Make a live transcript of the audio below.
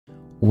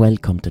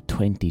Welcome to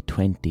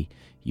 2020,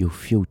 you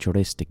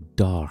futuristic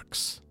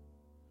dorks.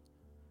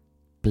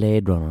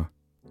 Blade Runner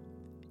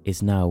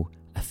is now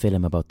a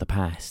film about the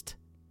past.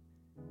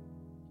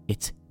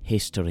 It's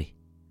history.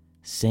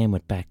 Same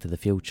with Back to the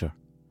Future.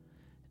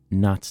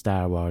 Not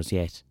Star Wars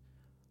yet.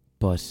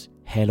 But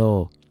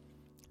hello,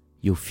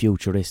 you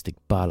futuristic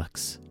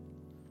bollocks.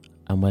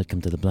 And welcome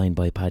to the Blind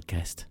Boy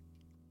Podcast.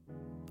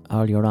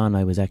 Earlier on,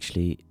 I was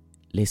actually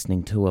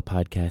listening to a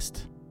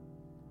podcast.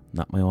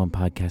 Not my own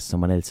podcast,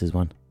 someone else's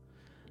one.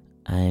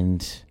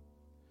 And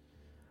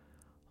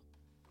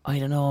I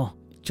don't know,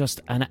 just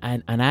an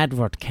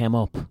advert came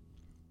up.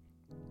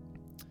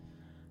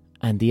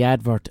 And the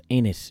advert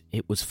in it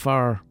was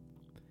for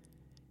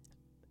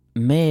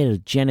male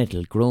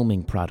genital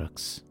grooming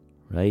products,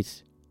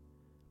 right?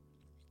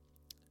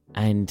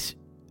 And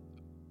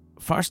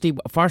firstly,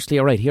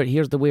 alright,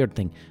 here's the weird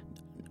thing.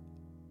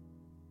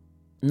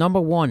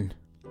 Number one,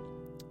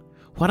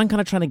 what I'm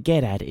kind of trying to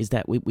get at is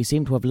that we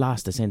seem to have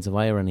lost a sense of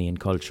irony in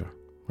culture,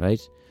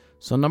 right?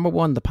 So number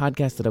one, the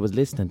podcast that I was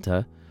listening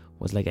to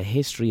was like a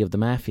history of the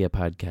mafia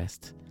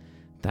podcast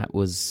that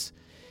was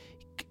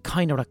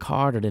kind of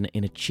recorded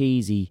in a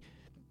cheesy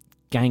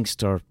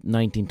gangster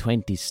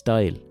 1920s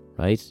style,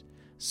 right?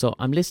 So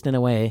I'm listening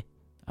away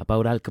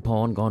about Al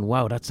Capone going,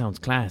 wow, that sounds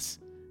class.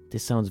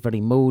 This sounds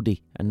very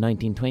moody and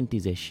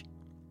 1920s-ish.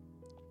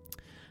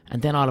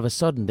 And then all of a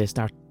sudden they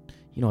start,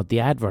 the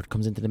advert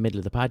comes into the middle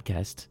of the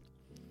podcast.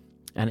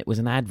 And it was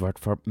an advert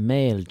for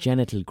male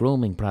genital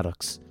grooming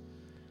products.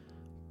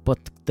 But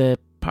the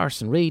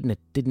person reading it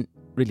didn't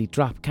really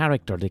drop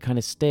character. They kind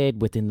of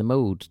stayed within the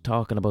mood,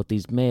 talking about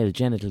these male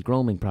genital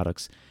grooming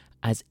products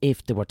as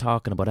if they were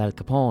talking about Al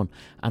Capone.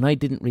 And I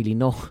didn't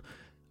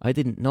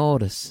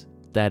notice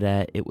that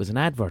it was an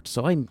advert.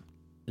 So I'm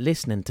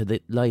listening to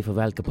the life of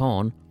Al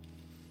Capone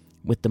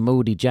with the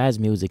moody jazz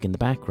music in the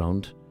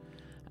background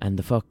and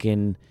the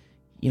fucking,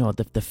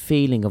 the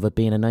feeling of it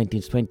being a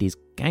 1920s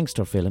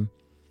gangster film.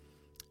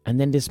 And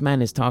then this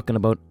man is talking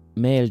about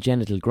male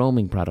genital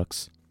grooming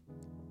products.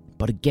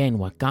 But again,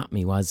 what got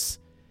me was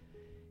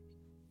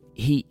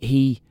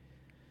he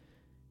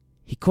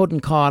couldn't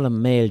call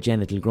them male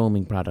genital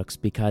grooming products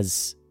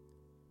because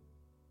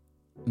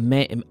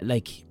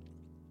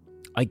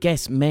I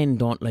guess men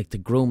don't like to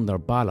groom their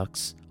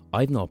bollocks.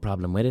 I've no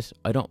problem with it.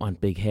 I don't want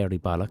big hairy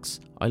bollocks.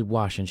 I'll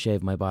wash and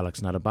shave my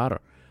bollocks, not a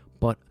bother.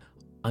 But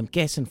I'm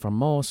guessing for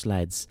most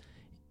lads,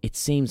 it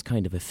seems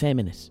kind of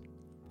effeminate.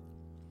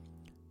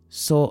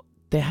 So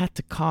they had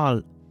to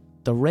call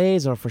the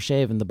razor for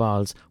shaving the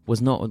balls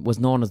was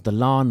known as the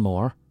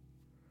lawnmower,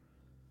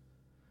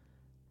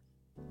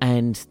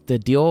 and the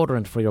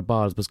deodorant for your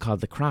balls was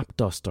called the crop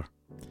duster.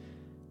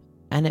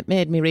 And it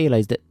made me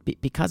realise that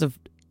because of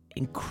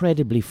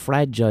incredibly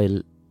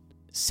fragile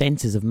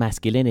senses of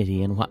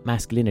masculinity and what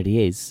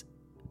masculinity is,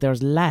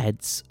 there's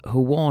lads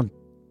who won't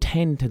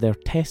tend to their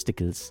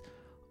testicles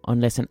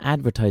unless an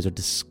advertiser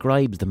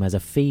describes them as a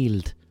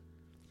field.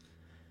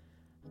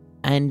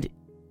 And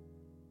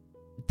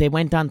they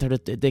went on to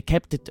they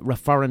kept it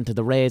referring to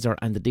the razor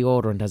and the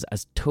deodorant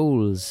as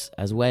tools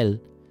as well.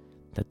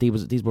 That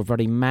these were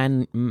very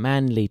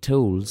manly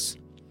tools.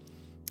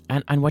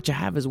 And what you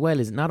have as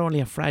well is not only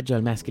a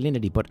fragile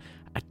masculinity, but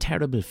a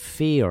terrible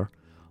fear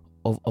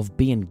of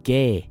being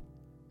gay.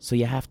 So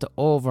you have to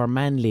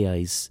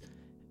over-manlyize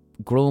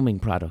grooming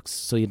products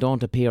so you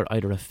don't appear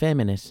either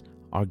effeminate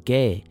or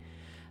gay.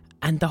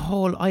 And the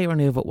whole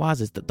irony of it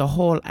is that the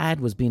whole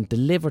ad was being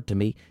delivered to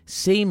me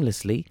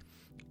seamlessly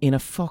in a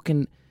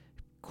fucking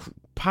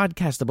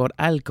podcast about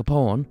Al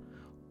Capone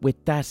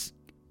with that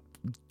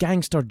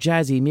gangster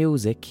jazzy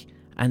music.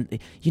 And,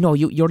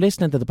 you're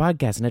listening to the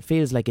podcast and it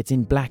feels like it's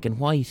in black and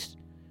white,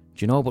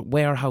 but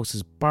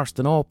warehouses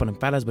bursting open and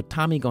fellas with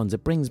Tommy guns.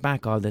 It brings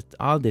back all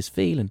this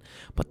feeling.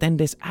 But then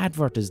this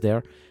advert is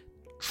there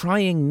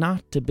trying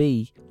not to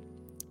be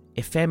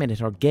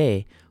effeminate or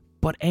gay,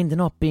 but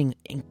ending up being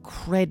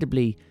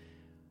incredibly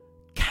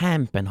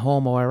camp and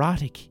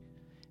homoerotic.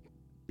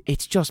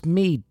 It's just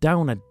me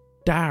down a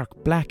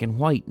dark black and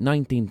white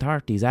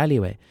 1930s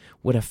alleyway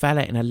with a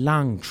fella in a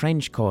long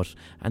trench coat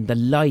and the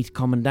light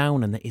coming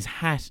down and his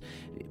hat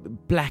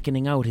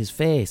blackening out his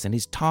face, and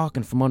he's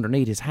talking from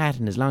underneath his hat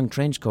and his long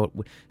trench coat,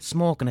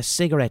 smoking a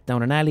cigarette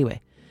down an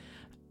alleyway,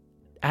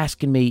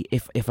 asking me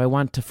if I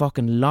want to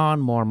fucking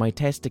lawnmower my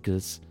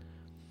testicles,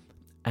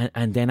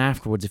 and then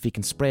afterwards if he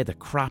can spray the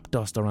crop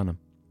duster on him.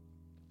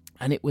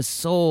 And it was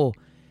so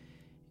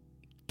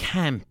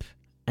camp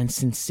and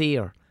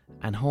sincere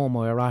and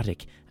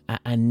homoerotic,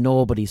 and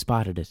nobody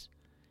spotted it.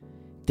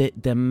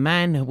 The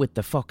man with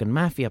the fucking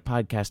Mafia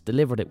podcast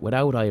delivered it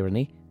without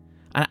irony.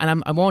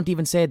 And I won't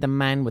even say the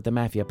man with the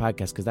Mafia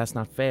podcast, because that's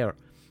not fair.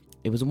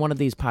 It was one of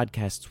these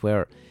podcasts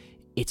where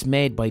it's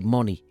made by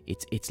money.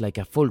 It's like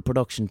a full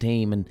production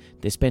team and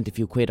they spent a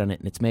few quid on it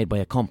and it's made by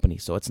a company.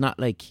 So it's not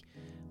like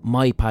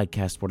my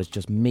podcast where it's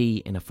just me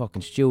in a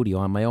fucking studio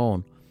on my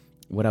own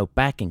without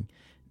backing.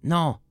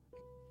 No,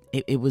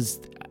 it was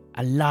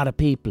a lot of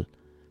people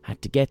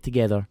had to get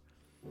together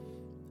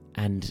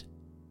and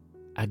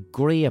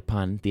agree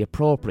upon the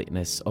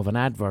appropriateness of an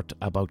advert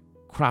about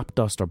crop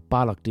dust or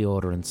bollock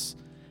deodorants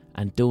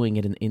and doing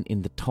it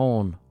in the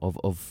tone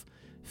of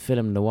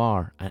film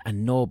noir,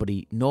 and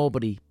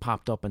nobody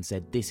popped up and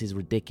said, this is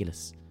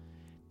ridiculous.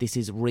 This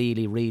is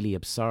really, really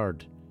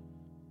absurd.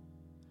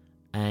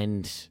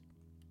 And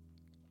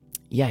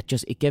yeah,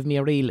 it gave me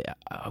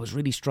I was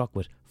really struck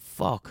with,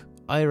 fuck,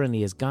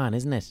 irony is gone,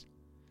 isn't it?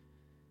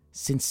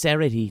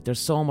 Sincerity, there's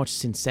so much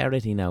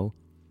sincerity now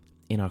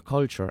in our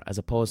culture as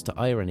opposed to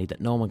irony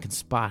that no one can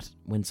spot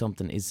when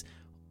something is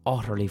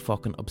utterly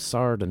fucking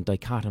absurd and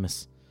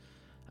dichotomous.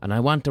 And I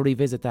want to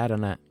revisit that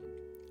on a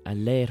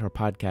later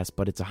podcast,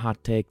 but it's a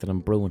hot take that I'm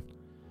brewing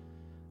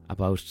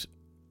about.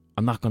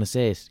 I'm not going to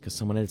say it because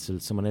someone else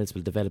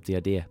will develop the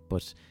idea,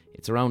 but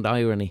it's around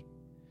irony.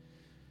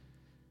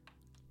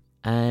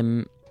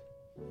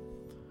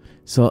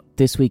 So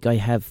this week I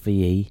have for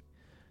ye,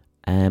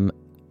 I'm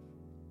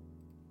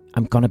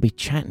going to be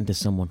chatting to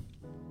someone.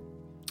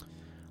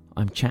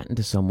 I'm chatting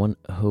to someone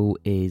who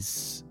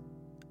is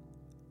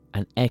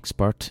an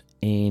expert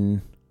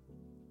in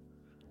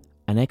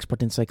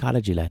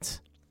psychology,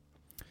 lads.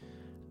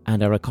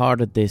 And I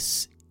recorded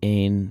this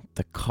in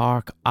the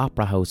Cork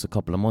Opera House a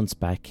couple of months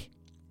back.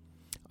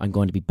 I'm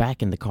going to be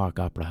back in the Cork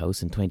Opera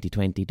House in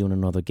 2020 doing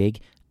another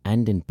gig,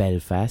 and in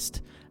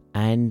Belfast,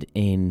 and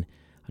in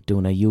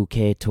doing a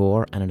UK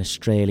tour and an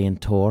Australian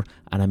tour,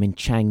 and I'm in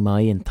Chiang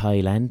Mai in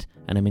Thailand,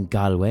 and I'm in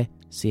Galway.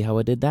 See how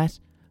I did that?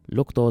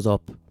 Look those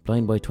up.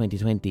 Blind Boy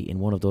 2020 in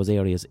one of those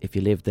areas if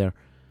you live there.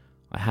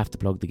 I have to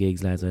plug the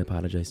gigs, lads, I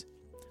apologise.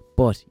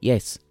 But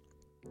yes,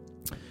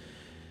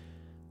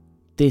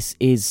 this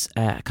is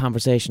a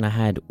conversation I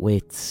had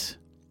with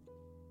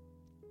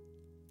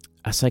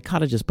a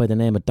psychologist by the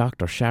name of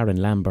Dr. Sharon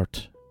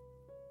Lambert,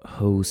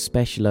 who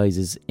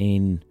specialises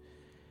in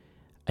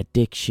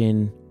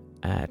addiction,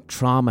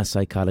 trauma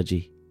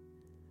psychology.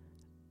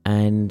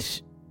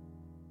 And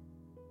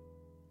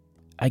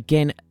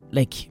again,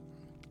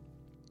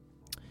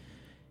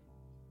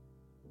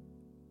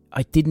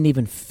 I didn't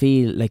even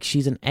feel like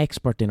she's an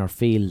expert in her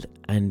field,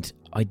 and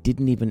it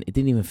didn't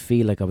even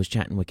feel like I was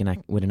chatting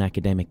with an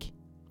academic,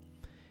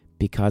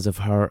 because of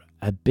her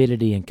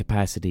ability and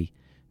capacity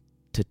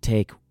to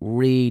take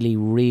really,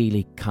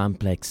 really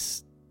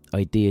complex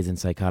ideas in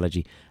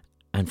psychology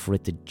and for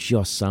it to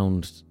just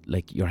sound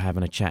like you're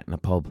having a chat in a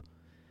pub.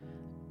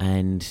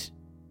 And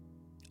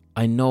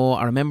I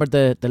remember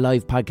the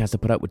live podcast I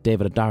put out with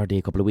David O'Doherty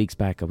a couple of weeks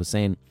back. I was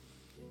saying,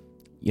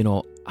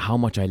 how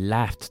much I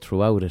laughed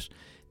throughout it.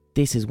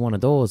 This is one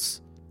of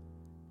those.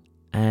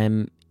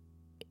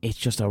 It's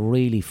just a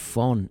really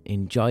fun,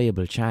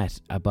 enjoyable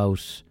chat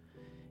about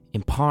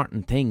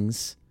important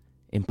things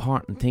in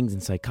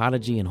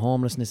psychology and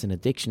homelessness and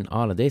addiction,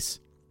 all of this.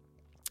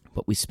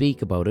 But we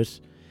speak about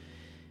it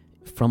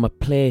from a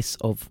place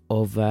of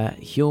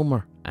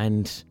humour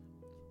and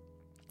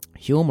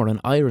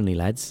irony,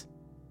 lads.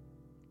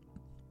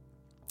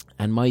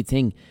 And my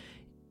thing,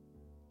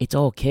 it's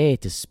okay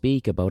to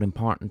speak about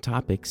important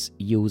topics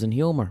using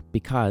humour,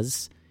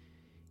 because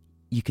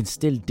you can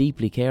still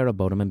deeply care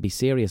about them and be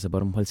serious about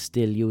them while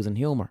still using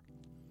humour.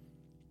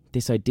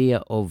 This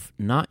idea of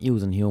not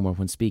using humour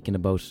when speaking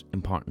about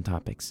important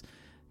topics,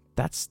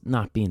 that's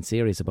not being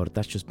serious about it,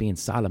 that's just being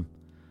solemn.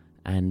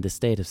 And the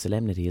state of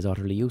solemnity is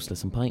utterly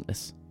useless and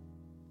pointless.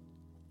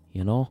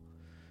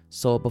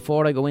 So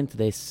before I go into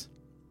this,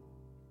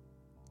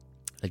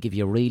 I'll give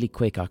you a really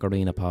quick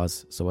ocarina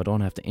pause so I don't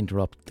have to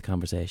interrupt the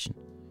conversation.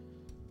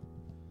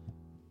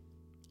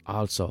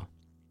 Also,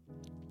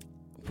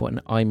 when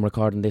I'm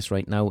recording this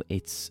right now,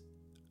 it's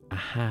a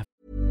half.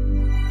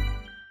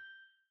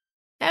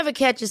 Ever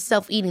catch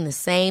yourself eating the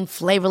same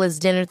flavorless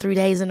dinner 3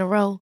 days in a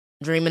row?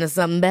 Dreaming of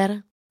something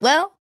better?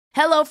 Well,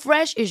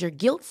 HelloFresh is your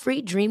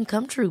guilt-free dream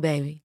come true,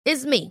 baby.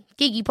 It's me,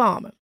 Keke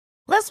Palmer.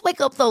 Let's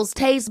wake up those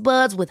taste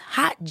buds with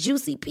hot,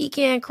 juicy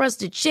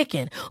pecan-crusted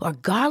chicken or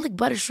garlic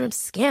butter shrimp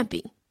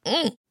scampi.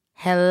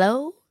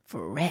 Hello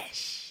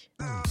Fresh.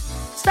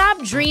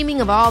 Stop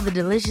dreaming of all the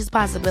delicious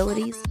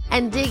possibilities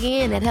and dig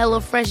in at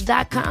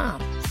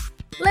HelloFresh.com.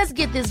 Let's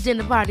get this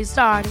dinner party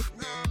started.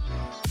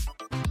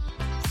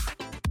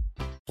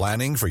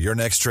 Planning for your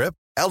next trip?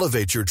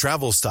 Elevate your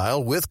travel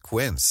style with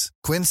Quince.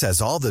 Quince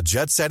has all the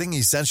jet-setting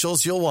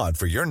essentials you'll want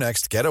for your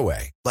next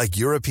getaway, like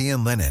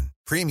European linen,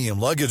 premium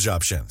luggage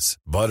options,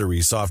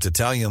 buttery soft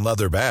Italian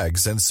leather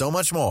bags, and so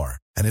much more.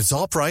 And it's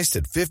all priced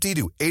at 50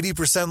 to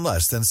 80%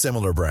 less than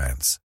similar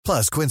brands.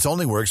 Plus, Quince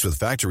only works with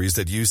factories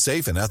that use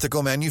safe and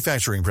ethical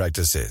manufacturing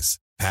practices.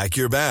 Pack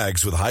your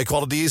bags with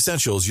high-quality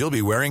essentials you'll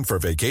be wearing for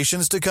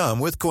vacations to come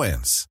with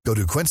Quince. Go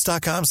to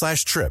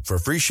quince.com/trip for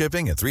free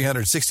shipping and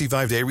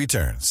 365-day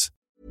returns.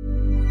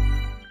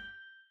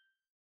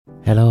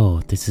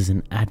 Hello, this is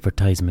an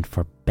advertisement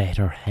for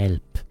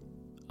BetterHelp.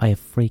 I have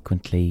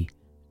frequently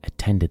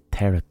attended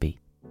therapy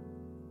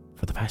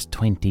for the past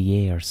 20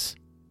 years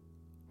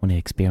when I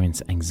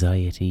experience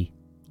anxiety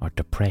or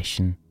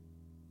depression,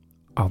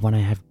 or when I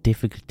have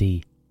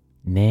difficulty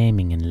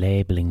naming and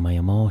labelling my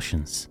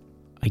emotions,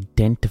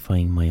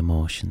 identifying my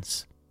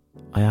emotions.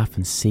 I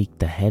often seek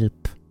the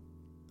help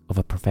of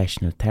a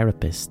professional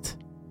therapist.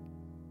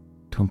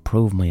 to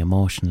improve my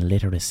emotional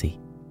literacy.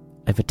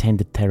 I've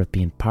attended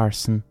therapy in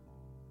person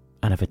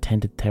and I've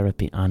attended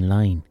therapy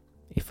online.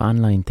 If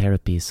online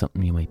therapy is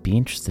something you might be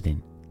interested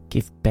in,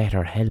 give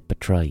BetterHelp a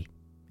try.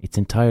 It's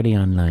entirely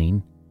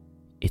online,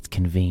 it's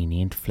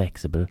convenient,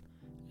 flexible,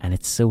 and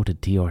it's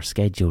suited to your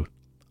schedule.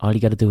 All you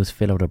got to do is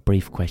fill out a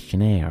brief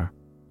questionnaire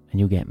and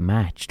you get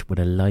matched with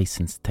a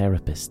licensed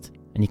therapist,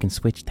 and you can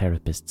switch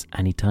therapists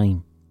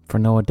anytime for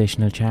no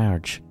additional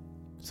charge.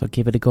 So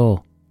give it a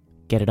go.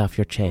 Get it off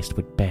your chest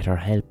with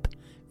BetterHelp.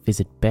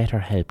 Visit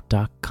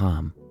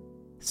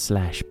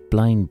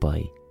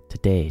betterhelp.com/blindboy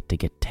today to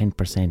get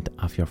 10%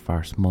 off your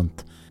first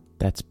month.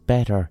 That's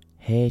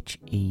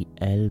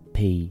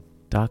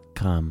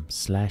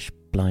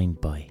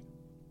betterhelp.com/blindboy.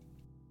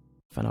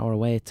 An hour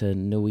away to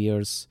New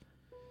Year's,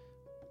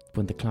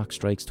 when the clock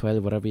strikes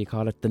 12, whatever you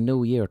call it, the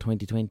new year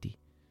 2020.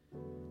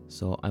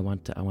 So I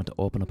want to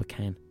open up a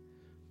can.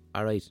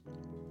 All right.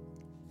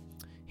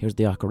 Here's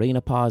the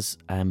ocarina pause.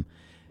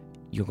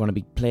 You're going to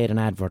be played an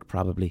advert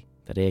probably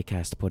that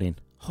Acast put in,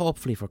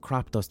 hopefully for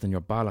crop dust in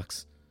your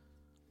bollocks.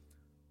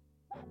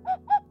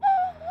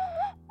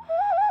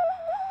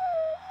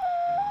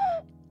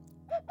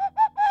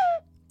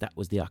 That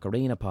was the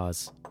ocarina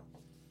pause.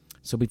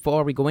 So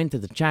before we go into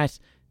the chat,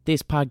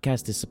 this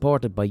podcast is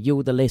supported by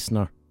you, the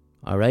listener,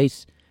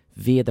 alright?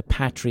 Via the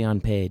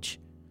Patreon page.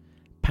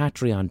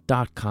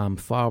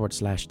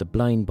 Patreon.com/The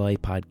Blind Boy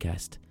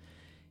Podcast.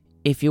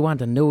 If you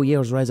want a New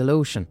Year's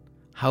resolution,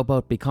 how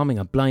about becoming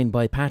a Blind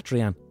Boy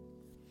Patreon?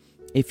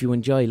 If you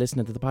enjoy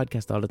listening to the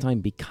podcast all the time,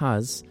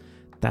 because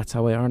that's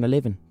how I earn a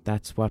living.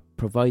 That's what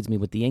provides me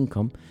with the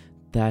income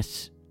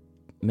that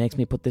makes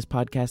me put this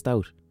podcast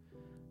out.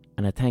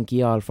 And I thank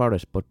you all for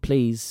it. But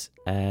please,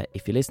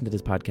 if you listen to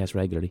this podcast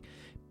regularly,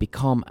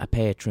 become a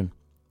patron.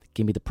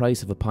 Give me the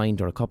price of a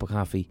pint or a cup of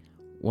coffee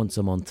once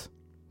a month.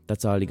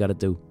 That's all you got to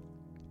do.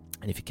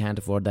 And if you can't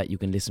afford that, you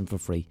can listen for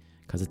free,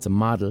 because it's a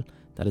model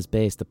that is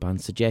based upon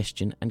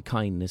suggestion and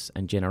kindness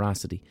and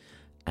generosity.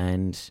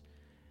 And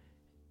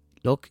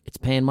look, it's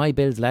paying my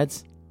bills,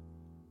 lads.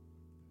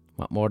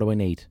 What more do I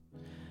need?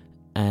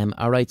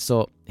 Alright,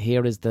 so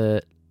here is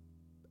the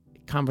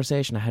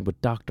conversation I had with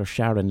Dr.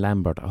 Sharon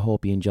Lambert. I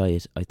hope you enjoy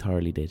it. I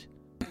thoroughly did.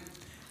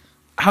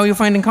 How are you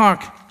finding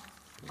Cork?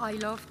 I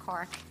love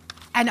Cork.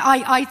 And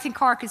I think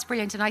Cork is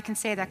brilliant, and I can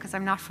say that because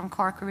I'm not from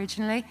Cork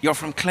originally. You're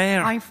from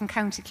Clare? I'm from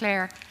County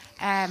Clare.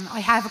 I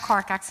have a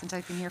Cork accent.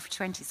 I've been here for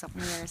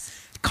 20-something years.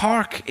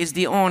 Cork is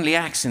the only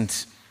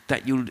accent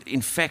that you'll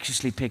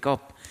infectiously pick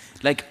up.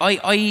 Like,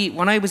 I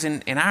when I was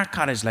in art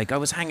college, like, I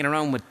was hanging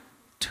around with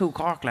two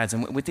Cork lads,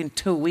 and within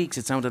 2 weeks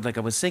it sounded like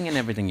I was singing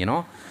everything, you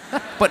know?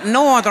 But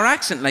no other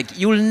accent. Like,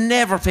 you'll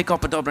never pick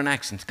up a Dublin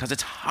accent because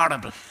it's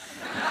horrible.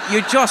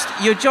 You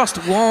just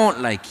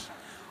won't, like.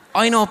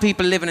 I know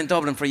people living in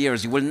Dublin for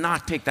years, you will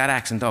not pick that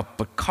accent up.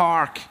 But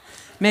Cork,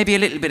 maybe a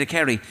little bit of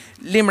Kerry.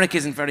 Limerick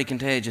isn't very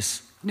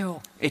contagious.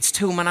 No. It's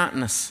too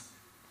monotonous.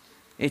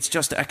 It's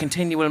just a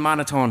continual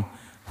monotone.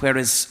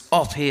 Whereas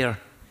up here,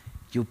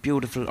 you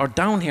beautiful, or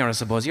down here I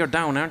suppose, you're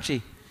down, aren't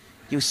you?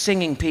 You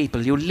singing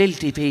people, you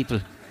lilty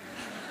people.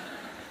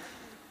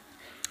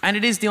 And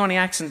it is the only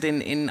accent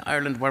in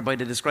Ireland whereby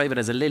they describe it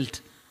as a lilt.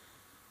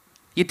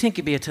 You'd think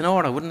it'd be a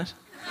tenora, wouldn't it?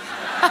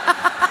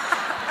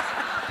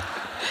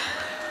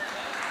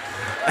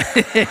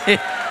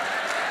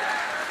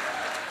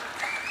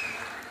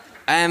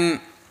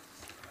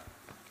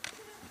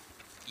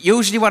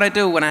 Usually what I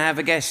do when I have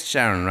a guest,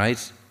 Sharon,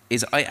 right,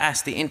 is I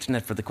ask the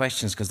internet for the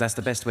questions, because that's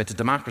the best way to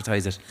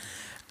democratise it.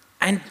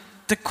 And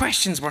the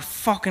questions were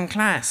fucking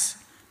class.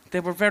 They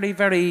were very,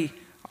 very...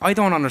 I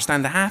don't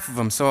understand the half of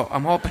them, so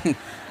I'm hoping...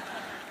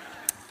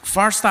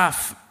 First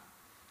off,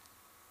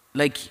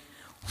 like,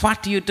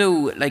 what do you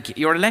do? Like,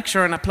 you're a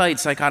lecturer in applied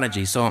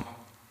psychology, so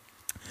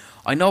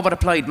I know what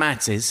applied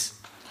maths is.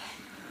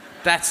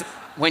 That's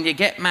when you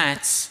get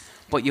maths,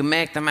 but you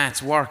make the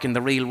maths work in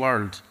the real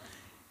world.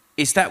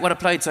 Is that what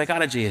applied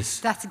psychology is?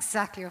 That's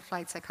exactly what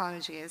applied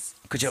psychology is.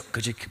 Could you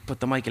put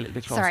the mic a little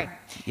bit closer? Sorry.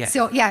 Yeah.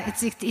 So, yeah,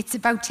 it's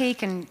about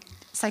taking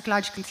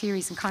psychological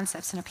theories and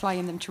concepts and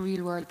applying them to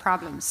real world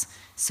problems.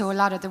 So a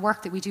lot of the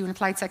work that we do in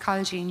applied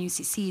psychology in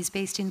UCC is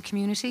based in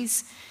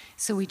communities.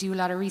 So we do a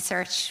lot of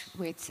research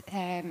with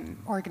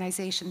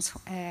organisations,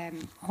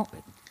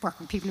 working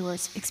with people who are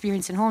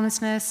experiencing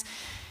homelessness,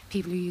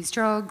 people who use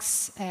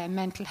drugs,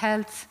 mental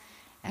health.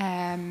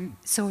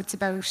 So it's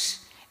about...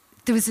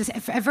 There was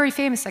a very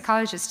famous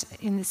psychologist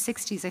in the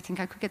 60s, I think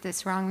I could get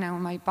this wrong now,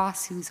 my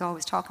boss who's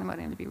always talking about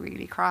it, and be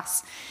really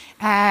cross,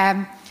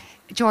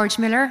 George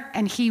Miller,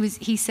 and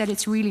he said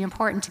it's really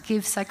important to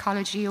give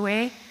psychology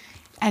away,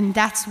 and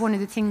that's one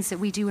of the things that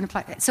we do in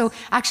applied. So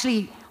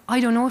actually, I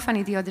don't know if any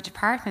of the other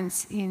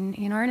departments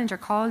in Ireland are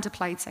called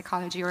applied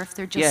psychology, or if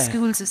they're just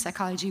schools of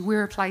psychology.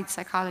 We're applied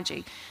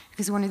psychology,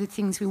 because one of the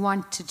things we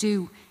want to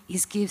do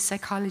is give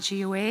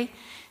psychology away.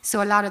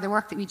 So a lot of the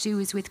work that we do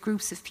is with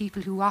groups of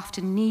people who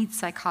often need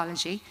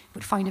psychology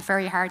but find it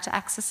very hard to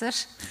access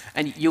it.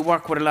 And you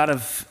work with a lot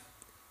of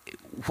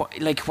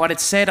what it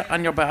said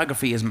on your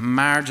biography is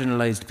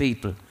marginalised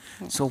people.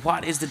 Yeah. So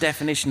what is the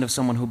definition of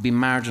someone who'd be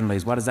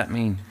marginalised? What does that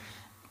mean?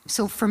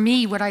 So for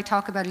me, what I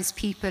talk about is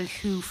people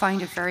who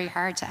find it very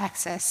hard to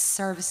access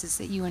services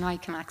that you and I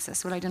can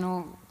access. Well, I don't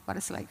know what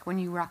it's like when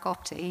you rock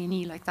up to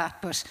A&E like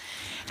that, but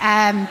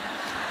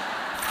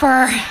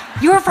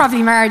you're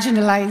probably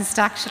marginalised,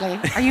 actually.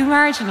 Are you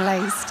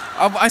marginalised?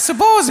 I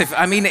suppose if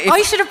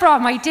I should have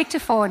brought my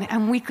dictaphone,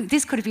 and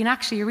this could have been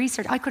actually a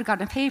research. I could have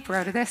gotten a paper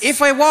out of this.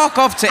 If I walk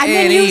up to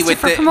A&E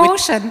with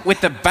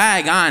the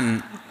bag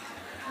on,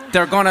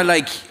 they're gonna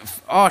like,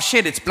 oh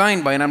shit, it's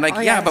blind boy, and I'm like,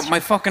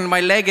 but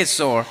my leg is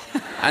sore,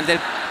 and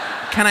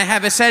can I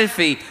have a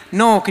selfie?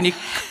 No, can you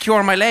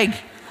cure my leg?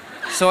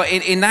 So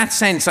in that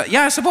sense,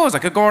 I suppose I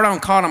could go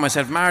around calling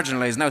myself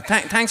marginalised. Now,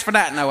 thanks for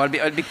that. Now I'll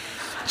be.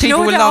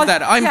 People will love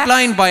that. I'm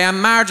blind boy. I'm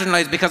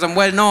marginalised because I'm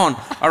well known.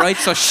 All right,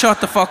 so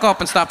shut the fuck up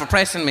and stop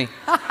oppressing me.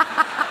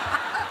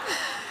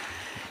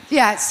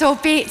 Yeah, so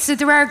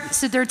there are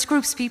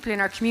groups of people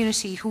in our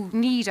community who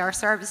need our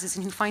services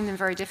and who find them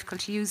very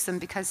difficult to use them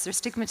because they're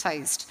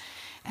stigmatised.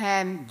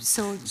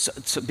 So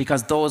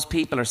because those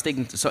people are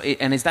stigmatized. So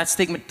and is that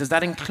stigma? Does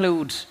that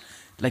include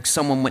like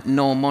someone with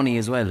no money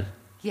as well?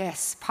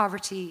 Yes,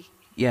 poverty.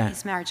 Yeah.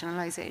 Is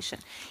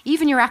marginalisation.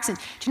 Even your accent.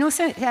 Do you know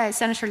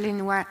Senator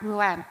Lynn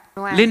Ruane?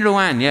 Lynn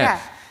Ruane, yeah.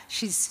 Yeah,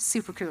 she's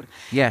super cool.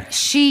 Yeah.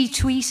 She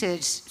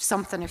tweeted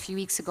something a few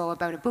weeks ago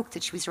about a book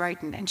that she was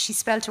writing, and she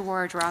spelt a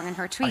word wrong in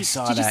her tweet. I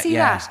saw Did you that, see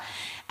yeah. that?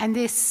 And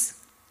this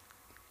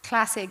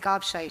Class A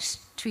gobshite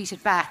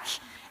tweeted back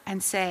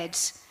and said,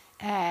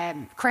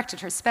 corrected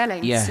her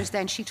spelling, so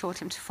then she told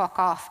him to fuck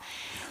off.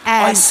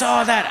 I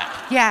saw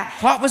that. Yeah.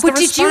 What was the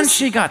response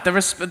she got? The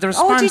response.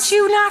 Oh, did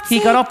you not see?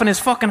 He got up on his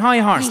fucking high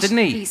horse, didn't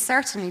he? He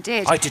certainly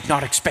did. I did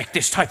not expect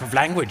this type of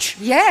language.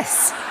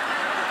 Yes.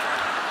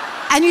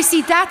 And you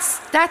see, that's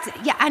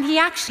and he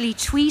actually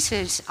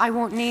tweeted, I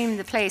won't name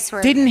the place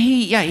where... Didn't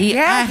he? Yeah, he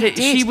did.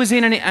 She was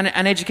in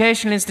an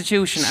educational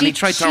institution and he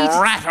tried to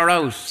rat her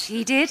out.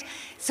 He did.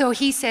 So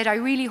he said, I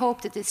really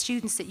hope that the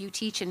students that you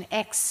teach in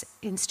X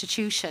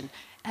institution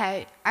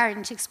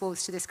aren't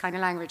exposed to this kind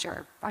of language,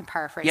 or I'm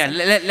paraphrasing.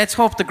 Yeah, let's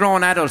hope the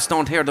grown adults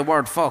don't hear the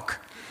word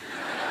fuck.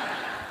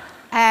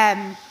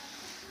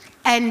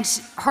 And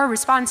her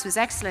response was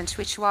excellent,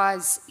 which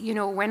was, you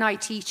know, when I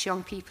teach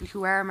young people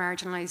who are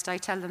marginalised, I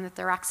tell them that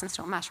their accents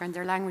don't matter and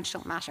their language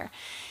don't matter.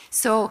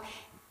 So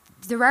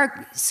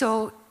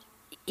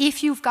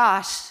if you've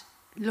got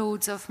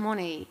loads of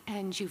money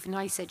and you've a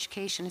nice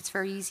education, it's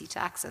very easy to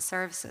access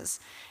services.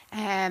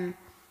 I've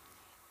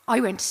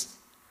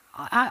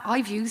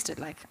used it.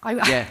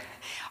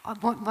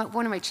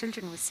 One of my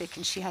children was sick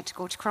and she had to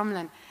go to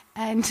Crumlin,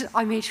 and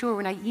I made sure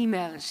when I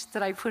emailed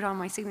that I put on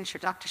my signature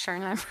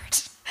Dr.Sharon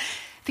Lambert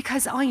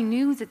because I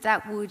knew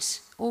that would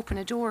open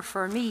a door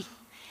for me.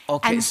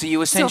 Okay, so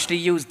you essentially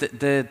used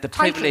the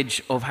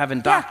privilege of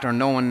having doctor,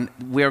 knowing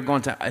we're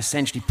going to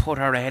essentially put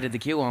her ahead of the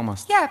queue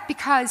almost. Yeah,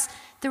 because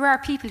there are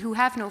people who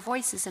have no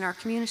voices in our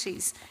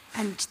communities,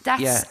 and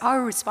that's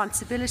our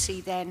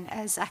responsibility then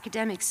as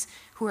academics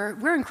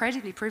we're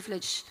incredibly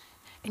privileged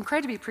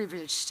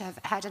to have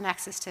had an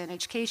access to an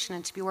education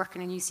and to be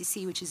working in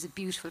UCC, which is a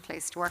beautiful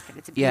place to work in.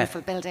 It's a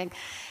beautiful building.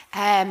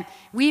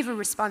 We have a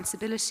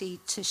responsibility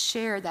to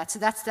share that. So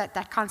that's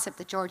that concept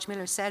that George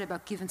Miller said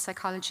about giving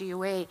psychology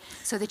away,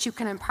 so that you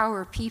can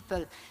empower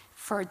people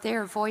for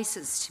their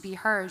voices to be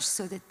heard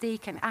so that they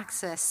can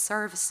access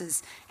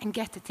services and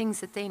get the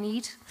things that they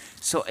need.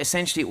 So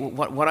essentially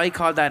what I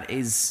call that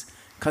is,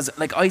 because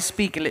like I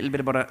speak a little bit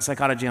about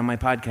psychology on my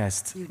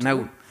podcast. You do.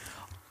 Now,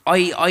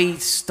 I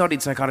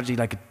studied psychology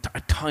like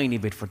a tiny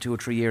bit for 2 or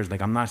 3 years.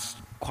 Like I'm not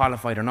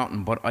qualified or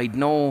nothing, but I'd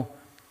know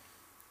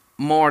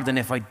more than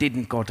if I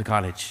didn't go to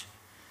college.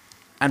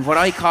 And what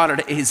I call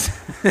it is...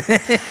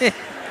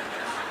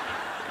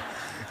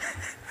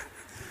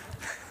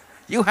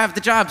 You have the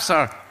job,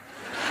 sir.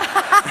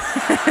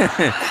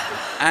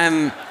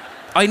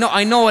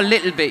 I know a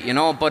little bit, you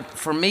know, but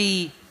for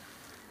me,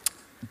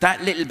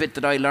 that little bit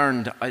that I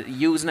learned,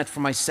 using it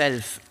for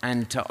myself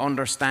and to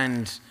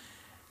understand...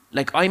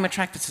 Like, I'm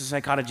attracted to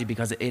psychology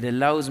because it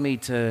allows me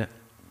to...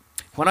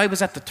 When I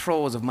was at the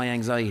throes of my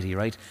anxiety,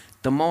 right,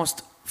 the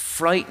most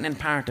frightening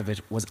part of it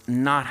was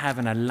not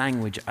having a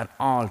language at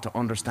all to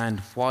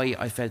understand why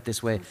I felt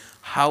this way,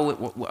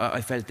 how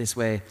I felt this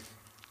way.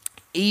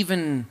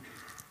 Even,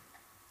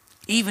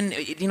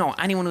 you know,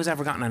 anyone who's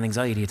ever gotten an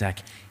anxiety attack,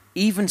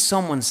 even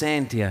someone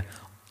saying to you,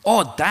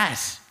 oh,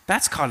 that's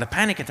called a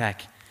panic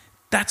attack.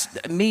 That's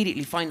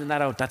immediately finding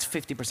that out, that's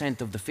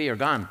 50% of the fear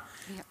gone.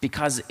 Yep.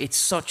 Because it's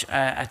such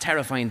a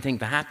terrifying thing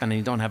to happen and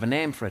you don't have a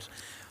name for it.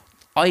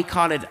 I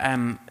call it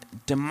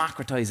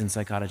democratizing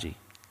psychology.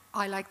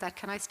 I like that.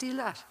 Can I steal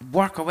that?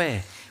 Work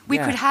away. We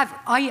could have,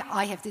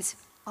 I have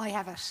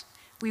it.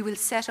 We will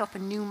set up a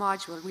new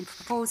module. We'll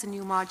propose a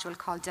new module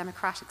called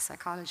democratic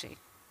psychology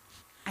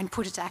and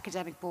put it to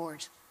academic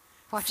board.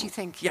 What do you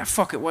think? Yeah,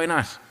 fuck it. Why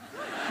not?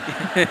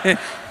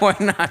 Why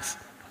not?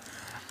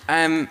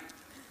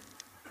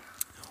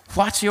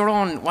 What's your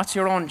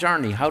own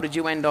journey? How did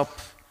you end up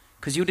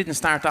Because you didn't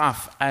start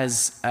off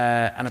as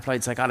an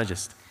applied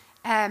psychologist.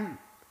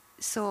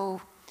 So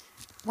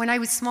when I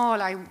was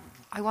small, I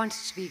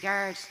wanted to be a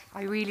guard.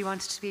 I really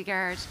wanted to be a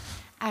guard.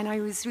 And I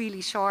was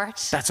really short.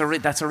 That's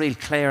a real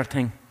Claire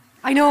thing.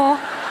 I know.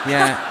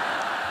 Yeah.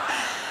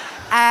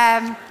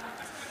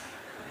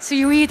 So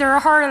you're either a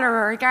hurler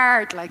or a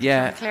guard, like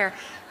yeah. Claire.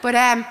 But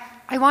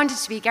I wanted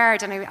to be a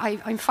guard, and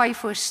I'm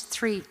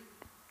 5'3"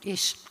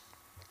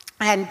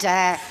 And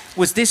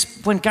was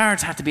this when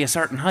guards had to be a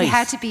certain height? They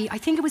had to be. I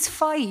think it was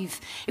 5.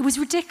 It was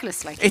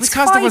ridiculous. Like it's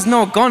because there was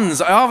no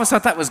guns. I always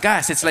thought that was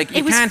gas. It's like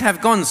you can't have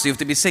guns, so you have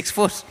to be 6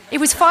 foot. It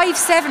was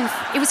 5'7".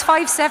 It was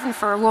 5'7"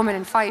 for a woman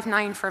and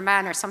 5'9" for a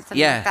man, or something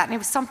like that. And it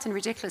was something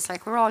ridiculous.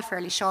 Like we're all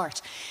fairly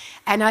short.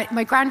 And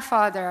my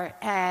grandfather,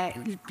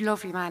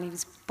 lovely man, he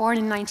was born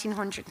in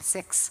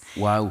 1906.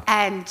 Wow.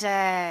 And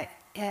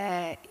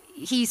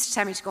he used to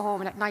tell me to go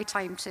home and at night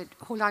time to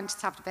hold on to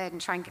the top of the bed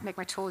and try and make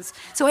my toes.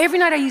 So every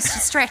night I used to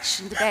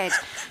stretch in the bed.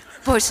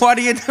 But what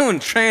are you doing?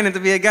 Training to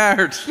be a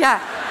guard?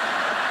 Yeah.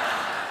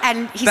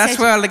 And that's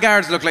why all the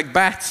guards look like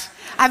bats.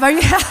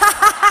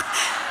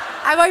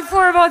 And my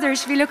poor mother,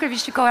 she'd be looking at me,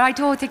 she'd go, I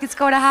don't think it's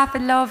going to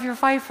happen, love, you're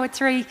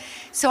 5'3".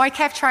 So I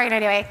kept trying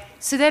anyway.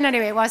 So then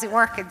anyway, it wasn't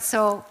working.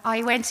 So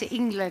I went to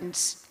England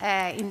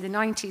in the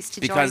 90s to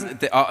because join...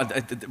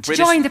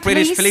 Because the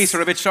British police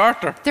are a bit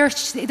shorter. There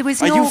was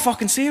no... Are you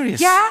fucking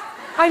serious? Yeah,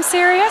 I'm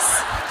serious.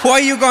 Why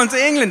are you going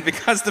to England?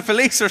 Because the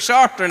police are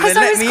shorter and they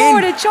let me in? Because I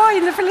was going to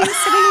join the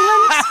police in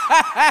England.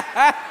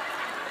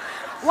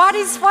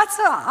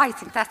 I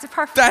think that's a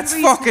perfect That's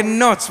reasonable. fucking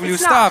nuts. Will you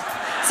stop?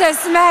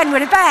 Says the man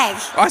with a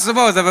bag. I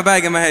suppose I have a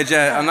bag in my head,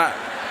 yeah. I'm not...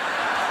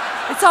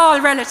 It's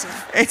all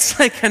relative. It's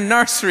like a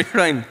nursery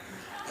rhyme.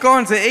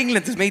 Going to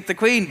England to meet the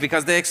Queen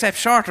because they accept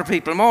shorter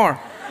people more.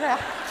 Yeah.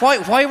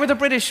 Why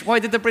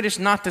did the British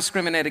not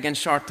discriminate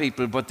against short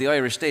people, but the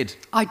Irish did?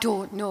 I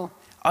don't know.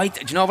 Do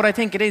you know what I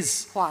think it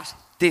is? What?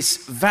 This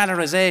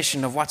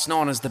valorisation of what's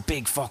known as the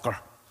big fucker.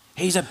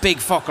 He's a big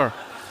fucker.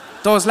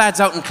 Those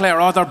lads out in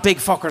Clare, they're big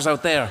fuckers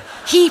out there.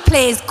 He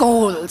plays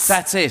goals.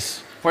 That's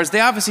it. Whereas they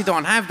obviously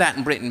don't have that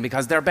in Britain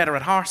because they're better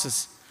at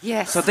horses.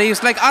 Yes. So they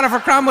used, like Oliver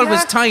Cromwell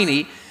was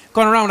tiny,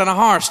 going around on a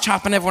horse,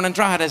 chopping everyone in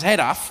Drogheda's head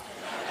off.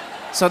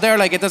 So they're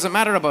like, it doesn't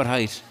matter about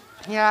height.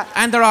 Yeah.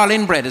 And they're all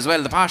inbred as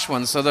well, the posh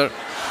ones, so they're...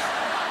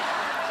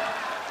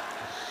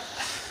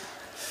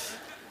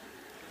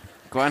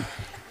 Go on.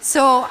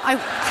 So I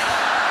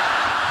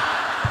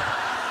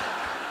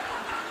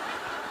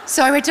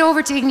went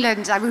over to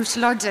England. I moved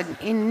to London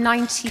in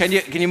 90...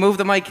 Can you move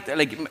the mic,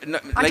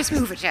 I'll just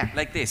move it, yeah.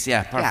 Like this,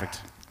 yeah, perfect.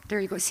 Yeah. There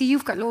you go. See,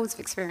 you've got loads of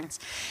experience.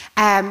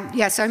 So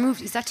I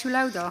moved... Is that too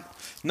loud, though?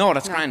 No,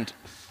 that's grand.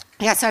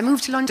 Yeah, so I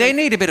moved to London. They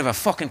need a bit of a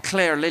fucking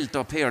Claire lilt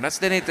up here. That's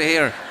what they need to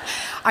hear.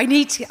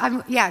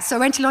 So I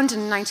went to London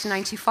in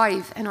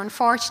 1995, and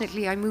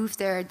unfortunately I moved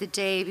there the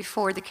day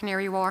before the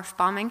Canary Wharf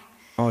bombing.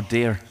 Oh,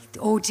 dear.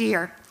 Oh,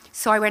 dear.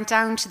 So I went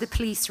down to the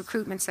police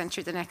recruitment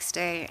centre the next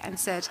day and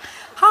said,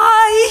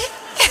 hi!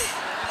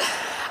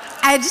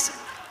 And,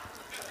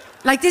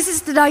 like, this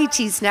is the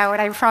 90s now,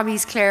 and I'm from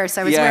East Clare, so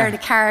I was wearing a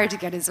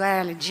cardigan as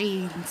well, and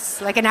jeans,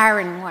 like an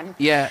Aran one.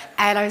 Yeah.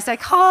 And I was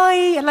like,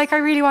 hi! And, like, I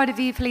really want to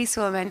be a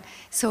policewoman.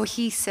 So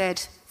he said,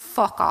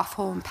 fuck off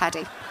home,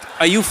 Paddy.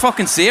 Are you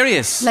fucking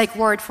serious? Like,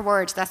 word for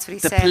word, that's what he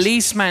said. The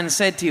policeman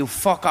said to you,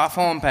 fuck off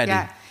home, Paddy.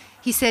 Yeah.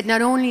 He said,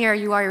 not only are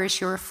you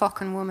Irish, you're a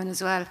fucking woman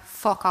as well.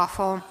 Fuck off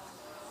home.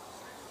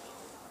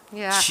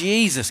 Yeah.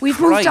 Jesus We've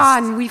Christ.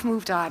 We've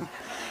moved on.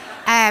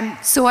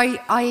 So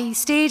I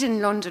stayed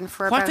in London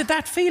for about... What did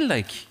that feel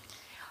like?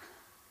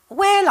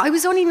 Well, I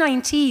was only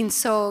 19,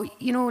 so,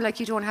 you know, like,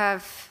 you don't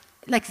have...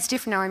 Like, it's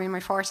different now. I'm in my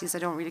 40s. I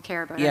don't really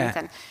care about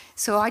anything.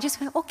 So I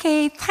just went,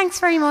 OK, thanks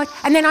very much.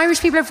 And then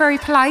Irish people are very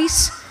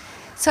polite.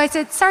 So I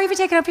said, sorry for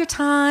taking up your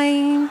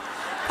time.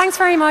 Thanks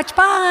very much.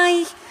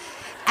 Bye.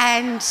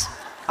 And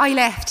I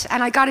left,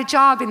 and I got a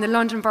job in the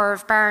London Borough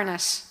of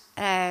Barnet,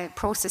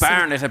 processing.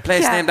 Barnet, a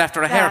place named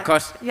after a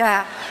haircut.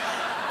 Yeah.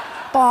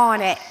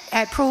 Barnet,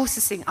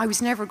 processing. I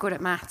was never good at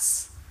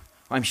maths.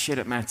 I'm shit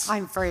at maths.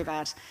 I'm very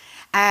bad.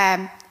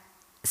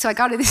 So I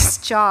got this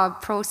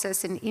job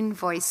processing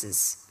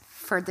invoices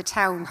for the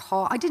town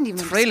hall. I didn't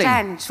even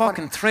understand.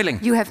 Fucking thrilling.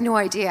 You have no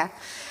idea.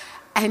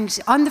 And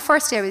on the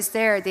first day I was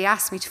there, they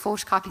asked me to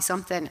photocopy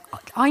something.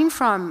 I'm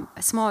from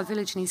a small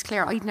village in East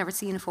Clare. I'd never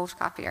seen a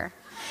photocopier.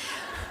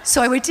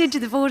 So I went into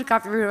the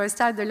photocopy room. I was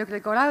standing there looking,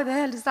 going, how the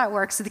hell does that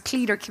work? So the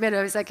cleaner came in.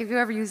 I was like, have you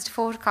ever used a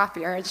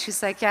photocopier? And she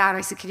was like, yeah. And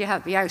I said, can you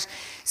help me out?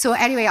 So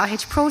anyway, I had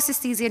to process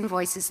these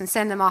invoices and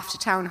send them off to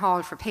town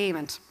hall for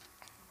payment.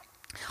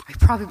 I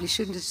probably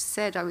shouldn't have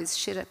said I was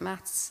shit at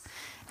maths.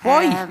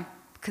 Why?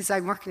 Because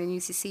I'm working in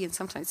UCC and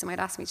sometimes they might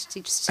ask me to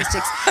teach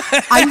statistics.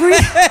 I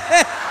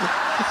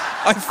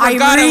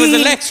forgot I was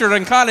a lecturer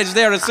in college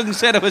there and suddenly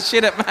said I was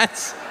shit at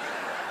maths.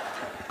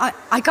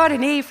 I got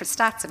an A for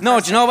stats. No,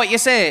 do you know what you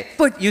say?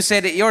 But you say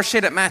that you're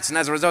shit at maths, and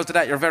as a result of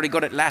that, you're very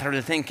good at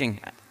lateral thinking.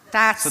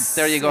 So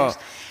there you go.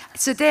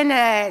 So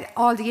then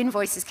all the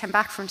invoices came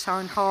back from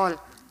town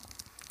hall.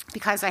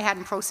 because I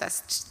hadn't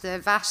processed the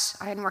VAT.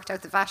 I hadn't worked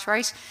out the VAT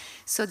right.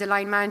 So the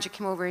line manager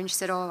came over and she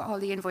said, "Oh, all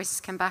the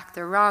invoices came back,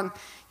 they're wrong.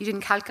 You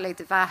didn't calculate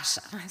the VAT."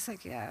 And I was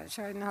like, "Yeah,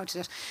 sure, I know how to do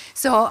it."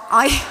 So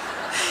I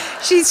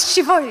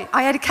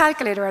had a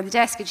calculator on the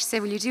desk and she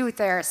said, "Will you do it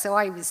there?" So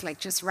I was like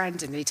just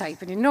randomly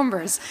typing in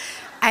numbers.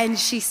 And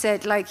she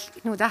said, like,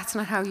 "No, that's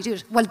not how you do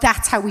it." "Well,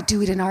 that's how we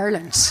do it in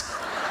Ireland."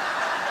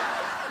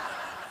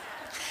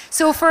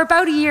 So for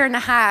about a year and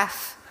a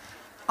half,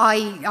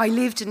 I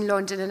lived in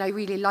London and I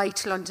really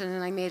liked London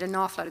and I made an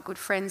awful lot of good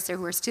friends there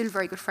who are still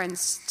very good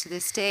friends to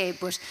this day.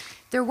 But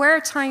there were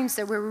times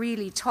that were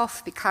really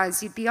tough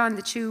because you'd be on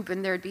the tube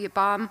and there'd be a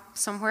bomb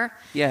somewhere.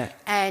 Yeah.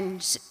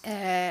 And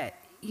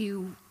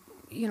you'd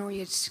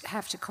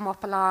have to come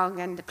up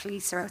along and the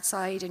police are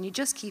outside and you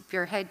just keep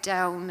your head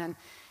down and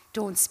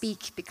don't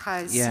speak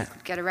because you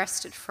could get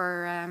arrested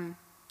for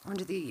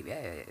under the...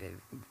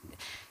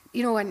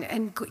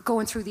 and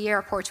going through the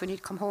airport when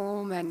you'd come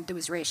home and there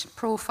was racial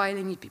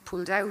profiling, you'd be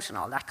pulled out and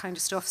all that kind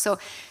of stuff. So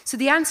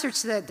the answer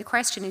to the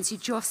question is you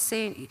just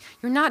say,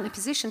 you're not in a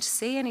position to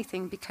say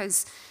anything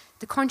because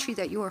the country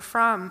that you're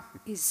from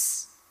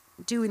is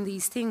doing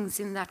these things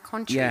in that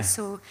country. Yeah.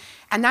 So,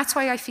 and that's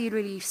why I feel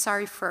really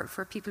sorry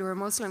for people who are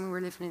Muslim who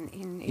are living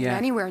in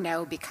anywhere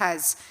now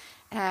because...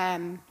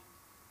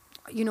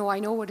 I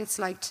know what it's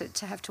like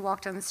to have to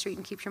walk down the street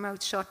and keep your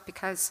mouth shut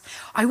because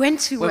I went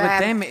to... Well, with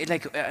them,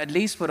 at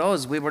least with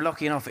us, we were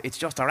lucky enough, it's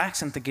just our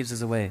accent that gives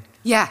us away.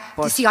 Yeah.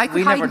 But you see, I could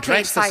we hide never in plain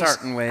dressed a sight.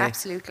 certain way.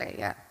 Absolutely,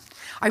 yeah.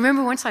 I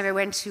remember one time I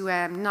went to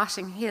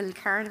Notting Hill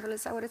Carnival,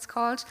 is that what it's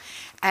called?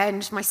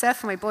 And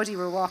myself and my buddy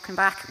were walking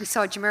back. We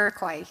saw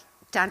Jamiroquai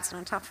dancing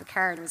on top of a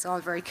car and it was all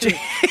very cool.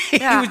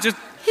 Yeah.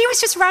 He was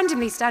just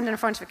randomly standing in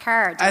front of a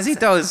car dancing. As he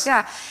does.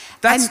 Yeah.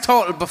 That's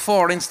total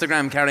before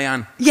Instagram, carry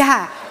on.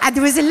 Yeah, and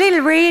there was a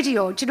little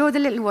radio, do you know the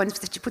little ones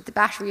that you put the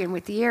battery in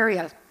with the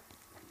aerial?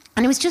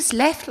 And it was just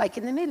left like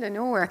in the middle of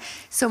nowhere.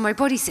 So my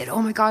buddy said,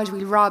 "Oh my God,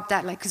 we'll rob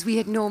that," like, because we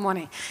had no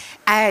money.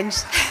 And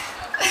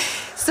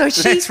so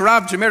let's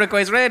rob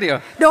Jamiroquai's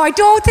radio. No, I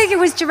don't think it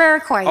was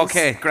Jamiroquai's.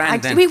 Okay,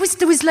 grand then.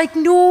 There was like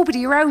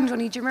nobody around,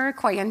 only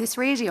Jamiroquai on this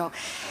radio.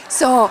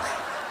 So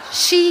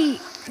she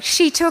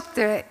took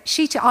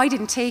I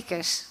didn't take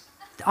it.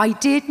 I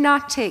did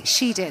not take,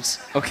 she did.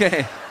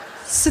 Okay.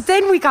 So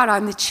then we got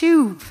on the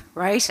tube,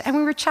 right? And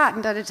we were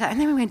chatting, and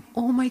then we went,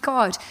 "Oh my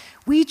God,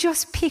 we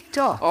just picked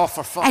up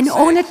an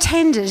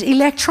unattended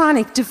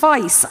electronic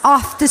device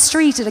off the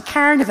street at a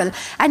carnival,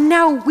 and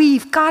now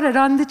we've got it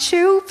on the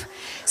tube."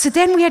 So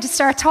then we had to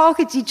start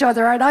talking to each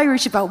other in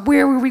Irish about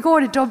where were we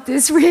going to dump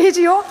this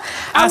radio.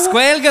 Ask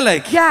Gaeilge,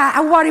 like. Yeah,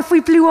 and what if we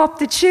blew up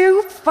the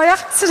tube by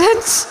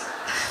accident?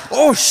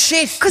 Oh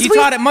shit, you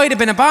thought it might have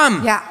been a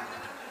bomb? Yeah.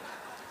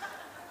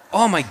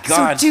 Oh my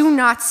God. So do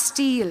not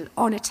steal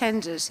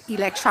unattended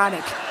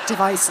electronic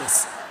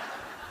devices.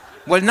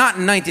 Well, not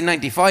in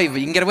 1995, but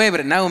you can get away with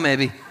it now,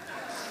 maybe.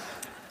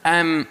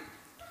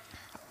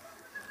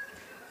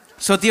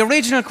 So the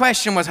original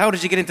question was, how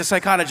did you get into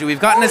psychology? We've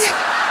gotten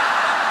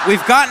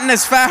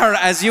as far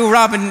as you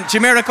robbing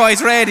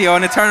Jamiroquai's radio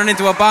and it turning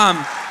into a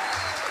bomb.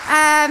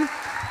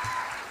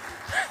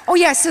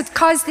 So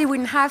because they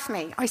wouldn't have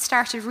me, I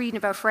started reading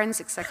about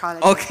forensic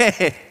psychology.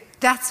 Okay.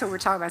 That's what we're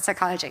talking about,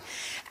 psychology.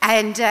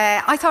 And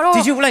I thought,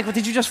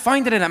 Did you just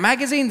find it in a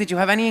magazine? Did you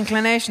have any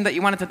inclination that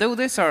you wanted to do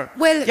this? Or?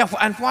 Well... Yeah,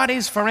 and what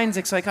is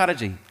forensic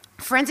psychology?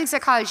 Forensic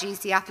psychology is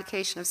the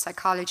application of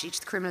psychology to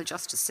the criminal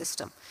justice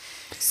system.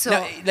 So...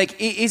 Now,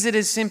 is it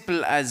as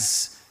simple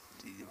as...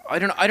 I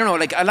don't know,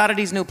 like a lot of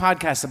these new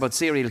podcasts about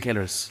serial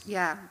killers.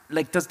 Yeah.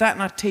 Like, does that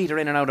not teeter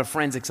in and out of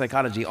forensic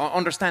psychology?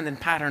 Understanding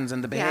patterns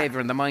and the behaviour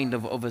and the mind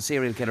of a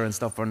serial killer and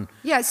stuff?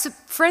 Yeah, so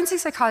forensic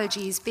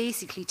psychology is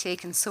basically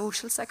taking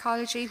social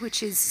psychology,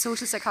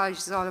 social psychology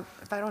is all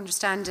about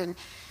understanding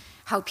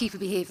how people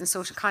behave in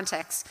social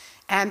contexts.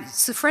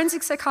 So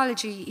forensic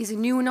psychology is a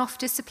new enough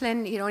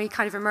discipline. It only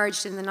kind of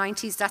emerged in the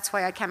 90s. That's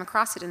why I came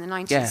across it in the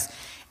 90s. Yeah.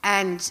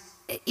 And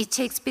it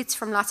takes bits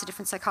from lots of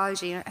different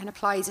psychology and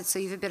applies it. So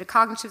you have a bit of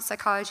cognitive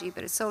psychology, a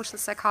bit of social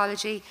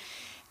psychology,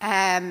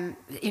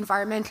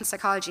 environmental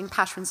psychology and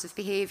patterns of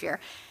behaviour,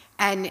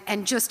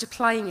 and just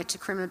applying it to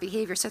criminal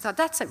behaviour. So I thought,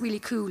 that's really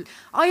cool.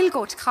 I'll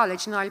go to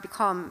college and I'll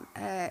become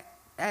a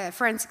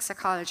forensic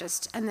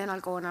psychologist, and then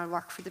I'll go and I'll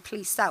work for the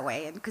police that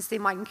way, and because they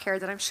mightn't care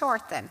that I'm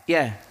short then.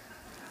 Yeah.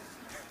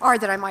 Or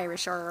that I'm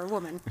Irish or a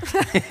woman.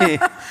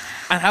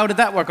 And how did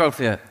that work out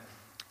for you?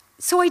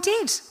 So I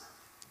did.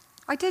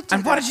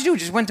 And what did you do? You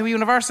just went to a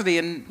university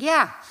and...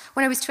 Yeah.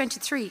 When I was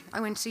 23,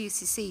 I went to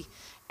UCC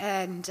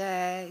and did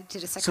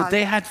a psychology. So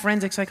they had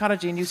forensic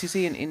psychology in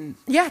UCC in...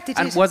 Yeah, they did.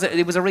 And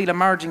it was a real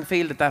emerging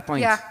field at that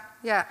point?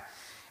 Yeah.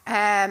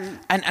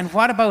 And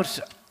what about...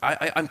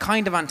 I'm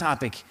kind of on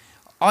topic.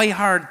 I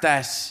heard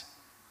that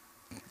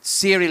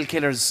serial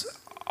killers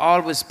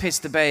always piss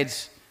the bed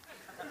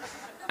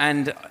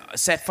and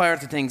set fire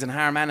to things and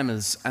harm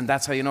animals, and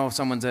that's how you know if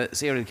someone's a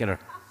serial killer.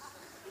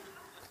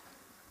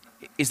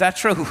 Is that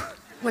true?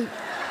 Well,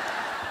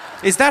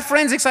 is that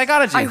forensic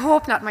psychology? I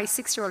hope not. My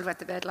 6-year-old wet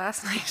the bed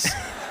last night.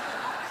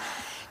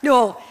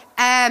 No.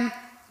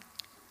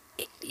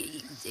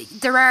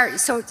 there are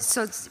so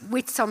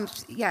with some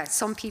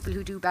people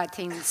who do bad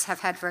things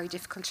have had very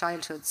difficult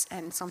childhoods,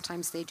 and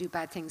sometimes they do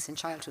bad things in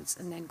childhoods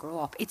and then grow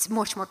up. It's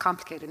much more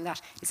complicated than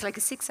that. It's like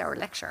a 6-hour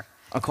lecture.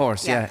 Of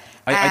course, yeah.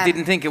 I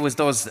didn't think it was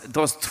those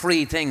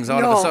three things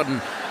all of a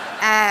sudden.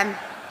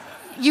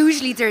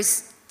 Usually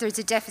there's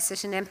a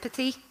deficit in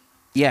empathy.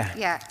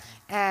 Yeah.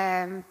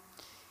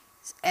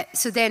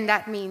 So then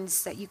that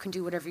means that you can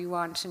do whatever you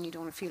want and you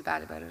don't feel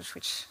bad about it,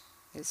 which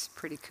is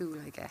pretty cool,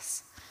 I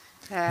guess.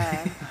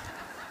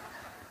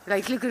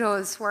 Like, look at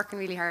us working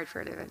really hard for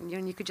a living,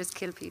 and you could just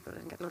kill people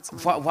and get lots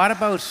of money. What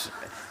about?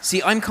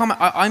 See, I'm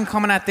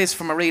coming at this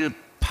from a real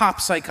pop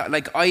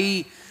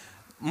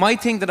my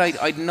thing that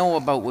I'd know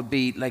about would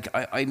be like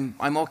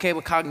I'm okay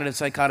with cognitive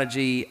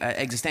psychology,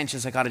 existential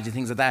psychology,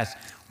 things like that.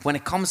 When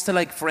it comes to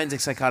like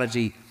forensic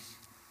psychology,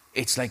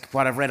 it's like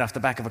what I've read off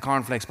the back of a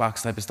cornflakes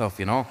box type of stuff,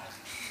 you know.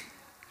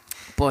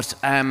 But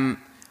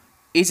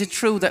is it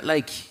true that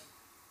like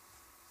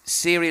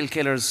serial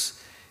killers,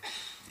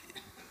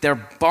 they're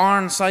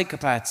born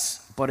psychopaths,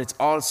 but it's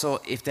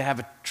also if they have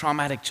a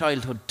traumatic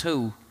childhood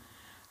too,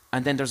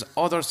 and then there's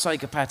other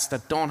psychopaths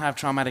that don't have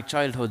traumatic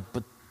childhood,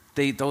 but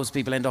those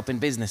people end up in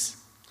business?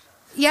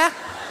 Yeah.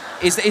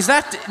 Is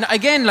that,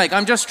 again, like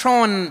I'm just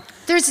throwing...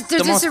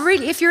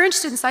 If you're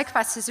interested in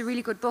psychopaths, there's a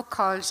really good book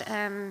called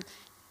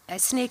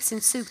Snakes in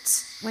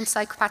Suits, When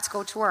Psychopaths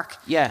Go to Work.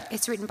 Yeah.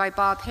 It's written by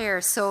Bob Hare.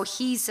 So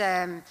he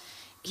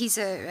was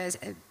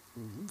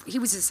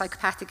a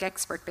psychopathic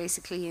expert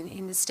basically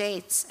in the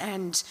States,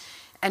 and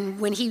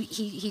when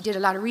he did a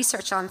lot of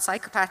research on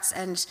psychopaths,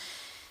 and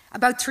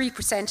about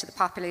 3% of the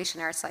population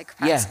are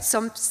psychopaths. Yeah.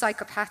 Some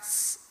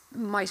psychopaths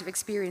might have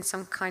experienced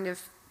some kind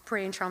of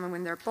brain trauma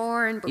when they're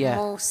born, but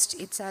most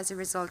it's as a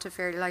result of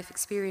early life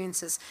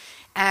experiences.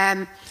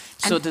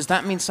 So does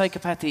that mean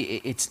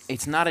psychopathy,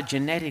 it's not a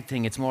genetic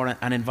thing, it's more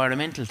an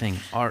environmental thing?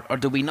 Or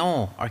do we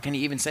know? Or can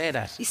you even say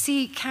that? You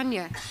see,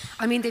 Kenya,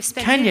 I mean, they've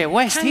spent... Kanye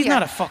West, he's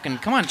not a fucking...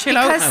 Come on, chill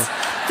out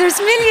now. There's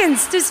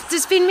millions,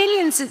 there's been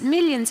millions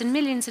and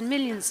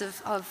millions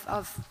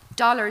of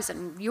dollars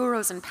and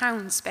euros and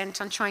pounds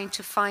spent on trying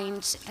to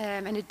find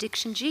an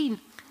addiction gene,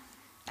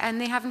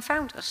 and they haven't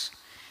found it.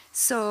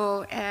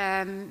 So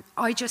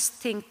I just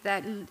think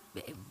that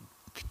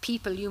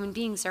human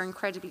beings are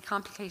incredibly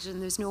complicated,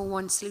 and there's no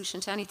one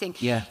solution to anything.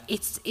 Yeah.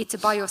 It's a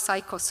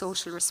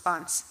biopsychosocial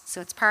response. So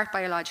it's part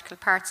biological,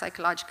 part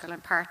psychological,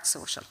 and part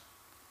social.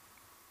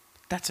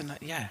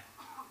 Yeah.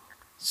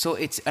 So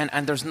it's,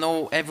 and there's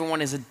no,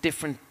 everyone is a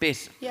different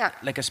bit,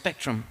 like a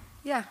spectrum.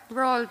 Yeah,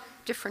 we're all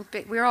different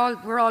bit. We're all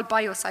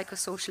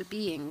biopsychosocial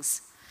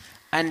beings.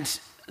 And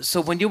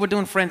so when you were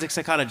doing forensic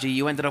psychology,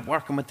 you ended up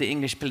working with the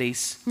English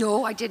police.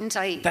 No, I didn't.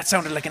 That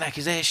sounded like an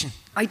accusation.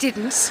 I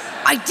didn't.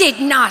 I did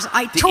not.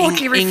 I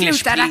totally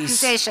refute that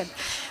accusation.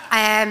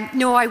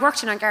 No, I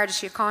worked in An Garda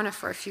Síochána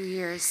for a few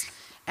years.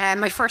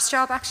 My first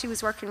job actually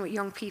was working with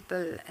young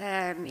people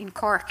in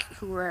Cork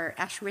who were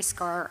at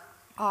risk or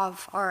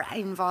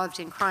involved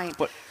in crime.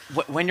 But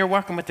when you're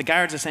working with the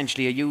guards,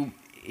 essentially,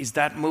 is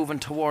that moving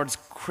towards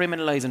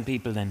criminalising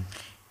people then?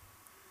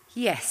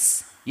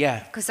 Yes.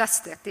 Yeah. Because that's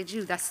their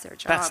job.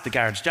 That's the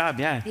guard's job,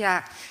 yeah.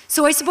 Yeah.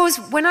 So I suppose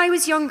when I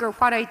was younger,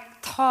 what I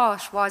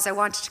thought was I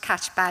wanted to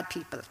catch bad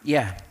people.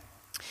 Yeah.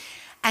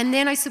 And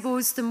then I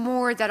suppose the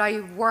more that I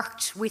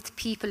worked with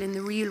people in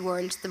the real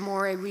world, the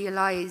more I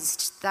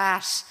realised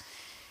that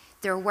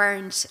there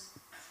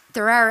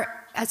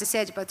are, as I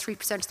said, about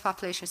 3% of the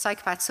population are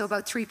psychopaths, so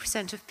about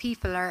 3% of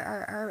people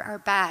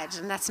are bad,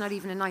 and that's not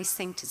even a nice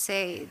thing to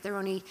say. They're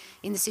only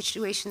in the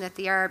situation that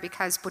they are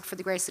because, but for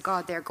the grace of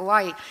God, there go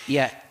I.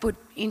 Yeah. But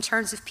in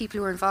terms of people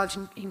who are involved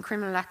in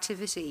criminal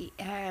activity,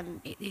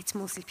 it's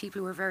mostly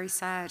people who are very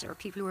sad or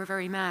people who are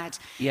very mad.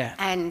 Yeah.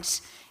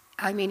 And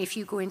I mean, if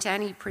you go into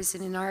any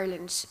prison in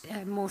Ireland,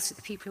 most of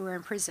the people who are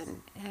in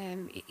prison,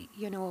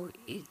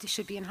 they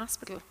should be in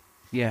hospital.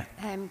 Yeah.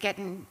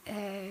 Getting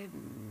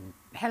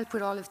help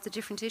with all of the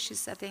different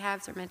issues that they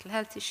have, their mental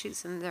health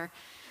issues and their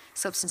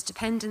substance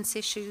dependence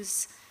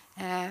issues.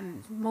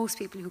 Most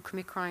people who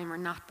commit crime are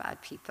not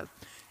bad people.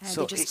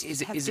 So they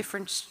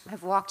just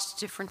have walked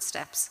different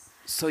steps.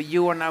 So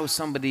you are now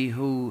somebody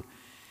who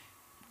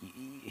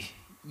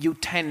you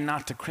tend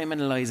not to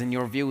criminalise in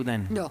your view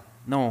then? No.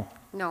 No?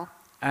 No.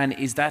 And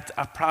is that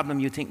a problem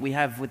you think we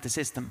have with the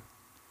system?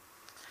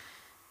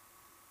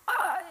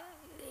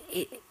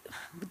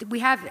 We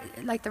have,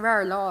 like, there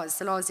are laws.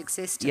 The laws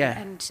exist, yeah.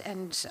 and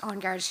An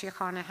Garda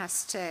Síochána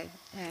has to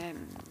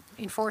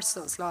enforce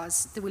those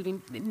laws. There will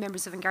be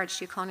members of An Garda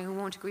Síochána who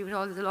won't agree with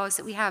all of the laws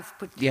that we have,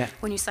 but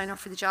when you sign up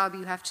for the job,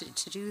 you have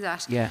to do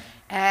that. Yeah.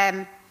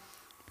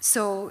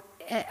 So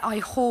I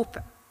hope,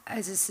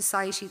 as a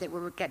society, that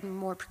we're getting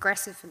more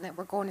progressive and that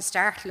we're going to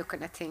start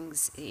looking at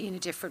things in a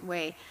different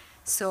way.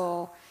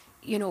 So,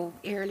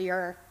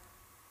 earlier,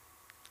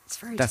 it's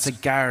very... That's a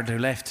guard who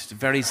left.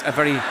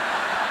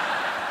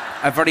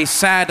 A very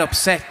sad,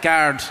 upset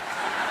guard.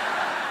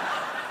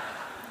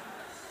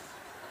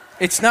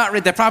 It's not...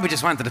 They probably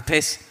just wanted to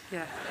piss.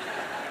 Yeah.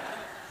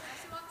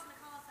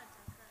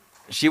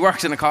 She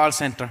works in a call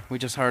centre, we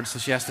just heard, so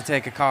she has to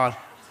take a call.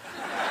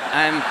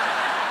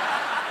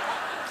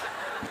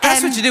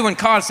 That's what you do in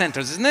call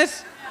centres, isn't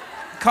it?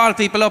 Call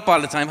people up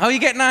all the time. How are you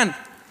getting on?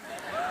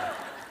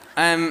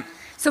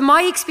 So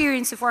my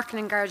experience of working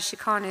in Garda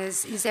Síochána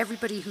is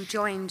everybody who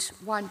joined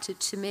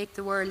wanted to make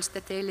the world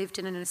that they lived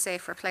in a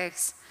safer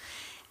place.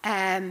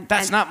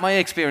 That's not my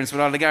experience with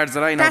all the guards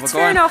that I know. That's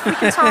fair enough. We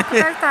can talk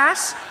about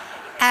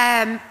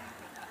that.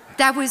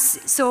 That was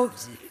so.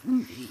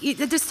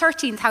 There's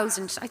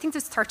 13,000. I think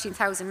there's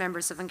 13,000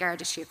 members of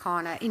Garda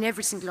Síochána. In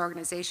every single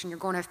organisation, you're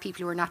going to have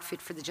people who are not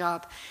fit for the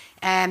job.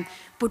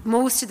 But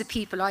most of the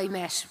people I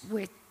met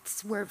with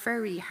were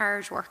very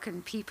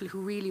hard-working people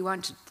who really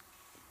wanted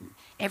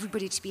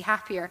everybody to be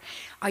happier.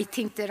 I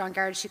think that on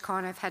Garda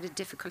Síochána I've had a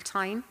difficult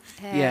time.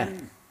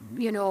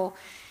 You know.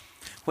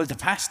 Well, the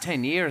past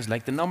 10 years,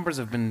 like the numbers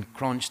have been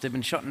crunched. They've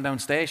been shutting down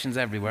stations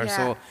everywhere. Yeah.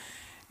 So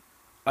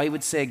I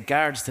would say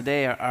guards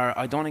today are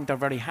I don't think they're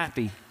very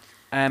happy.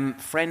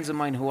 Friends of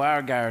mine who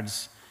are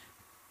guards,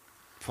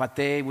 what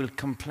they will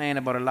complain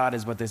about a lot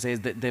is what they say is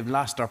that they've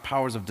lost their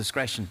powers of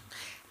discretion.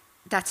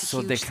 That's a so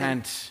huge they thing.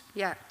 can't.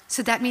 Yeah.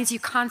 So that means you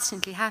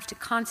have to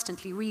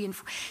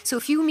reinforce. So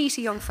if you meet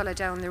a young fella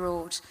down the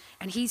road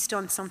and he's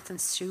done something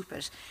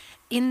stupid,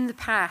 in the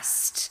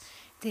past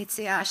they'd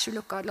say, sure,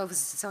 look, God loves us,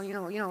 so you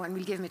know, and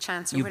we'll give him a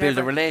chance. Or you whatever.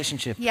 build a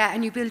relationship. Yeah,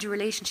 and you build a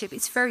relationship.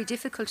 It's very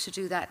difficult to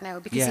do that now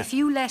because if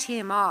you let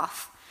him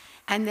off,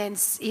 and then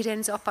it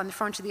ends up on the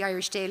front of the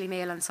Irish Daily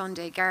Mail on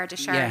Sunday,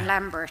 Dr.Sharon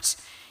Lambert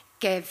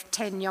gave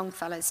 10 young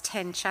fellas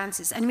 10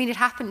 chances. And I mean, it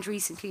happened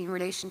recently in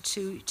relation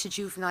to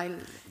juvenile.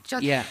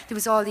 There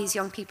was all these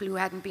young people who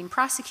hadn't been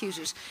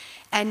prosecuted,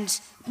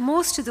 and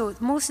most of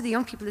the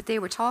young people that they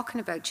were talking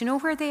about, do you know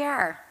where they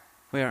are?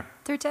 Where?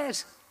 They're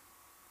dead.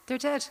 They're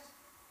dead.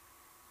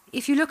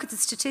 If you look at the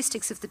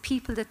statistics of the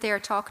people that they're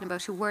talking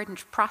about who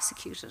weren't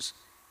prosecuted,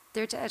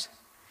 they're dead.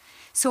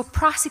 So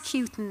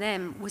prosecuting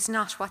them was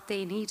not what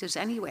they needed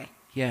anyway.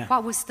 Yeah.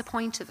 What was the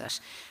point of it?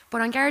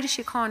 But on Garda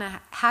Síochána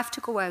have to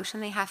go out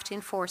and they have to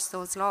enforce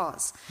those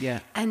laws.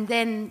 Yeah. And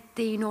then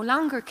they no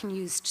longer can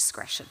use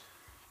discretion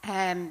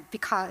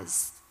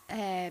because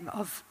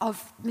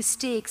of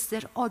mistakes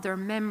that other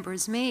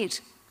members made.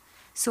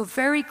 So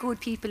very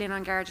good people in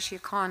on Garda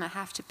Síochána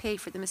have to pay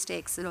for the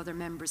mistakes that other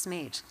members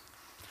made.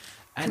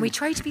 And can we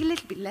try to be a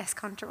little bit less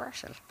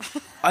controversial?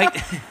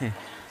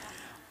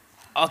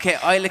 Okay,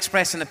 I'll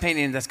express an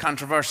opinion that's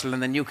controversial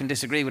and then you can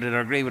disagree with it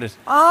or agree with it.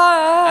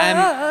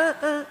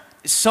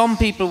 Some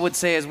people would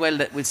say as well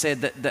that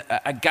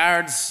a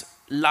guard's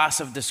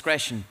loss of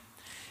discretion,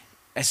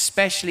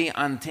 especially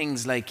on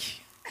things like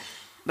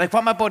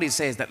what my buddy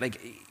says, that like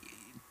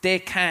they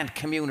can't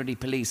community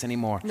police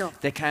anymore. No.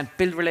 They can't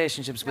build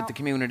relationships with the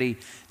community.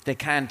 They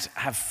can't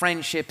have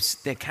friendships.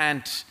 They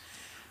can't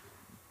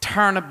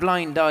turn a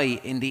blind eye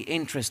in the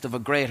interest of a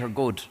greater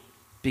good,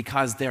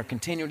 because they're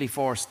continually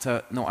forced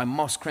to, no, I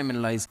must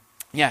criminalise.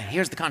 Yeah,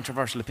 here's the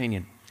controversial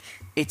opinion.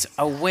 It's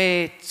a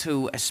way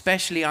to,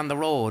 especially on the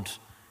road,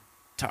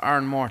 to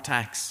earn more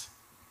tax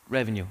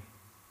revenue.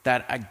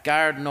 That a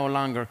guard no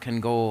longer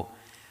can go,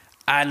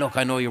 look,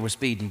 I know you were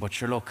speeding, but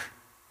sure, look,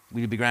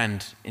 we'll be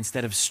grand,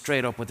 instead of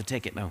straight up with the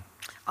ticket now.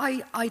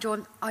 I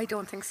don't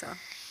think so.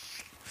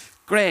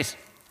 Great.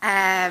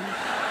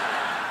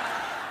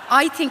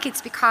 I think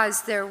it's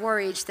because they're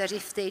worried that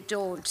if they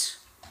don't,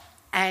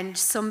 and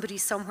somebody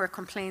somewhere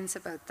complains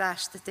about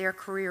that their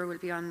career will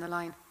be on the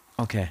line.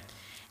 Okay.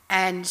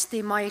 And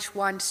they might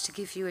want to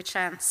give you a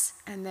chance,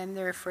 and then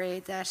they're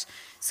afraid that,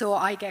 so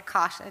I get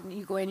caught, and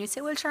you go in and you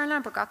say, well, Sharon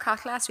Lambert got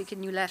caught last week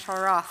and you let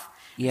her off.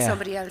 Yeah.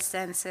 Somebody else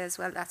then says,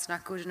 well, that's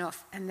not good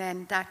enough. And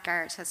then that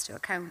guard has to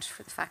account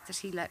for the fact that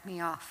he let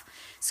me off.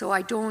 So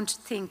I don't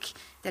think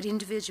that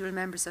individual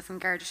members of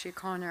Garda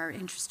Síochána are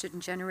interested in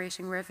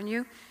generating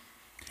revenue.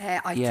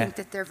 I think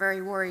that they're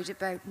very worried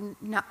about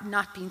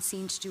not being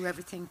seen to do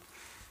everything,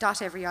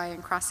 dot every I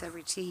and cross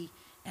every T,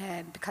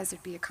 because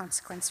there'd be a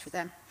consequence for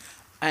them.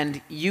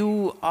 And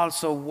you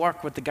also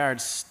work with the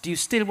guards. Do you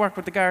still work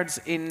with the guards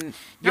in...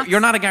 You're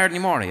not a guard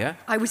anymore, yeah?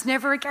 I was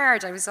never a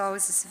guard. I was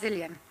always a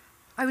civilian.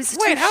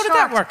 Wait, how did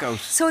that work out?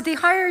 So they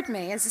hired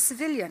me as a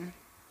civilian.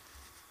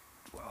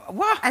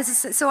 What?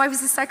 So I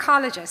was a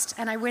psychologist,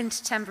 and I went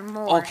to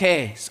Templemore.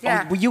 Okay.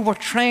 Yeah. You were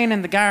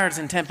training the guards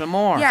in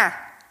Templemore? Yeah.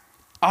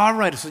 All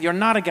right, so you're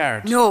not a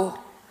guard? No.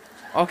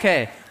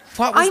 Okay.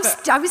 What was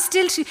that? I was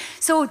still too...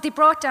 So they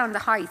brought down the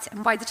height,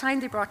 and by the time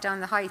they brought down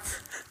the height,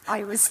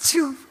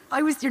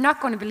 you're not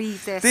going to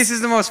believe this. This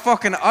is the most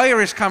fucking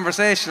Irish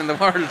conversation in the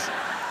world.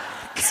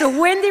 So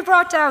when they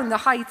brought down the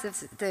height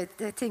of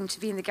the thing to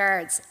be in the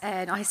guards,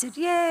 and I said,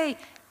 yay,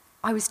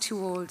 I was too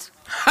old.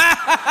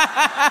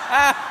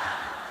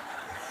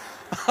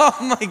 Oh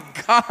my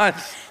God.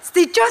 So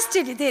they just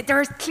did it.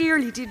 They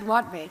clearly didn't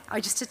want me.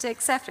 I just had to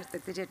accept it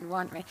that they didn't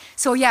want me.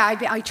 So yeah,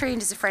 I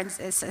trained as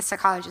a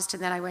psychologist,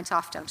 and then I went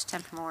off down to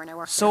Templemore and I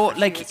worked So there for a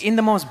few like years. in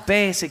the most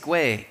basic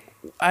way,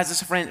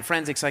 as a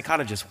forensic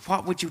psychologist,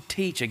 what would you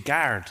teach a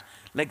guard?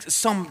 Like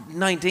some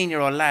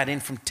 19-year-old lad in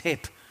from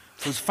Tip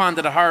who's fond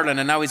of the hurling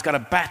and now he's got a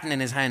baton in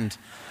his hand.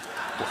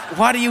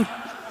 What do you...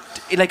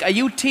 Like, are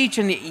you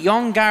teaching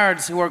young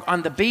guards who are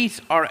on the beat,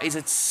 or is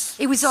it...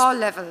 It was all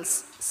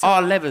levels. So,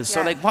 all levels. yeah.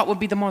 So, like, what would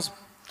be the most...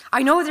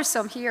 I know there's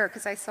some here,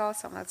 because I saw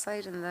some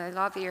outside in the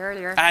lobby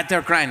earlier.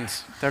 They're grand.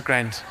 They're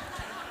grand.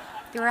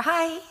 They were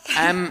high.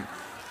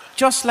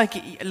 Just like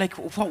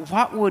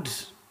what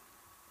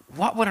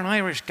would an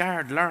Irish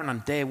guard learn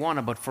on day one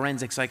about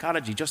forensic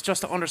psychology? Just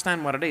to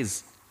understand what it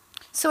is.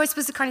 So I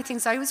suppose the kind of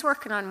things I was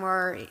working on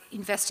were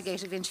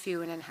investigative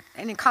interviewing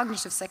and in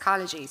cognitive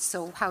psychology.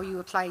 So how you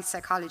apply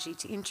psychology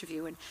to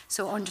interview, and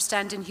so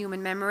understanding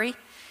human memory.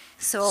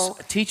 So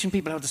teaching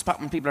people how to spot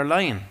when people are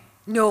lying.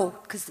 No,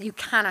 because you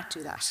cannot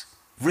do that.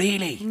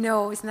 Really?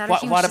 No, isn't that a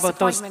huge What about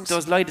disappointment?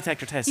 those lie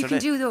detector tests? You can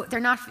do though.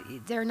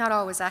 They're not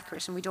always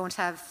accurate, and we don't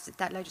have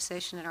that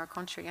legislation in our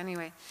country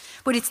anyway.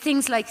 But it's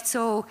things like,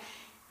 so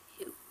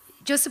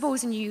just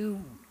supposing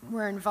you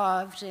were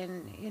involved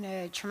in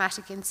a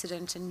traumatic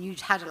incident and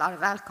you'd had a lot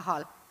of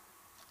alcohol,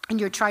 and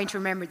you're trying to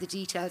remember the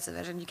details of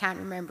it and you can't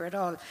remember it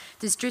all.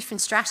 There's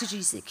different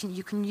strategies that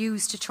you can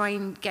use to try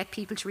and get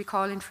people to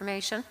recall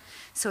information.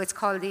 So it's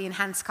called the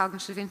enhanced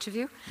cognitive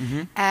interview.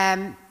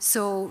 Mm-hmm.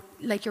 So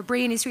like your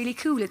brain is really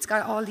cool. It's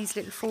got all these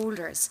little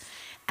folders.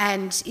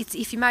 And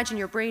if you imagine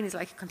your brain is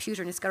like a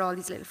computer and it's got all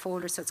these little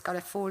folders. So it's got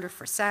a folder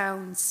for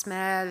sound,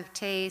 smell,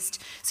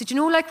 taste. So do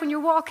you know, like when you're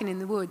walking in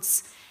the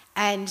woods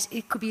and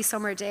it could be a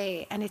summer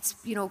day and it's,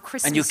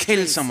 Christmas and you kill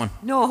trees. someone.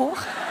 No.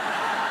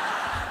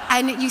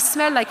 And you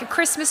smell like a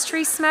Christmas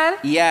tree smell.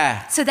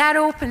 Yeah. So that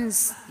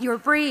opens your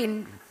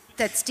brain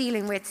that's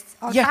dealing with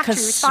olfactory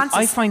responses.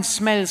 I find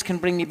smells can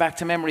bring me back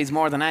to memories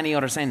more than any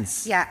other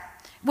sense. Yeah.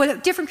 Well,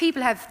 different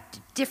people have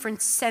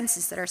different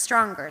senses that are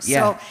stronger.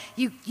 Yeah. So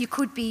you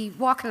could be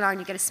walking along,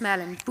 you get a smell,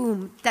 and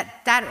boom,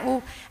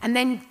 and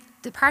then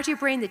the part of your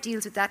brain that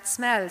deals with that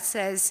smell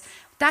says,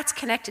 that's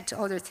connected to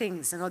other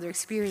things and other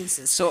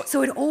experiences.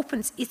 So it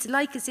opens, it's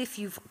like as if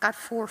you've got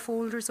 4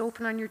 folders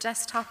open on your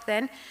desktop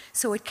then,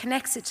 so it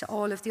connects it to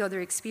all of the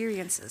other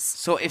experiences.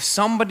 So if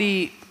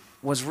somebody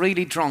was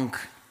really drunk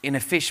in a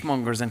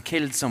fishmonger's and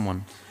killed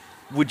someone,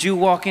 would you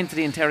walk into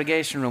the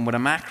interrogation room with a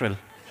mackerel?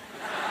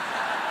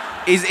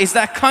 Is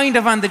that kind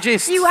of on the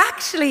gist? You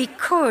actually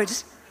could,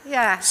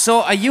 yeah.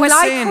 So are you saying...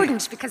 Well, I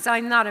couldn't because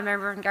I'm not a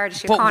member of Garda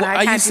But Síochána.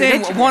 are you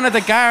saying one of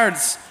the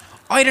guards,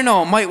 I don't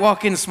know, might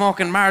walk in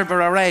smoking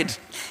Marlboro Red?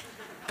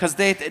 Because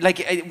they,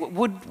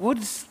 would...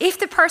 If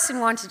the person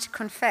wanted to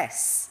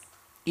confess.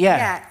 Yeah.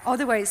 Yeah,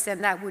 otherwise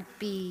then that would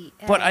be...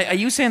 But are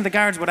you saying the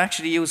guards would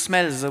actually use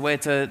smells as a way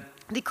to...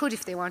 They could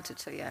if they wanted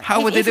to, yeah.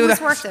 How would they do that?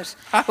 If it was worth it.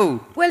 How?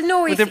 Well,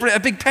 no, Would they bring a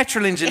big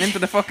petrol engine into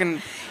the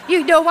fucking...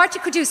 You know what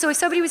you could do. So if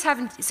somebody was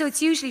having... So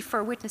it's usually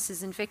for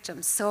witnesses and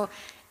victims. So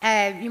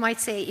you might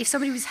say, if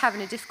somebody was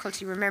having a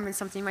difficulty remembering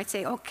something, you might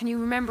say, oh, can you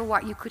remember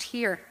what you could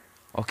hear?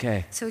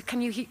 Okay. So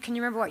can you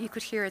remember what you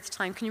could hear at the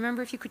time? Can you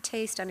remember if you could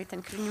taste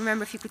anything? Can you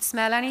remember if you could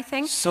smell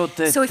anything? So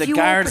the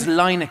guard's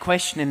line of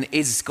questioning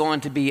is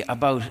going to be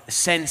about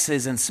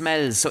senses and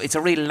smells. So it's a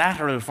real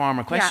lateral form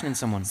of questioning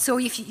someone. So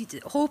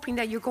hoping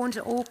that you're going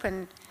to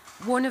open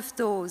one of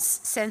those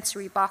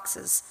sensory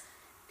boxes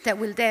that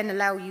will then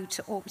allow you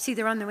to open. See,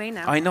 they're on the way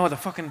now. I know,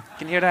 can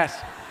hear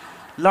that.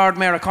 Lord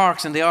Mayor of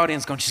Cork's in the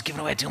audience going, she's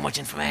giving away too much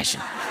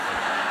information.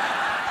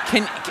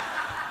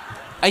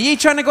 Are you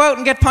trying to go out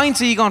and get pints,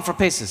 or are you going for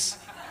pisses?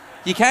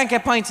 You can't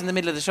get pints in the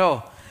middle of the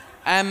show.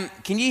 Can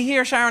you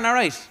hear Sharon all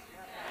right?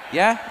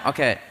 Yeah?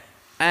 Okay.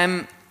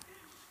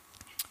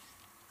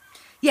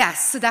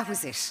 Yes, so that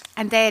was it.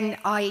 And then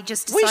I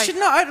just decided... We should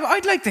know.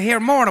 I'd like to hear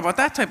more about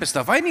that type of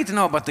stuff. I need to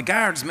know about the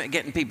guards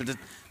getting people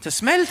to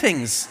smell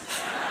things.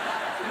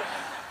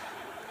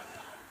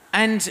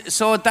 And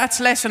so that's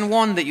lesson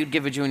 1 that you'd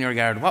give a junior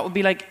guard. What would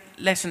be like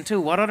lesson 2?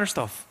 What other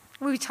stuff?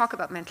 Well, we talk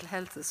about mental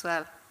health as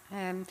well.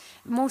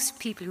 Most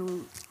people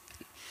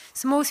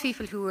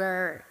who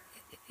are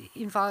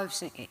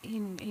involved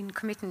in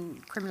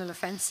committing criminal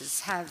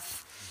offences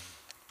have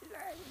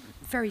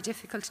very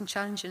difficult and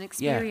challenging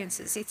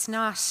experiences. Yeah. It's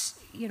not,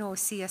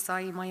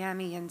 CSI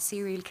Miami and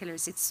serial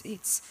killers.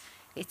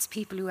 It's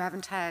people who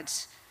haven't had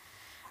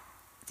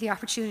the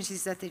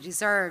opportunities that they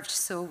deserved.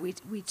 So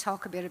we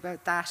talk a bit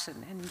about that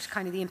and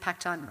kind of the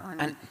impact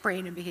on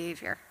brain and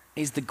behaviour.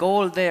 Is the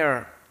goal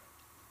there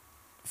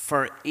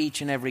for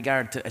each and every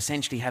guard to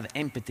essentially have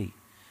empathy,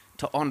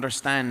 to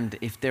understand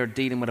if they're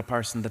dealing with a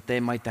person that they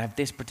might have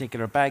this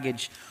particular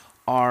baggage,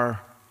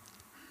 or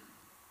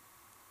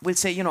we'll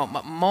say,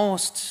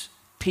 most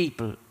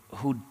people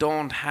who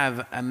don't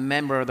have a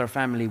member of their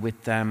family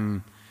with,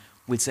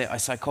 we'll say, a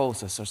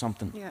psychosis or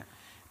something. Yeah.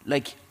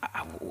 Like,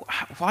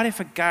 what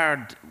if a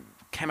guard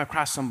came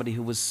across somebody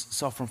who was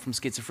suffering from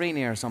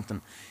schizophrenia or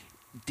something?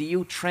 Do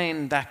you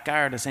train that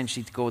guard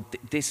essentially to go,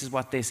 this is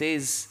what this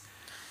is?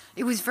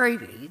 It was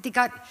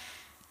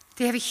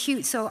they have a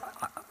huge, so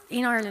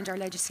in Ireland our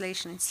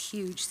legislation is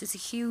huge. There's a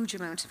huge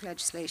amount of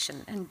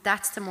legislation, and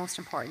that's the most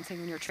important thing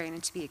when you're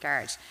training to be a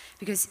guard,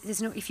 because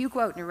if you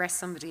go out and arrest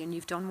somebody and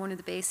you've done one of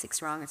the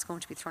basics wrong, it's going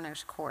to be thrown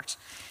out of court.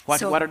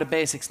 What are the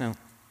basics now?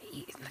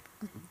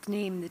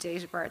 name the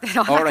date of birth and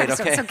all All that right, kind of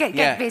okay. stuff. So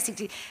Yeah.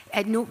 basically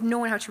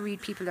knowing how to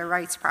read people their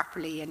rights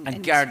properly. And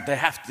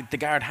the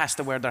guard has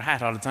to wear their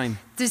hat all the time.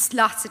 There's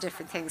lots of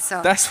different things.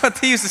 So That's what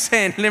they used to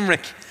say in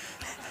Limerick.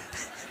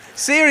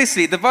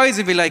 Seriously, the boys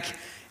would be like,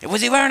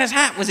 was he wearing his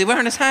hat? Was he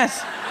wearing his hat?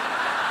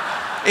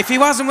 If he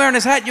wasn't wearing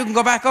his hat, you can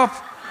go back up.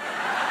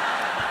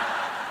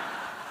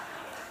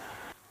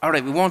 All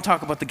right, we won't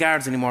talk about the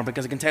guards anymore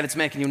because I can tell it's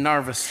making you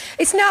nervous.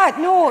 it's not.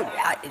 No,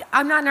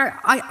 I'm not.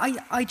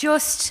 I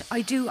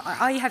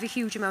have a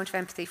huge amount of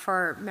empathy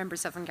for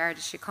members of An Garda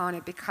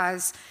Síochána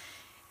because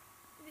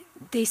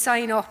they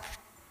sign up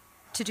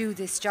to do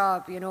this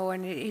job,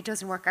 and it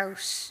doesn't work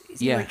out.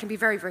 It can be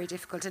very, very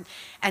difficult,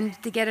 and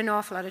they get an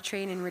awful lot of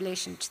training in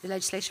relation to the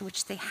legislation,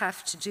 which they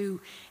have to do.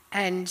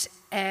 And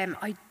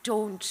I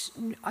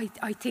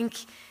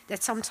think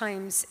that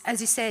sometimes,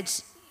 as you said,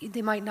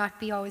 they might not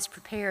be always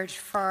prepared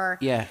for.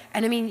 Yeah.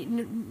 And I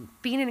mean,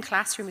 being in a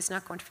classroom is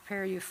not going to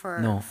prepare you for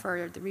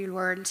the real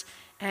world.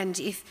 And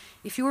if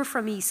you were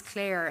from East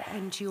Clare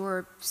and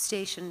you're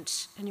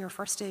stationed, and your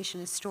first station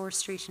is Store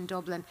Street in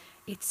Dublin,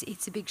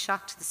 it's a big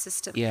shock to the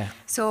system. Yeah.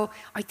 So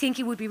I think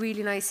it would be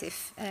really nice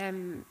if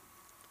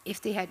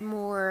they had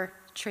more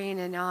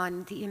training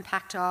on the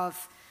impact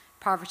of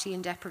poverty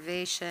and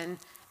deprivation,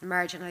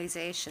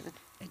 marginalisation,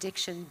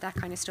 addiction, that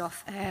kind of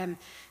stuff,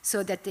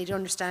 so that they'd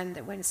understand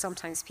that when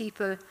sometimes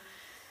people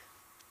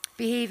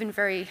behave in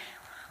very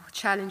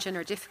challenging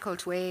or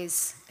difficult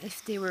ways,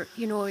 if they were,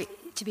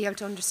 to be able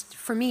to understand.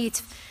 For me,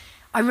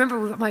 I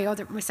remember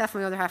myself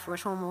and my other half were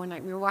at home one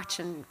night. We were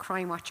watching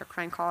Crime Watch or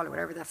Crime Call or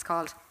whatever that's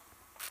called,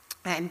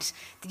 and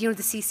the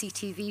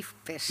CCTV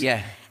bit.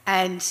 Yeah.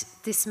 And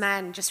this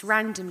man just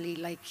randomly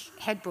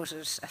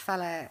headbutted a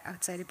fella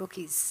outside a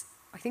bookies.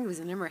 I think it was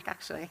in Limerick,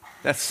 actually.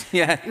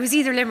 It was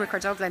either Limerick or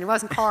Dublin. It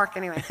wasn't Cork,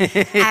 anyway.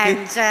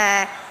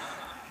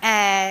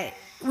 And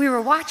we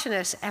were watching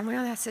it, and my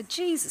other said,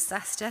 Jesus,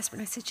 that's desperate.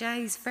 And I said, yeah,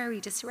 he's very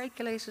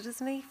dysregulated,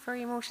 isn't he?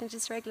 Very emotionally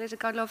dysregulated.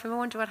 God love him. I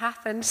wonder what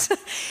happened.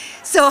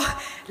 So,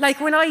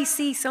 when I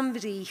see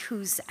somebody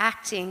who's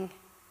acting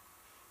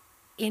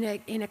in a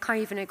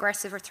kind of an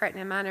aggressive or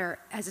threatening manner,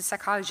 as a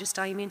psychologist,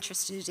 I'm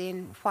interested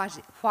in what's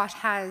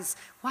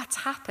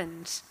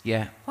happened.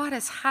 Yeah. What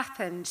has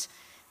happened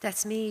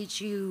that's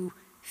made you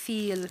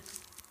feel,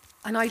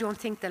 and I don't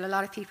think that a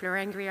lot of people are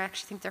angry, I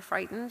actually think they're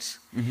frightened.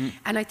 Mm-hmm.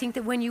 And I think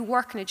that when you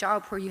work in a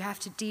job where you have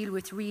to deal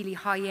with really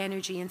high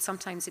energy and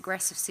sometimes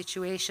aggressive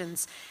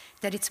situations,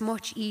 that it's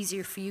much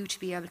easier for you to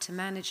be able to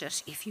manage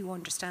it if you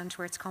understand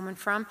where it's coming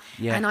from.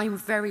 Yeah. And I'm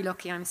very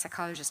lucky, I'm a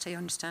psychologist, I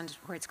understand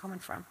where it's coming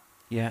from.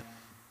 Yeah.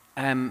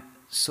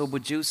 So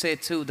would you say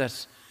too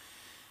that,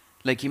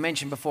 like you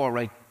mentioned before,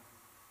 right,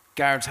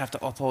 guards have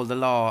to uphold the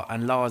law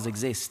and laws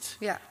exist.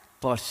 Yeah.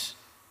 But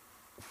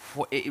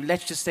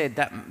let's just say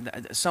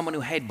that someone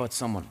who headbutts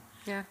someone,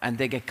 yeah, and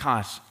they get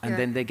caught, and yeah,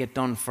 then they get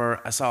done for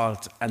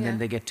assault, and yeah, then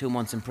they get 2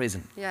 months in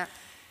prison. Yeah.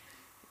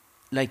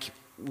 Would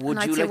and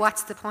you I'd say,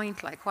 what's the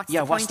point?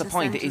 What's the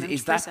point?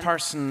 Is that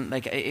person,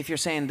 if you're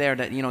saying there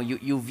that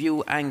you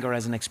view anger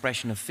as an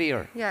expression of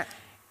fear? Yeah.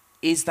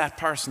 Is that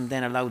person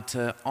then allowed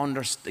to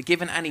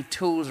given any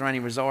tools or any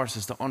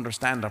resources to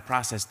understand or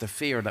process the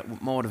fear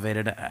that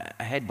motivated a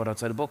headbutt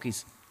outside of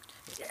bookies?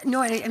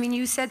 No, I mean,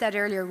 you said that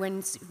earlier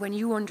when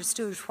you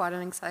understood what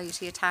an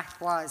anxiety attack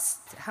was,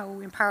 how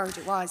empowered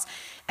it was.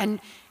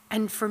 And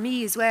for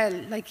me as well,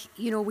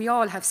 we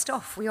all have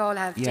stuff. We all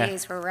have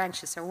days where we're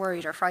anxious or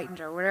worried or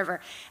frightened or whatever.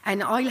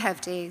 And I'll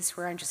have days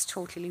where I'm just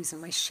totally losing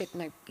my shit.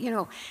 And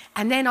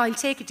and then I'll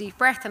take a deep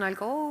breath and I'll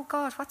go, oh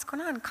God, what's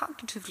going on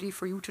cognitively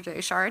for you today,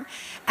 Sharon?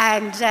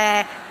 And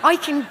I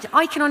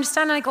can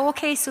understand, and I go,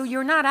 okay, so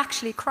you're not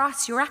actually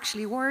cross, you're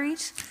actually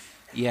worried.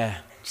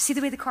 Yeah. You see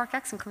the way the Cork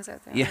accent comes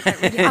out there? Yeah.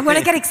 And when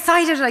I get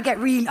excited, I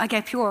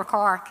get pure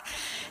Cork.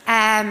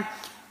 I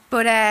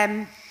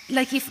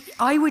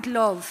would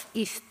love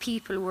if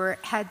people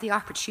had the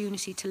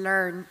opportunity to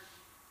learn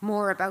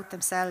more about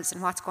themselves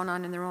and what's going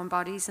on in their own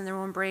bodies and their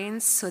own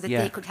brains, so that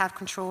they could have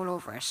control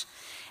over it.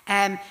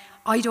 I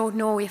don't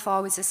know if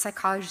always as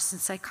psychologists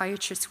and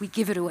psychiatrists we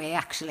give it away,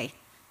 actually.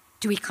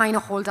 Do we kind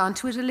of hold on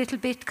to it a little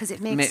bit because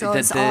it makes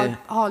us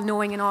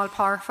all-knowing and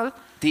all-powerful?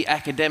 The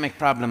academic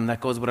problem that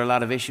goes with a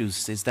lot of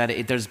issues is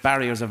that there's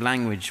barriers of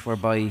language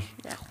whereby,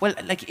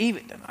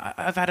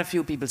 I've had a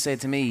few people say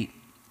to me,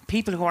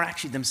 people who are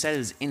actually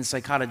themselves in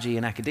psychology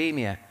and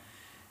academia,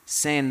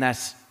 saying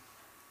that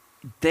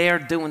they're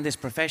doing this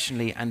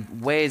professionally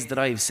and ways that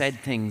I've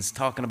said things,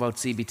 talking about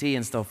CBT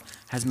and stuff,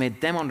 has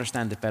made them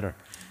understand it better.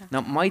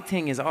 Now, my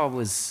thing is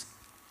always,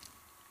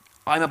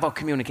 I'm about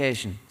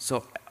communication.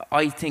 So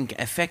I think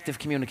effective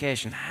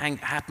communication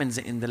happens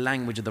in the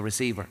language of the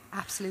receiver.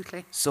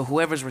 Absolutely. So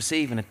whoever's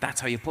receiving it,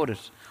 that's how you put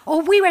it.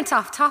 Oh, we went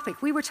off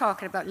topic. We were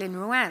talking about Lynn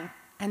Ruane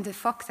and the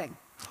fuck thing.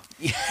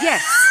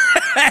 Yes.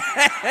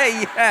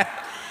 Yeah.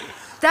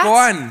 Go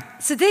on.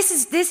 So this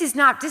is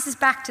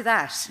back to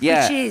that,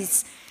 yeah, which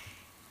is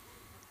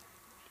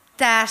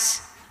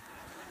that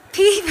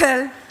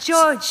people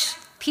judge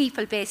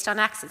people based on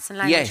accents and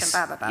language and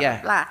blah, blah, blah,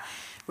 blah, blah,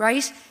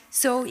 right?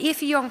 So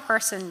if a young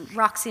person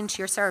rocks into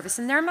your service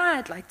and they're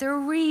mad, like they're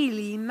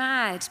really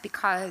mad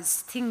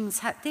because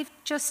they've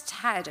just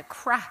had a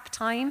crap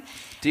time.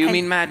 Do you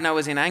mean mad now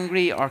as in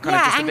angry or kind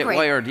of just angry, a bit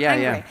wired? Yeah,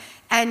 angry. yeah.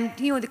 And,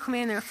 you know, they come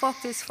in there,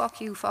 fuck this, fuck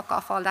you, fuck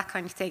off, all that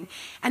kind of thing.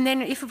 And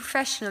then if a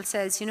professional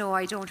says, you know,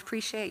 I don't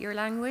appreciate your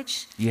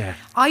language, Yeah.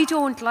 I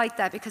don't like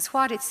that, because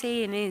what it's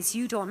saying is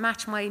you don't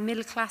match my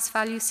middle class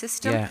value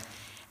system. Yeah.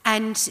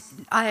 And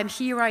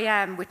here I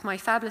am with my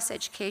fabulous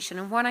education,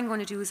 and what I'm going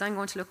to do is I'm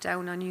going to look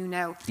down on you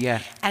now.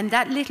 Yeah. And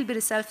that little bit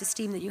of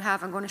self-esteem that you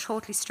have, I'm going to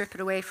totally strip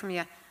it away from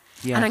you.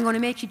 Yeah. And I'm going to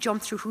make you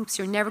jump through hoops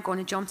you're never going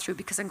to jump through,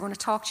 because I'm going to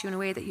talk to you in a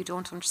way that you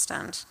don't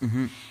understand.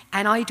 Mm-hmm.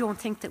 And I don't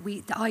think that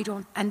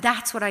and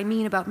that's what I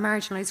mean about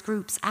marginalised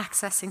groups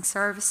accessing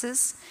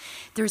services.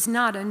 There's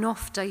not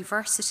enough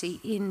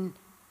diversity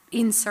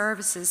in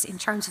services in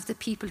terms of the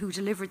people who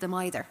deliver them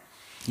either.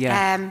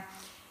 Yeah.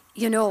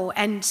 You know,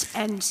 and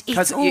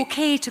it's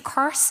okay to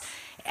curse.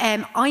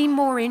 I'm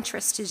more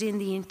interested in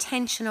the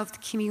intention of the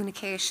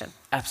communication.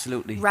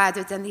 Absolutely.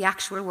 Rather than the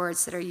actual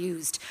words that are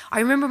used. I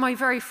remember my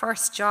very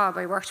first job,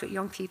 I worked with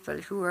young people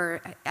who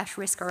were at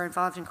risk or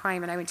involved in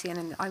crime, and I went in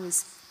and I'm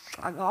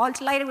all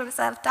delighted with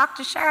myself.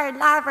 Dr. Sharon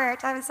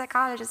Lambert, I'm a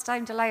psychologist,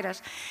 I'm delighted.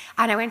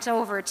 And I went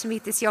over to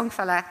meet this young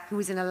fella who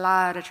was in a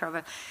lot of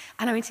trouble.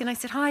 And I went in and I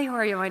said, hi, how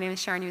are you? My name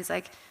is Sharon. He was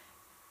like,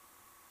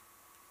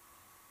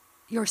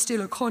 you're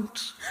still a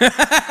cunt.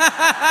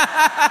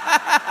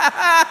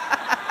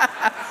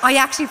 I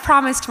actually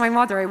promised my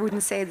mother I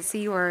wouldn't say the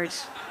C word.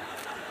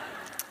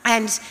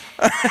 And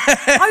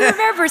I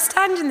remember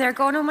standing there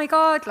going, oh my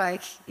God,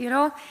 like, you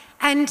know,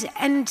 and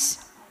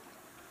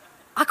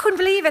I couldn't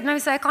believe it. And I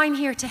was like, I'm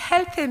here to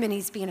help him, and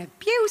he's being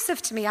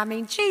abusive to me. I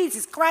mean,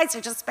 Jesus Christ, I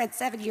just spent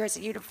 7 years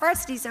at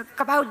university, so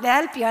come out and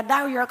help you, and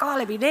now you're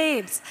calling me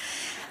names.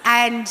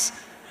 And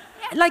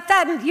like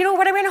that, and you know,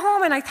 when I went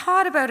home and I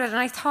thought about it, and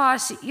I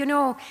thought, you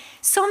know,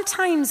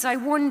 sometimes I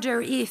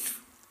wonder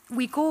if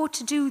we go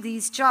to do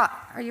these jobs.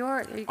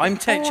 I'm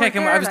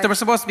checking. There was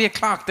supposed to be a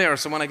clock there,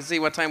 so when I can see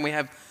what time we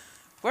have.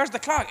 Where's the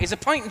clock? Is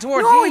it pointing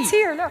towards me? No, it's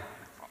here, look.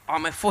 Oh,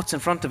 my foot's in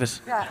front of it.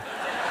 Yeah.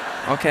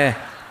 Okay.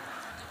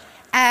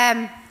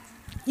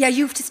 Yeah,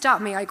 you have to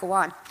stop me, I go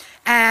on.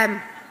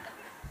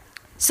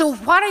 So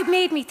what it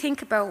made me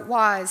think about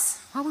was,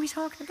 what were we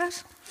talking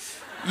about?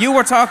 You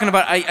were talking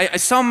about,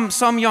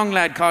 some young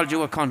lad called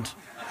you a cunt.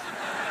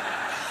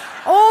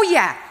 Oh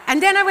yeah,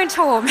 and then I went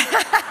home.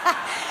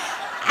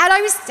 And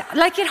I was,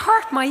 like, it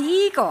hurt my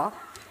ego.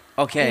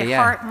 Okay, It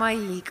hurt my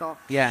ego.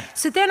 Yeah.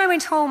 So then I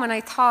went home and I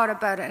thought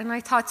about it, and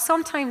I thought,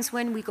 sometimes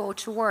when we go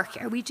to work,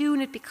 are we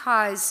doing it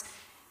because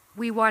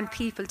we want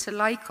people to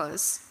like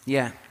us?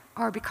 Yeah.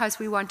 Or because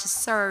we want to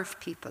serve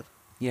people?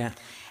 Yeah.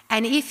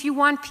 And if you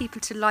want people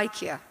to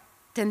like you,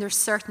 then there's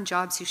certain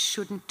jobs you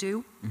shouldn't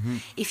do. Mm-hmm.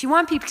 If you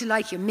want people to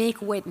like you,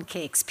 make wedding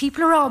cakes.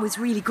 People are always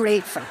really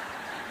grateful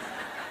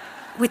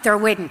with their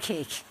wedding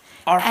cake.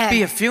 Or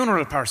be a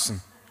funeral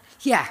person.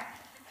 Yeah.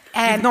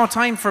 You've no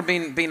time for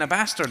being a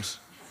bastard.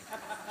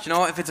 Do you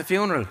know, if it's a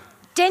funeral.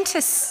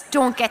 Dentists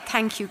don't get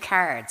thank you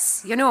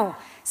cards, you know.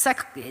 It's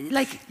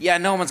like yeah,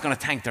 no one's going to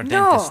thank their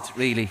dentist,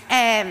 really.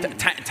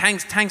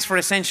 Thanks for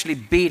essentially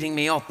beating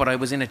me up, but I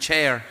was in a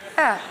chair.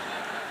 Yeah.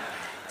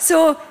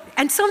 So,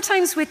 and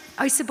sometimes with,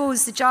 I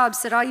suppose, the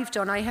jobs that I've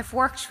done, I have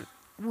worked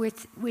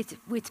with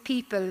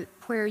people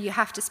where you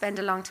have to spend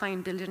a long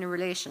time building a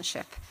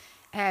relationship.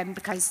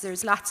 Because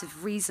there's lots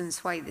of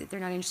reasons why they're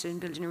not interested in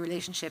building a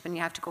relationship, and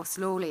you have to go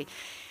slowly.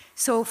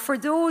 So for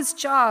those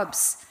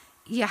jobs,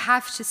 you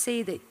have to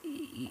say that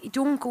you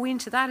don't go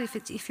into that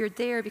if you're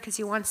there because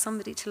you want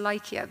somebody to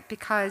like you,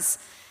 because,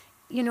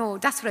 you know,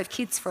 that's what I have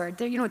kids for.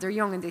 They're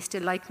young and they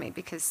still like me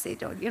because they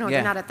don't,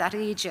 they're not at that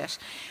age yet.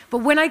 But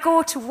when I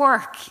go to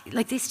work,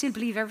 like, they still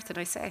believe everything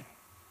I say.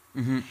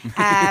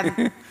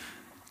 Mm-hmm.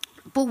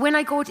 But when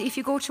if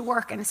you go to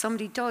work and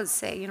somebody does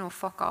say,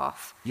 fuck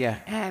off,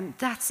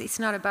 it's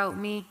not about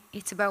me.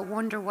 It's about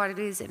wonder what it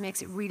is that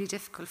makes it really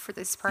difficult for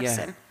this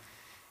person.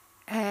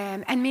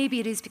 And maybe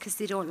it is because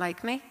they don't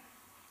like me.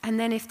 And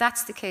then if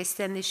that's the case,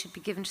 then they should be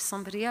given to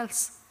somebody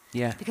else.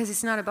 Yeah. Because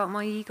it's not about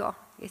my ego.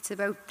 It's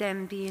about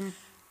them being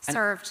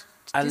served.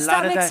 Does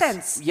that make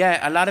sense?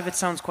 Yeah, a lot of it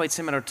sounds quite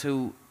similar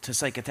to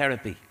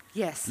psychotherapy.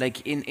 Yes.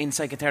 Like in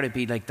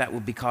psychotherapy, like that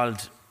would be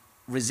called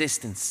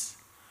resistance.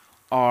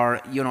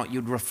 Or,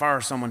 you'd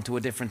refer someone to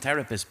a different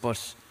therapist.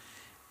 But,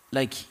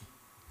 like,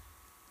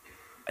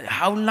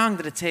 how long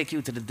did it take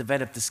you to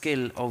develop the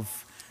skill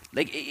of,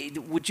 like,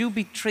 would you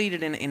be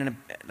treated in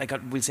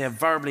we'll say, a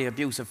verbally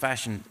abusive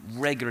fashion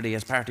regularly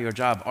as part of your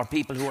job? Or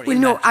people who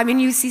are I'm in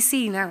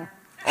UCC now.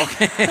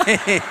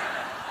 Okay.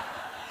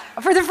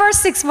 For the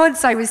first 6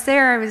 months I was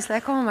there, I was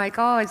like, oh my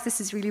God,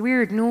 this is really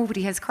weird.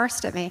 Nobody has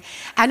cursed at me.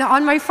 And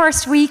on my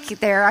first week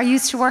there, I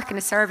used to work in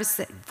a service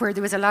where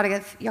there was a lot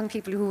of young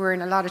people who were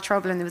in a lot of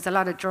trouble, and there was a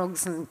lot of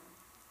drugs and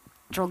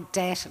drug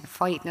debt and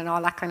fighting and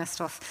all that kind of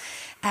stuff.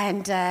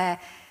 And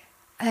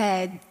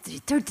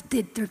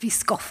there'd be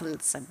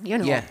scuffles and,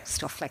 Yeah.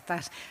 stuff like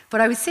that.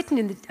 But I was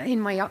sitting in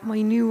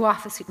my new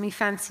office with my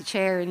fancy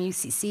chair in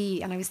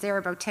UCC, and I was there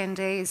about 10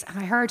 days, and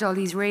I heard all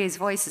these raised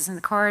voices in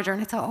the corridor,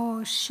 and I thought,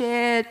 oh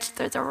shit,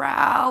 there's a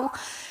row.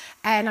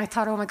 And I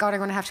thought, oh my God, I'm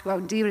going to have to go out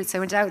and deal with it. So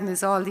I went out, and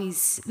there's all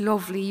these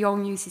lovely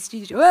young UC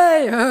students,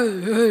 hey.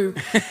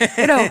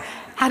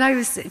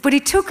 And but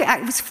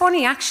it was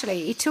funny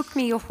actually. It took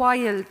me a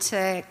while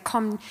to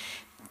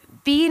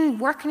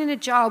working in a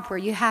job where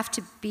you have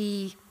to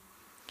be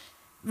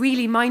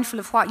really mindful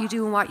of what you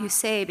do and what you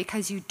say,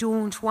 because you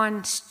don't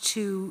want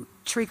to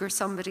trigger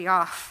somebody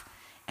off.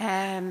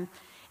 And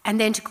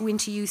then to go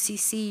into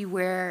UCC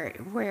where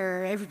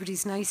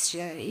everybody's nice to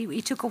you,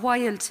 it took a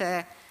while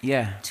to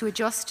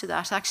adjust to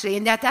that actually.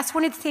 And that's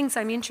one of the things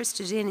I'm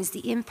interested in, is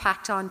the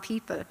impact on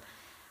people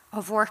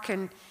of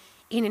working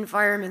in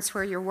environments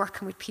where you're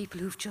working with people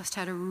who've just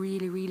had a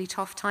really, really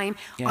tough time.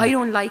 Yeah. I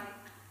don't like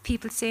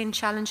people saying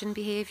challenging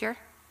behaviour.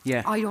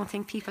 Yeah. I don't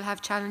think people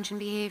have challenging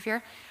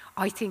behaviour.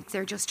 I think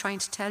they're just trying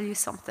to tell you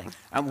something.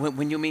 And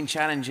when you mean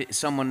challenge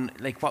someone,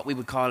 like what we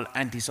would call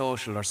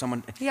antisocial, or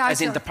someone, Yeah,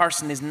 the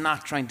person is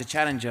not trying to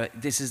challenge you,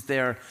 this is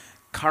their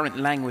current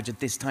language at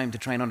this time to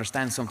try and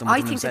understand something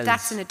within themselves. I think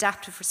that's an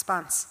adaptive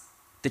response.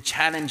 The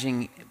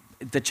challenging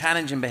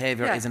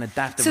behaviour is an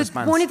adaptive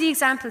response. So one of the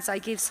examples I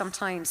give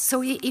sometimes,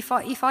 so if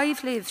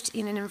I've lived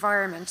in an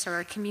environment or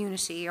a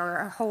community or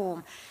a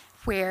home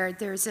where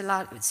there's a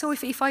lot, so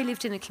if I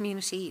lived in a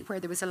community where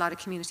there was a lot of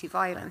community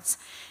violence,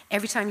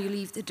 every time you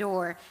leave the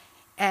door,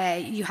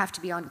 you have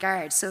to be on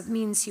guard. So it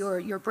means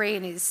your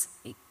brain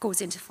goes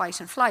into fight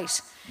and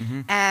flight.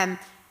 Mm-hmm.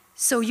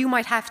 So you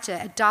might have to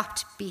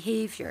adopt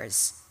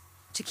behaviours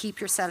to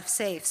keep yourself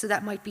safe. So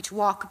that might be to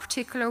walk a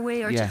particular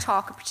way or to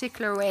talk a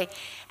particular way.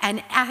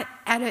 And at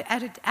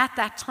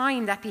that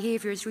time, that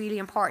behaviour is really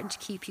important to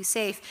keep you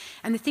safe.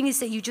 And the thing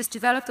is that you just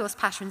develop those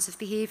patterns of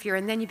behaviour,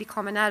 and then you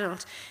become an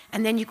adult,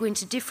 and then you go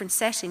into different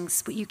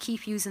settings, but you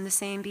keep using the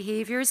same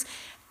behaviours.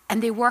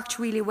 And they worked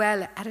really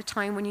well at a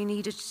time when you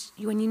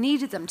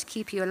needed them to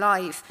keep you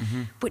alive.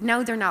 Mm-hmm. But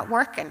now they're not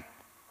working.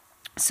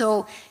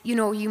 So,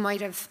 you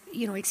might have,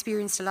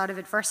 experienced a lot of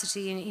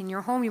adversity in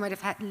your home. You might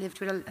have lived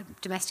with a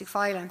domestic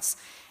violence,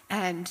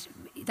 and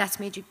that's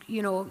made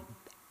you,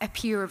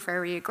 appear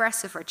very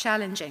aggressive or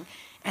challenging.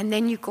 And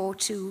then you go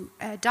to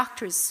a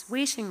doctor's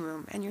waiting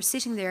room, and you're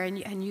sitting there,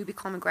 and you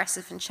become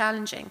aggressive and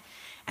challenging.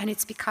 And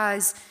it's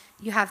because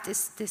you have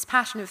this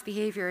pattern of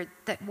behaviour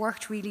that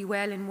worked really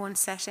well in one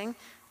setting,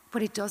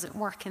 but it doesn't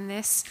work in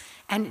this.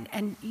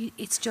 And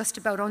it's just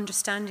about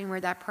understanding where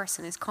that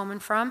person is coming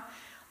from,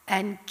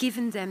 and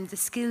giving them the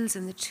skills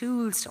and the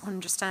tools to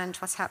understand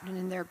what's happening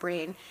in their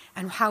brain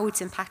and how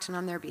it's impacting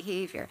on their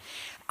behaviour.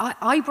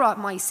 I brought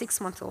my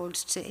 6-month-old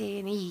to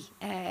A&E.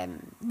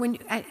 When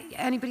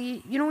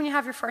anybody, when you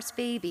have your first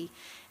baby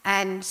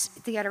and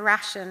they get a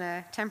rash and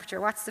a temperature,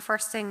 what's the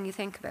first thing you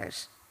think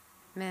about?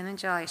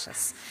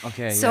 Meningitis.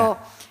 Okay. So,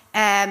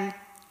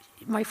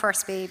 my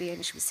first baby,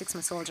 and she was 6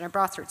 months old, and I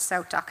brought her to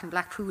South Dock in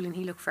Blackpool, and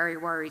he looked very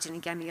worried, and he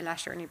gave me a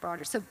letter, and he brought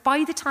her. So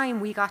by the time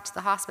we got to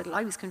the hospital,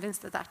 I was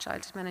convinced that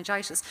child had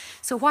meningitis.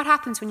 So what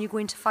happens when you go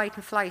into fight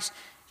and flight?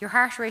 Your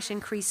heart rate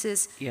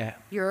increases,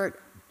 you're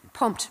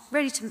pumped,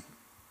 ready to,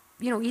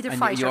 either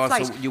fight or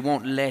flight. You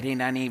won't let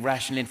in any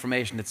rational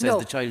information that says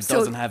the child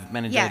doesn't have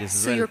meningitis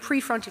as well. So your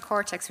prefrontal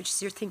cortex, which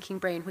is your thinking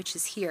brain, which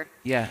is here.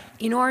 Yeah.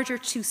 In order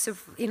to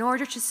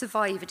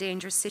survive a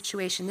dangerous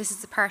situation, this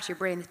is the part of your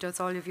brain that does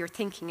all of your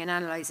thinking and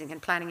analysing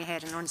and planning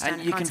ahead and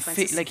understanding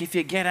consequences. And you can if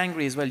you get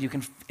angry as well, you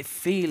can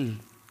feel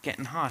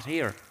getting hot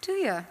here. Do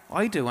you?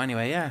 I do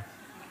anyway, yeah.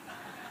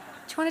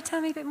 Do you want to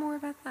tell me a bit more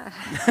about that?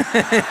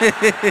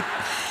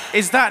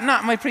 Is that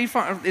not my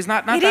prefrontal? Is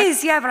not it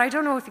is, yeah, but I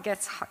don't know if it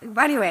gets hot.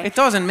 Anyway. It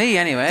does in me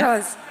anyway. It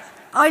does.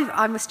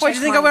 I must check. Why do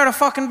you think I wear a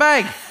fucking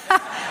bag?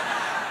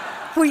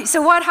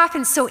 So what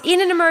happens? So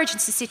in an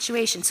emergency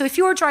situation, so if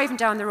you're driving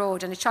down the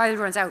road and a child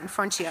runs out in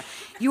front of you,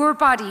 your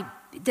body,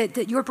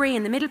 your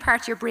brain, the middle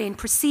part of your brain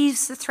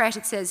perceives the threat.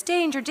 It says,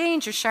 danger,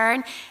 danger,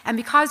 Sharon. And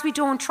because we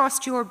don't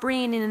trust your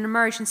brain in an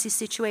emergency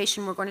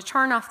situation, we're going to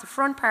turn off the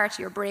front part of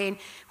your brain,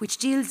 which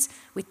deals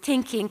with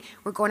thinking.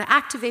 We're going to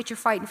activate your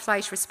fight and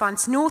flight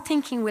response. No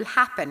thinking will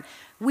happen.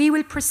 We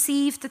will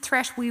perceive the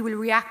threat, we will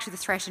react to the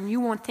threat, and you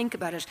won't think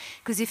about it.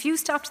 Because if you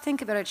stop to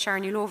think about it,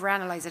 Sharon, you'll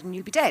overanalyze it and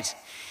you'll be dead.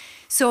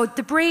 So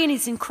the brain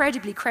is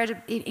incredible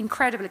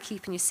at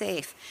keeping you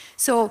safe.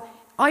 So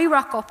I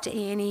rock up to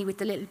A&E with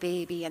the little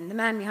baby, and the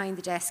man behind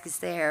the desk is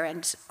there,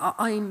 and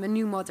I'm a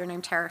new mother and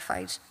I'm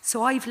terrified.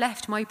 So I've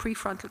left my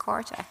prefrontal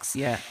cortex.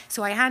 Yeah.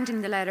 So I hand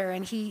him the letter,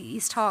 and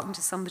he's talking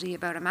to somebody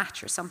about a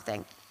match or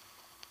something,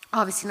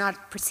 obviously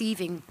not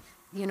perceiving,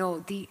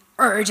 the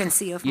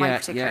urgency of my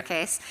particular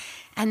case.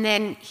 And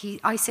then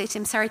I say to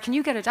him, sorry, can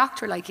you get a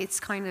doctor? Like, it's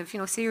kind of,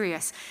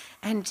 serious.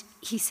 And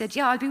he said,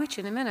 yeah, I'll be with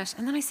you in a minute.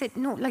 And then I said,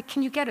 no,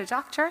 can you get a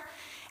doctor?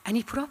 And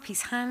he put up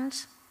his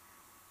hand.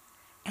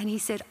 And he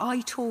said,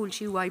 I told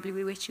you I'd be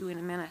with you in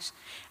a minute.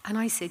 And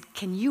I said,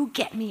 can you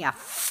get me a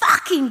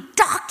fucking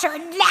doctor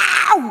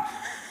now?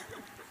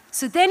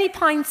 So then he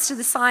points to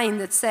the sign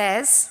that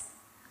says,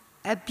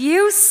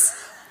 Abuse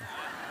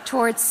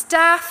towards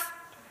staff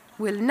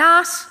will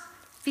not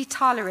be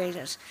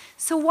tolerated.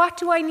 So what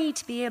do I need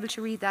to be able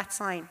to read that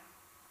sign?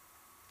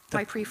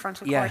 My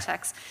prefrontal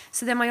cortex.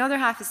 So then my other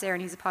half is there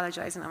and he's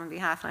apologising on my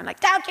behalf and I'm like,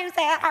 don't you say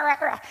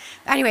that.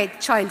 Anyway,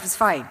 the child was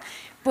fine.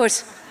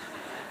 But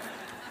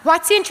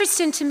what's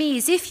interesting to me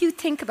is if you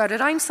think about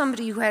it, I'm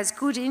somebody who has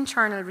good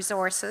internal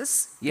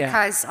resources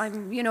because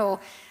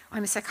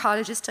I'm a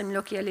psychologist, I'm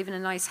lucky I live in a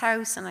nice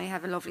house and I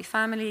have a lovely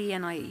family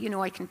and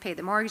I can pay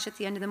the mortgage at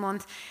the end of the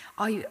month.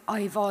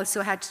 I've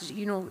also had to,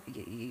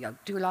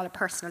 do a lot of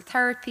personal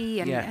therapy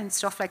and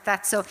stuff like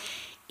that. So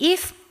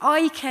if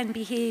I can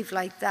behave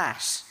like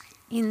that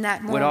in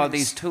that moment. With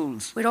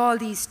all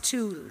these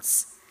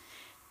tools.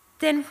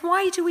 Then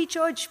why do we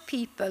judge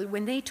people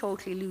when they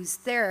totally lose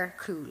their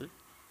cool,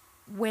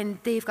 when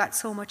they've got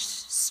so much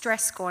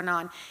stress going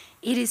on?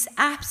 It is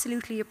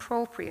absolutely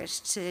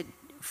appropriate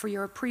for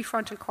your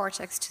prefrontal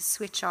cortex to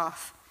switch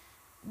off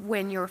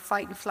when your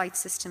fight and flight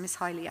system is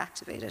highly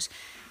activated.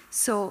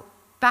 So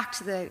back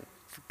to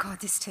God,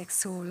 this takes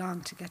so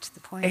long to get to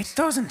the point. It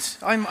doesn't.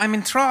 I'm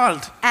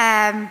enthralled.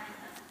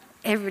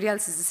 Everybody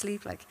else is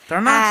asleep, like. They're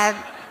not.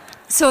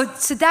 So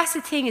that's the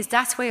thing, is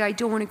that's why I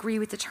don't agree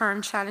with the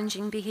term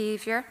challenging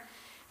behaviour,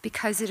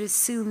 because it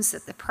assumes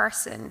that the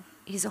person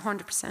is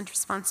 100%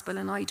 responsible,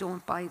 and I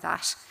don't buy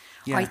that.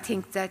 Yeah. I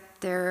think that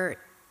they're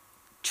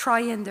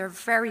trying their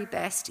very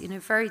best in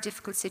a very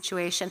difficult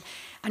situation,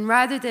 and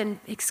rather than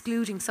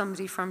excluding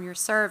somebody from your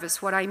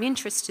service, what I'm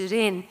interested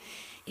in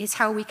is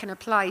how we can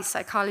apply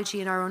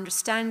psychology and our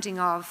understanding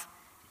of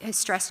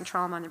stress and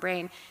trauma on the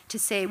brain to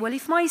say, well,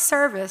 if my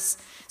service,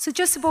 so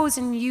just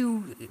supposing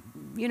you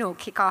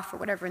kick off or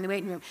whatever in the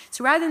waiting room,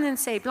 so rather than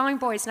say blind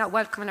boy is not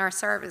welcome in our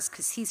service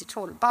because he's a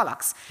total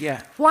bollocks,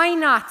 why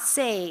not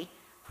say,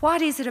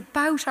 what is it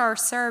about our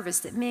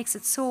service that makes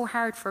it so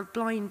hard for a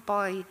blind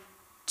boy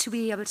to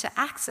be able to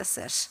access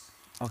it?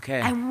 Okay.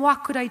 And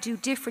what could I do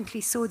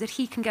differently so that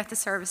he can get the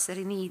service that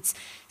he needs?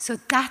 So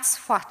that's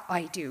what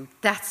I do.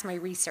 That's my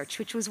research,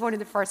 which was one of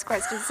the first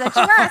questions that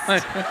you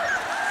asked.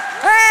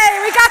 Hey,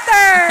 we got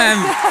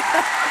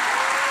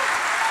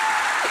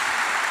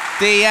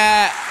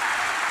there!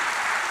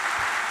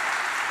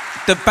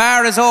 The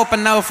bar is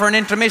open now for an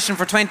intermission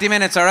for 20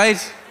 minutes, all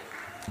right?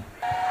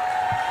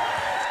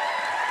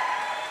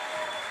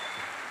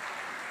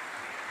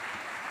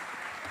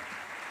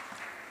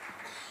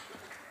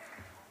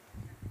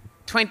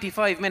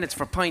 "25 minutes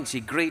for pints,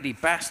 you greedy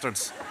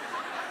bastards.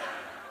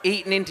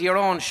 Eating into your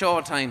own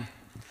showtime."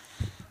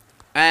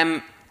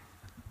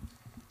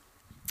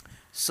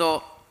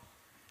 So,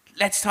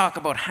 let's talk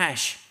about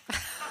hash.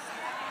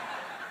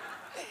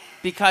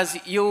 Because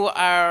you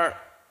are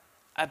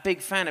a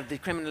big fan of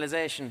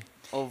decriminalisation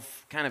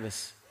of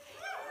cannabis.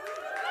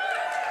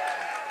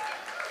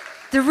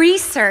 The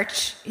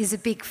research is a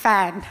big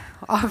fan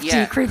of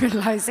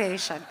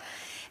decriminalisation.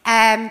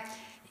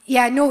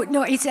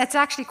 It's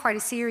actually quite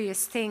a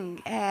serious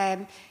thing.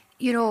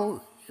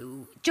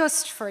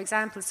 Just for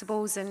example,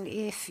 supposing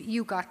if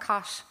you got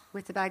caught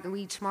with a bag of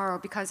weed tomorrow,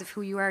 because of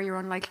who you are, you're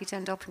unlikely to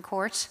end up in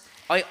court.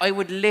 I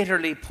would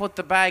literally put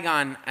the bag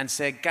on and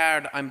say,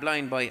 "Guard, I'm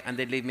blind boy," and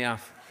they'd leave me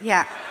off.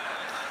 Yeah.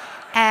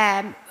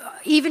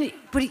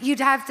 But you'd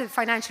have the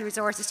financial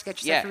resources to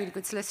get yourself a really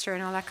good solicitor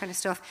and all that kind of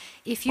stuff.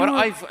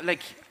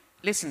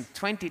 Listen,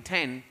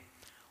 2010,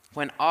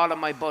 when all of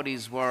my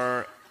buddies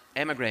were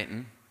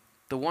emigrating,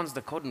 the ones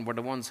that couldn't were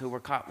the ones who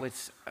were caught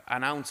with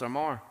an ounce or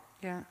more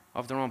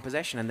of their own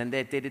possession, and then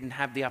they didn't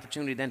have the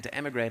opportunity then to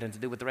emigrate and to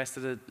do what the rest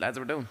of the lads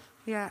were doing.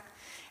 Yeah.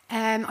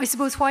 I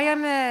suppose why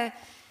I'm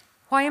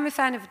a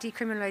fan of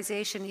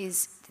decriminalisation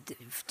is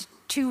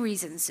two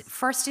reasons.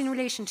 First, in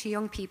relation to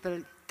young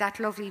people, that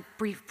lovely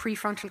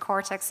prefrontal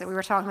cortex that we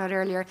were talking about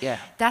earlier,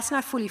 that's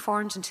not fully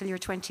formed until you're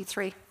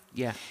 23.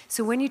 Yeah.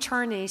 So when you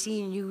turn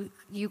 18,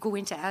 you go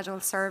into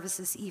adult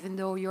services even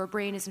though your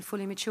brain isn't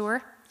fully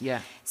mature.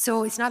 Yeah.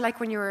 So it's not like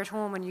when you're at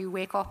home and you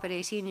wake up at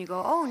 18, you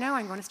go, oh, now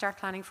I'm going to start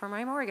planning for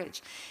my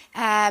mortgage.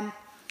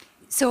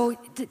 So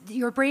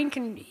your brain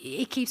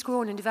keeps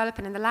growing and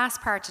developing, and the last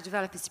part to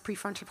develop is the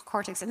prefrontal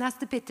cortex, and that's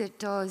the bit that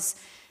does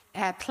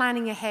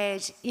planning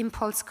ahead,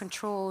 impulse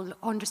control,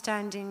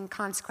 understanding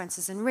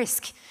consequences and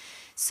risk.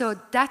 So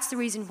that's the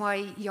reason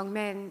why young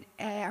men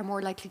are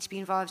more likely to be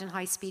involved in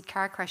high-speed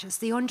car crashes.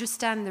 They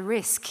understand the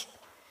risk,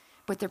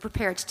 but they're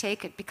prepared to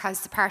take it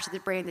because the part of the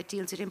brain that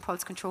deals with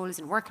impulse control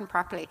isn't working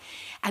properly.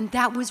 And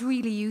that was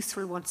really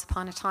useful once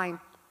upon a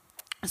time.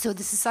 So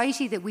the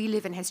society that we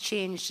live in has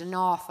changed an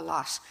awful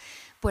lot.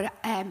 But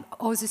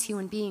us as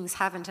human beings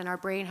haven't, and our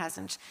brain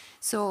hasn't.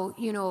 So,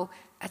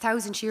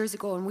 1,000 years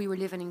ago when we were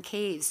living in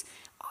caves,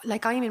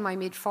 like I'm in my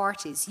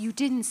mid-40s, you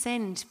didn't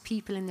send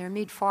people in their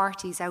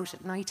mid-40s out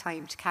at night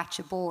time to catch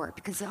a boar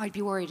because I'd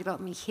be worried about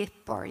my hip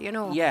or,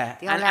 Yeah,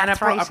 and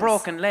a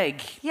broken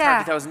leg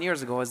 30,000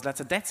 years ago,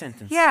 that's a death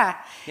sentence. Yeah.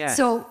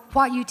 So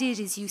what you did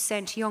is you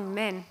sent young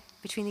men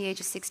between the age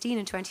of 16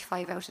 and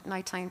 25 out at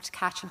night time to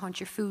catch and hunt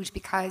your food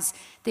because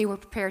they were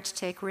prepared to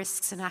take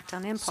risks and act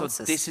on impulses.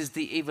 So this is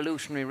the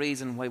evolutionary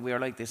reason why we are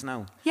like this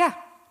now? Yeah.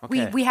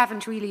 Okay. We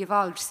haven't really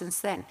evolved since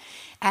then.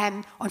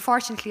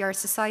 Unfortunately, our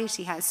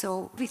society has.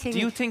 So we think.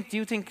 Do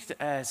you think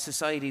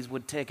societies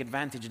would take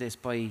advantage of this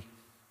by,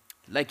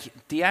 like,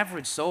 the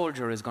average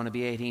soldier is going to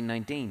be 18,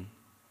 19.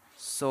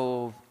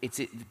 So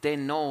they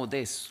know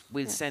this.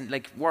 We'll send,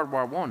 like, World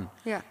War One.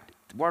 Yeah.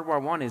 World War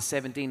One is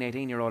 17,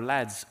 18-year-old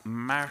lads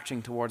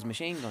marching towards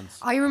machine guns.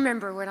 I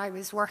remember when I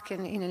was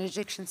working in an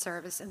addiction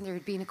service, and there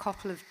had been a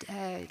couple of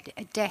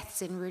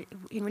deaths in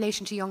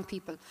relation to young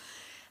people,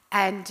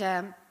 and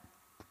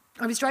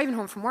I was driving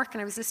home from work,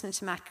 and I was listening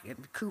to Matt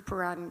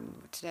Cooper on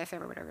Today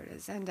FM or whatever it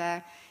is,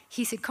 and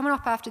he said, coming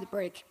up after the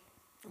break,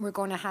 we're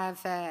going to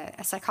have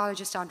a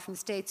psychologist on from the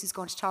States who's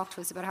going to talk to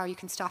us about how you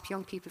can stop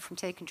young people from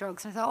taking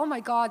drugs. And I thought, oh my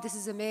God, this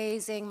is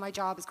amazing. My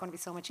job is going to be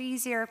so much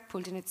easier.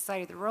 Pulled in at the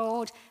side of the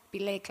road, be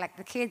late like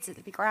the kids,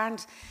 it'll be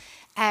grand.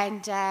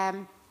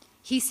 And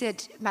he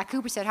said, Matt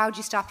Cooper said, how do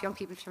you stop young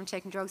people from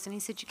taking drugs? And he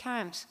said, you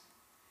can't.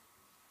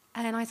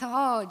 And I thought,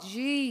 oh,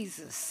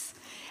 Jesus.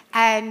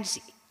 And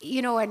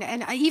you know,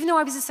 and even though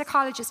I was a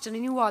psychologist and I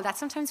knew all that,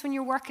 sometimes when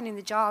you're working in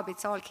the job,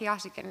 it's all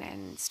chaotic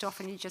and stuff,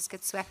 and you just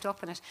get swept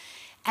up in it.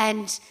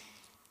 And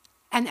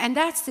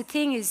that's the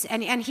thing is,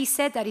 and he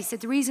said that, he said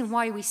the reason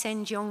why we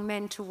send young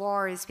men to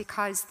war is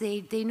because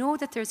they know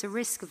that there's a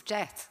risk of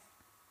death,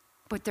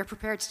 but they're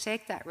prepared to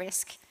take that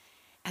risk,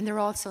 and they're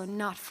also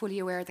not fully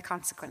aware of the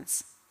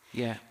consequence.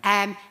 Yeah.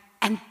 And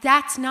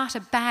that's not a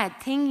bad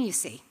thing, you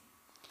see.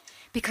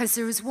 Because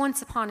there was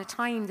once upon a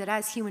time that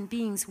as human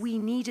beings, we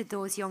needed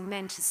those young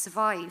men to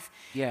survive.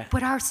 Yeah.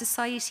 But our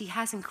society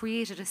hasn't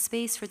created a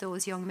space for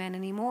those young men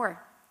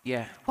anymore.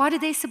 Yeah. What are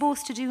they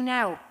supposed to do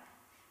now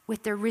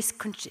with their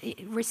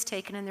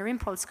risk-taking and their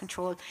impulse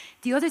control?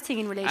 The other thing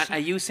in relation...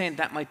 And are you saying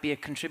that might be a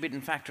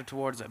contributing factor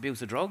towards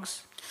abuse of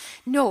drugs?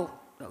 No.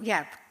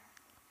 Yeah.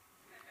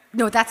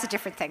 No, that's a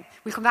different thing.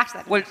 We'll come back to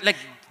that. Well, like...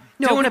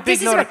 doing a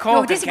big load of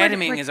coke and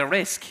ketamine is a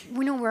risk.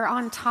 We know we're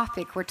on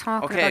topic. We're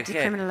talking about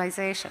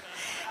decriminalisation.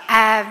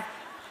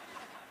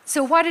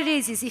 So what it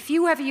is if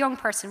you have a young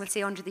person, we'll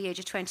say under the age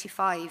of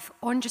 25,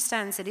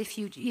 understands that if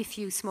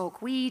you smoke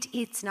weed,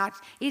 it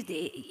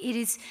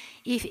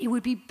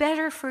would be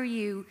better for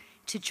you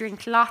to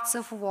drink lots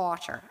of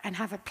water and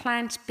have a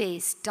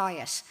plant-based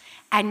diet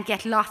and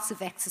get lots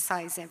of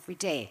exercise every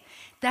day.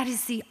 That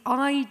is the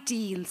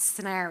ideal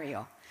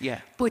scenario.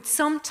 Yeah. But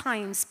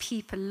sometimes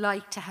people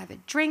like to have a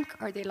drink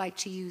or they like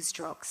to use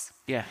drugs.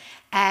 Yeah.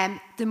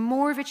 The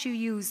more of it you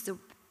use,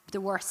 the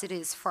worse it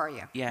is for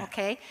you. Yeah.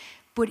 Okay?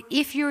 But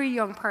if you're a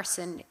young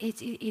person,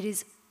 it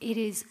is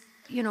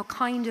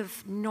kind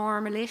of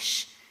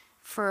normalish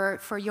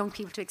for young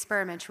people to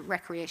experiment with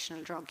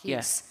recreational drug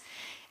use.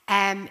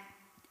 Yeah.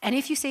 And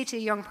if you say to a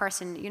young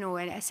person, a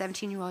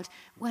 17-year-old,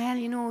 well,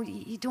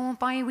 you don't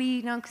buy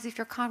weed now because if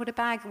you're caught with a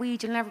bag of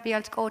weed, you'll never be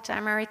able to go to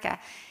America.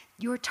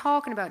 You're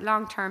talking about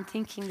long-term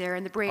thinking there,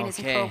 and the brain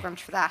isn't programmed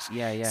for that.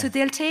 Yeah. So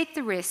they'll take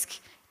the risk,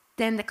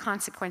 then the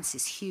consequence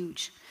is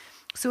huge.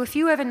 So if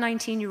you have a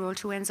 19-year-old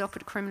who ends up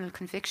with a criminal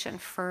conviction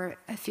for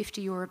a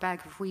 €50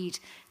 bag of weed,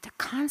 the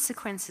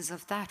consequences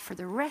of that for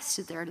the rest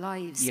of their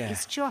lives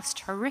is just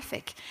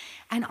horrific.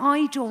 And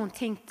I don't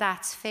think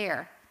that's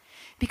fair,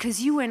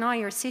 because you and I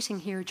are sitting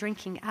here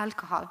drinking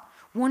alcohol,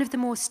 one of the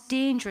most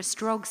dangerous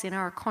drugs in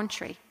our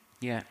country.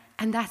 Yeah.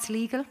 And that's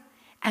legal.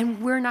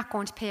 And we're not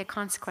going to pay a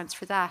consequence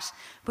for that.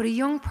 But a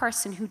young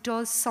person who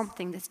does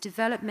something that's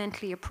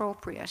developmentally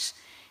appropriate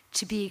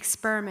to be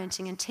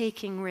experimenting and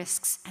taking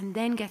risks and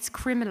then gets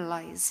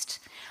criminalised.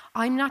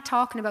 I'm not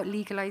talking about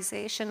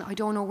legalisation. I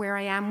don't know where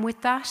I am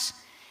with that.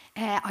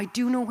 I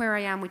do know where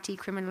I am with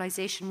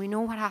decriminalisation. We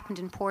know what happened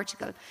in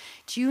Portugal.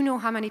 Do you know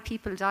how many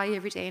people die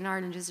every day in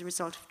Ireland as a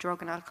result of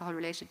drug and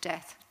alcohol-related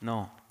death?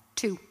 No.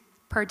 2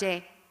 per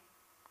day.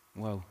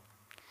 Wow.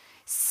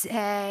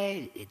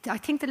 I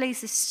think the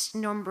latest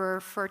number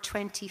for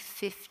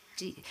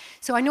 2015,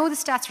 so I know the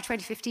stats for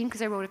 2015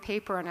 because I wrote a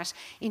paper on it.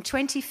 In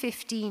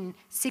 2015,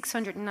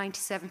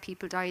 697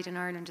 people died in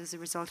Ireland as a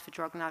result of a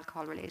drug and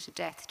alcohol related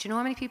death. Do you know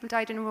how many people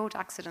died in road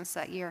accidents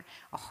that year?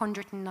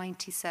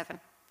 197.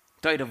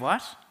 Died of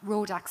what?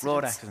 Road accidents.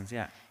 Road accidents,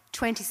 yeah.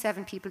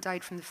 27 people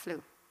died from the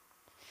flu.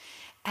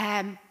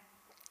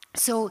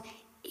 So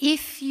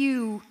if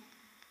you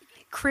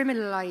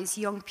criminalise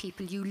young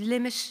people, you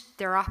limit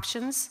their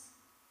options.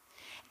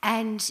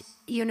 And,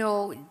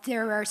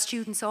 there are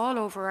students all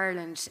over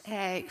Ireland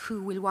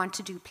who will want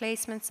to do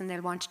placements and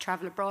they'll want to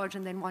travel abroad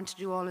and then want to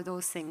do all of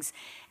those things.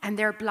 And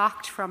they're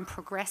blocked from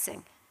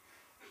progressing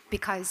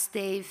because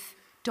they've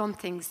done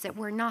things that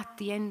were not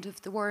the end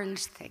of the world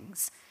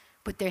things,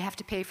 but they have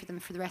to pay for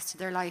them for the rest of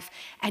their life.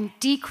 And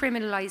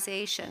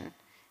decriminalisation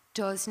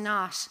does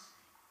not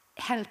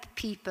help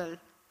people,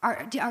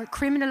 or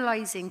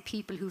criminalising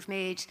people who've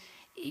made...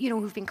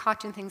 who've been caught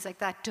doing things like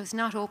that, does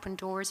not open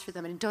doors for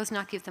them, and it does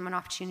not give them an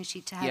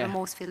opportunity to have a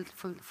most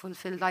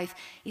fulfilled life.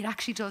 It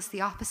actually does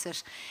the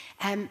opposite.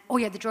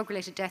 The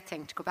drug-related death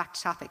thing, to go back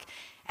to topic.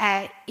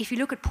 If you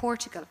look at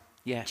Portugal,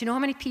 do you know how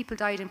many people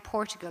died in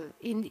Portugal?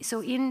 In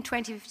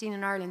 2015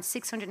 in Ireland,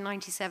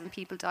 697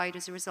 people died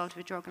as a result of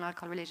a drug and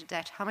alcohol-related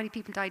death. How many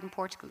people died in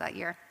Portugal that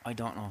year? I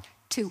don't know.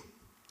 2.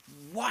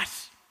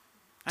 What?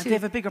 And 2. they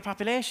have a bigger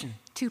population.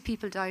 2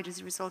 people died as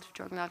a result of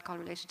drug and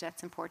alcohol-related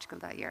deaths in Portugal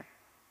that year.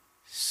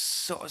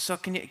 So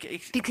can you...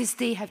 Because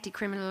they have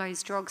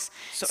decriminalised drugs.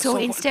 But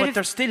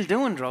they're still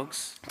doing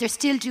drugs. They're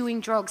still doing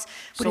drugs.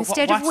 But So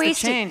instead of what's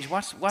wasting... the change?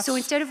 What's... So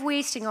instead of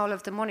wasting all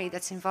of the money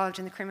that's involved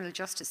in the criminal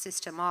justice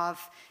system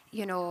of,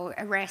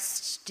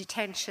 arrest,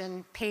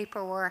 detention,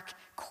 paperwork,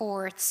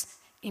 courts,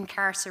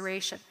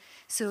 incarceration.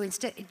 So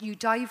instead, you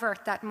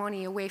divert that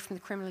money away from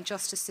the criminal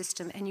justice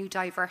system and you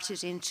divert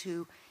it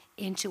into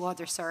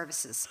other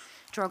services,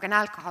 drug and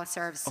alcohol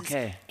services,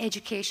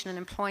 education and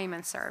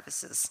employment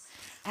services.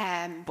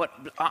 But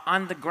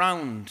on the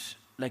ground,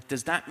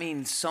 does that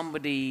mean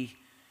somebody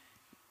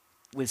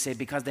will say,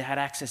 because they had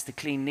access to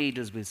clean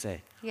needles, we'll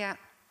say? Yeah.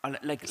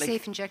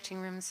 Safe injecting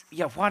rooms.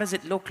 Yeah, what does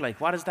it look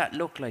like? What does that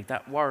look like,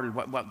 that world,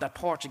 what that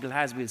Portugal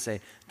has, we'll say,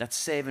 that's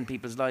saving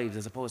people's lives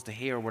as opposed to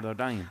here where they're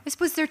dying? I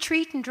suppose they're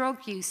treating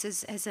drug use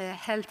as a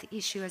health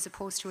issue as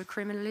opposed to a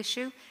criminal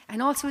issue,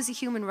 and also as a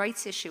human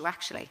rights issue,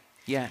 actually.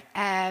 Yeah.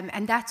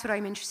 And that's what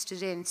I'm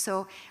interested in.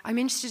 So I'm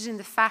interested in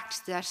the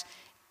fact that...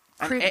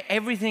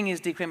 everything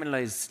is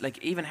decriminalised,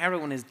 even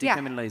heroin is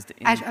decriminalised.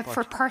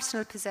 For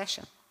personal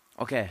possession.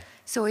 Okay.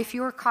 So if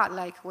you're caught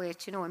with,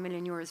 €1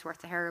 million worth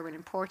of heroin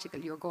in Portugal,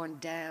 you're going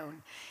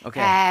down.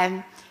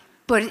 Okay.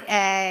 But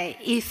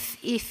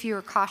if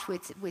you're caught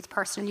with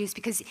personal use,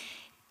 because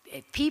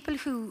people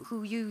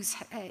who use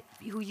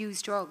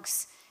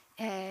drugs,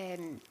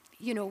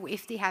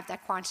 if they have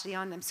that quantity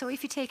on them. So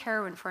if you take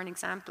heroin, for an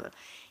example,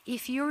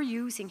 if you're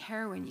using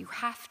heroin, you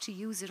have to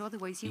use it,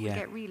 otherwise you will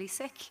get really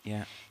sick.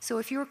 Yeah. So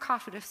if you're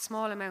caught with a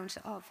small amount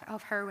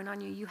of heroin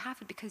on you, you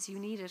have it because you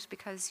need it,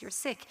 because you're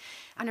sick.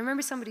 And I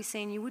remember somebody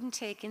saying you wouldn't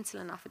take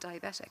insulin off a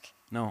diabetic.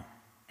 No.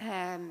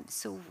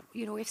 So,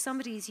 if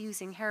somebody is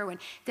using heroin,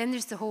 then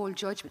there's the whole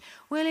judgment.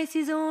 Well, it's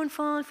his own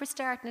fault for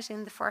starting it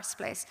in the first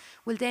place.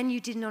 Well, then you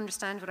didn't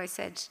understand what I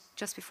said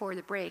just before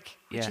the break,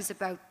 which is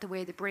about the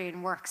way the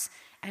brain works.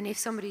 And if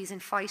somebody's in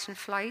fight and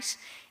flight,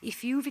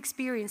 if you've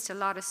experienced a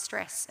lot of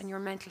stress and your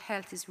mental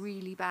health is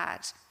really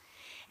bad,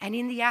 and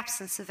in the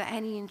absence of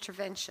any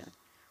intervention,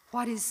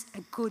 what is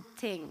a good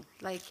thing?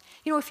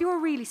 If you're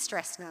really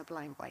stressed now,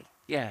 blind boy,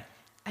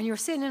 and you're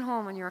sitting at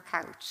home on your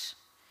couch,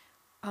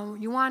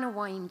 you want to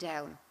wind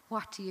down,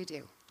 what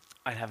do?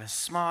 I'd have a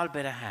small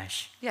bit of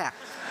hash. Yeah.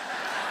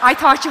 I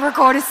thought you were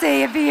going to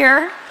say a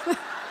beer.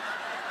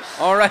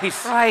 All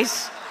right.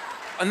 Right.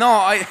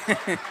 No,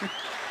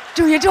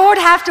 You don't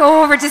have to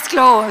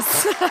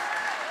over-disclose.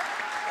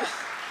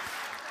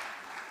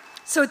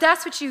 So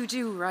that's what you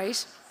do,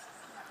 right?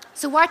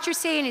 So what you're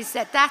saying is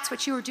that that's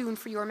what you're doing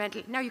for your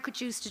mental... Now, you could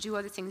choose to do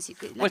other things. You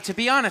could, well, to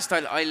be honest,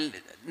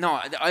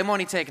 I'm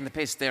only taking the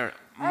piss there.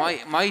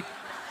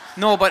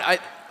 No, but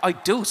I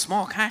do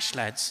smoke hash,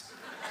 lads.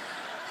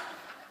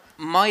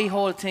 My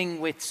whole thing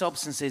with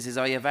substances is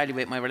I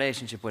evaluate my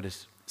relationship with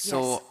it.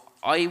 So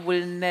I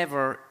will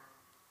never...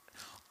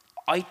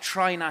 I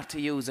try not to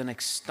use an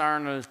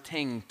external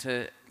thing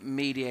to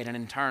mediate an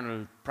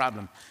internal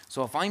problem.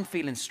 So if I'm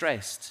feeling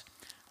stressed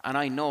and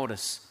I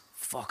notice,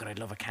 fuck it, I'd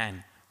love a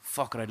can.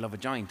 Fuck it, I'd love a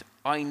joint.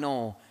 I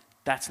know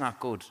that's not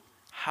good.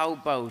 How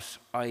about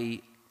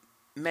I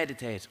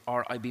meditate,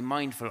 or I be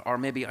mindful, or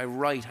maybe I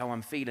write how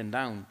I'm feeling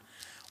down,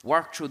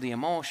 work through the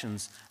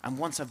emotions, and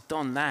once I've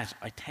done that,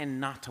 I tend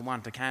not to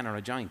want a can or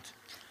a joint.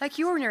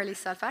 You were nearly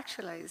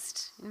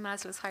self-actualized in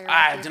Maslow's hierarchy.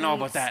 I don't know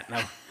about that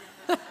now.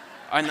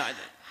 I'm not...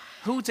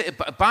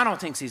 Bono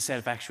thinks he's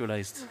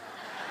self-actualized.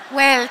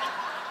 Well,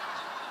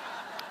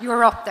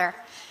 you're up there.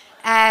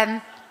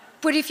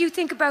 But if you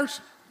think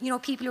about,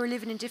 people who are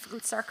living in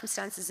difficult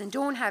circumstances and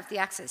don't have the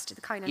access to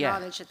the kind of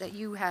knowledge that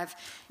you have.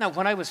 Now,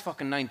 when I was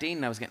fucking 19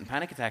 and I was getting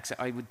panic attacks,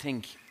 I would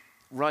think,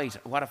 right,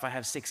 what if I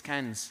have 6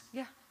 cans?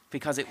 Yeah.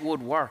 Because it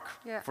would work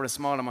for a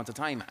small amount of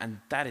time,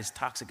 and that is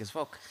toxic as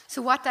fuck.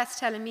 So what that's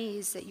telling me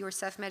is that you're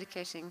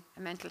self-medicating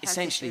a mental health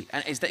essentially. issue.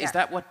 And is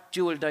that what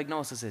dual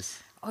diagnosis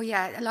is? Oh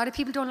yeah, a lot of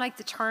people don't like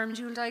the term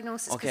dual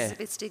diagnosis because it's a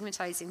bit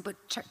stigmatizing. But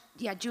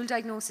dual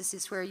diagnosis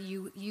is where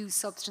you use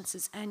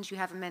substances and you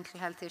have a mental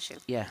health issue.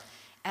 Yeah.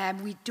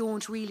 We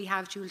don't really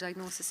have dual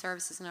diagnosis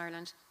services in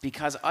Ireland.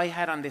 Because I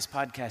had on this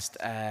podcast,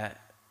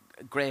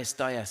 Grace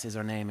Dias is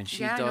her name, and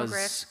she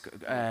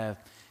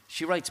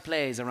she writes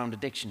plays around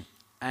addiction.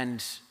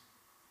 And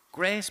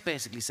Grace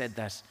basically said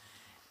that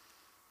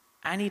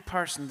any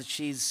person that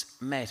she's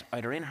met,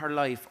 either in her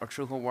life or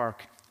through her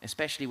work,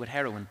 especially with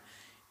heroin,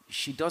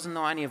 she doesn't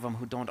know any of them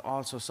who don't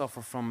also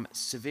suffer from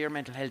severe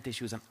mental health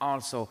issues and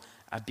also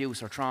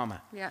abuse or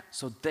trauma. Yeah.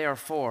 So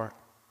therefore,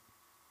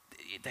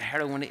 the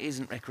heroin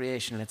isn't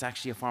recreational, it's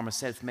actually a form of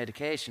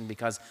self-medication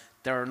because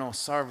there are no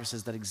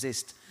services that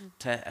exist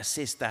to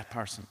assist that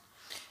person.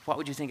 What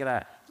would you think of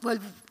that? Well,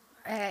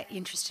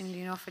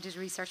 interestingly enough, I did a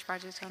research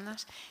project on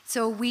that.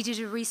 So we did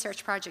a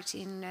research project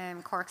in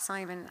Cork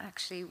Simon.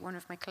 Actually, one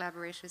of my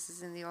collaborators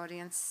is in the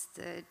audience,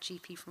 the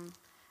GP from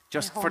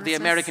Just for the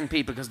American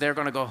people, because they're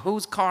going to go,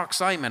 who's Cork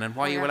Simon and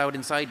why are you allowed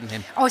inside in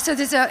him? Oh, so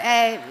there's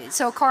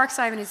so Cork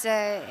Simon is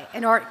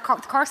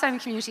Cork Simon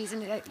communities,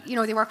 and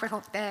they work with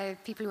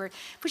people who are.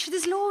 But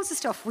there's loads of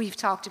stuff we've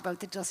talked about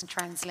that doesn't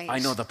translate. I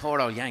know, the poor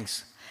old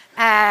Yanks.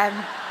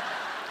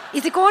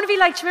 Is it going to be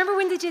like? Do you remember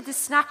when they did the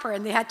Snapper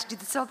and they had to do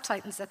the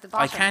subtitles at the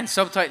bottom? I can't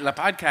subtitle a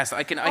podcast.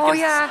 I can.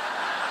 Yeah.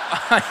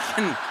 I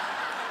can.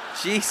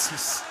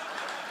 Jesus.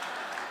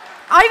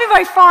 I'm in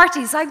my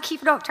 40s. I'm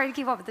trying to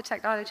keep up with the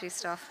technology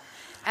stuff.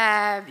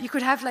 You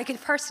could have like a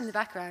person in the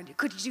background. You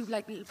could do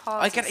like little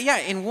pauses.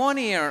 In one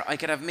ear I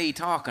could have me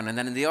talking, and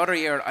then in the other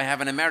ear I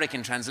have an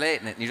American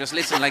translating it, and you just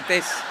listen like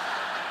this.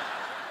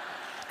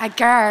 A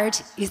guard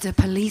is a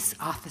police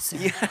officer.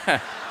 Yeah.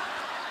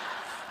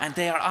 And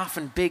they are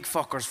often big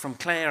fuckers from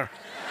Clare.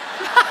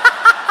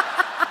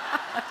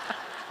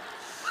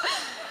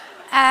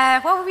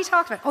 What were we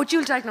talking about? Oh,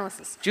 dual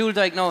diagnosis. Dual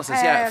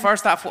diagnosis, yeah.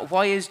 First off,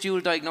 why is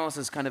dual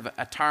diagnosis kind of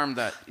a term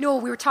that... No,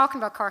 we were talking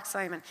about Cork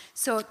Simon.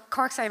 So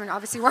Cork Simon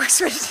obviously works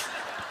with...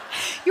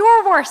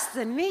 You're worse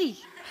than me.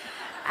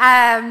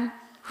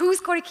 Who's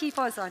going to keep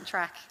us on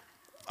track?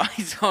 I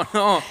don't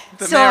know.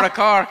 The Mayor of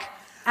Cork.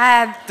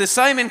 The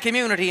Simon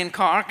community in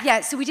Cork.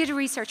 Yeah, so we did a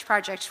research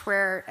project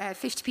where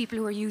 50 people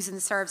who were using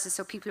the services,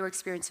 so people who are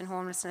experiencing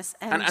homelessness.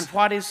 And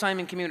what is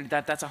Simon community?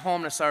 That's a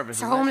homeless service,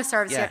 It's a homeless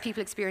service, yeah,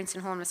 people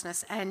experiencing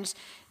homelessness. And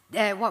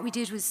what we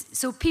did was,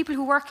 so people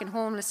who work in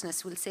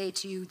homelessness will say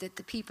to you that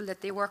the people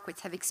that they work with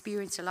have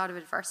experienced a lot of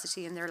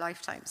adversity in their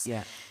lifetimes.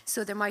 Yeah.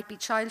 So there might be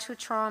childhood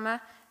trauma,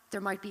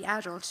 there might be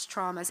adult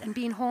traumas, and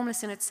being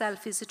homeless in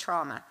itself is a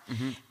trauma.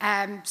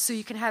 Mm-hmm. So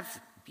you can have...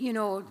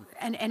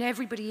 and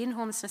everybody in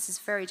homelessness is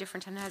very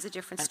different and has a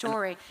different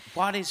story. And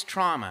what is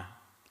trauma?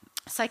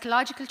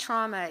 Psychological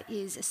trauma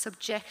is a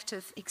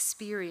subjective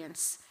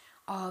experience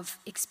of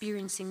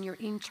experiencing your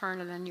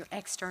internal and your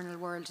external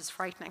world as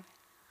frightening.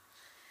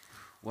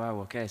 Wow,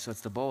 okay, so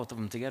it's the both of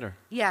them together.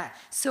 Yeah,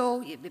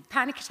 so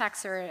panic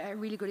attacks are a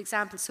really good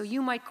example. So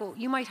you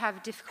might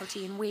have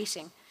difficulty in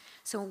waiting.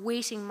 So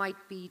waiting might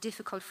be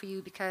difficult for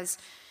you because...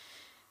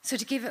 So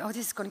to give it,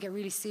 this is going to get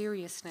really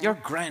serious now.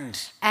 You're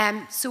grand.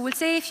 So we'll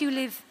say if you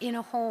live in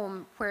a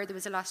home where there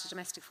was a lot of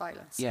domestic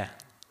violence. Yeah.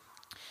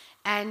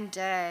 And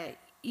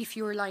if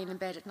you're lying in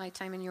bed at night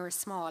time and you're a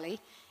smallie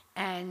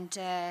and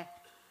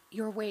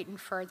you're waiting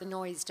for the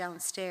noise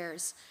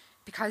downstairs,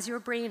 because your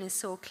brain is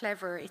so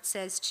clever, it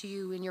says to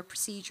you in your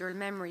procedural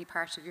memory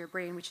part of your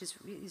brain, which is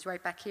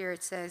right back here,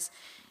 it says,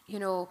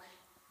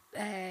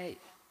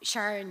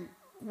 Sharon,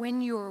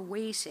 when you're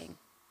waiting,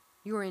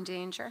 you're in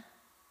danger.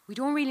 We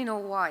don't really know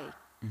why,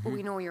 but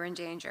we know you're in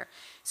danger.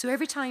 So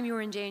every time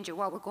you're in danger,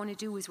 what we're going to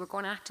do is we're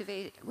going to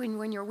activate,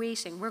 when you're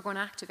waiting, we're going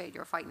to activate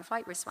your fight and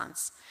flight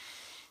response.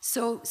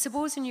 So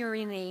supposing you're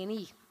in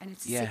A&E and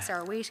it's a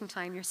 6-hour waiting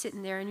time, you're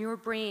sitting there and your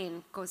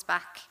brain goes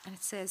back and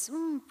it says,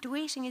 the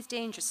waiting is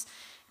dangerous.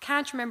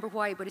 Can't remember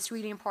why, but it's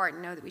really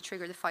important now that we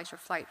trigger the fight or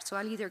flight. So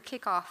I'll either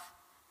kick off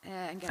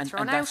and get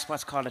thrown out. And that's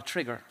what's called a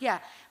trigger. Yeah,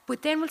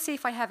 but then we'll say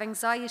if I have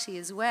anxiety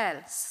as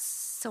well,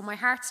 so my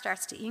heart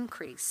starts to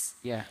increase.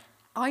 Yeah.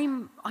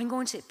 I'm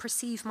going to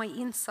perceive my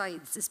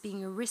insides as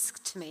being a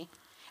risk to me.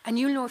 And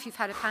you'll know if you've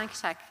had a panic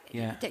attack,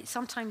 that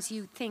sometimes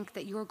you think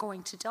that you're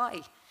going to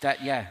die.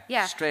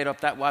 Yeah. Straight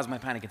up, that was my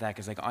panic attack.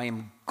 It's like, I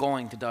am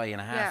going to die in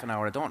a half an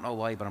hour. I don't know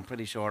why, but I'm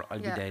pretty sure I'll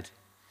be dead.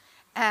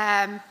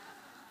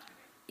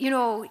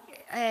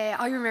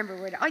 I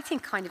remember I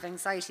think kind of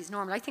anxiety is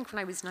normal. I think when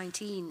I was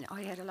 19,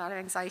 I had a lot of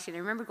anxiety, and I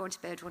remember going to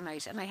bed one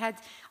night, and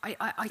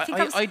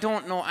I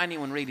don't know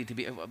anyone really, to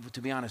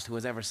be honest, who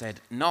has ever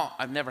said, no,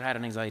 I've never had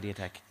an anxiety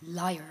attack.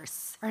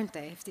 Liars, aren't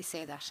they, if they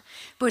say that?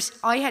 But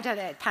I had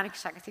a panic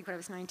attack, I think, when I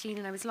was 19,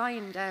 and I was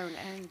lying down,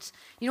 and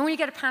when you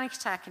get a panic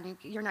attack and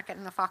you're not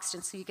getting enough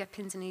oxygen, so you get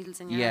pins and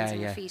needles in your hands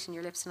and your feet and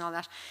your lips and all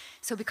that.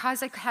 So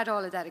because I had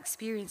all of that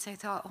experience, I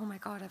thought, oh my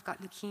God, I've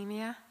got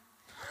leukemia.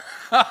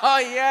 Oh,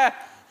 yeah.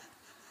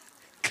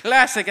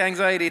 Classic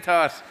anxiety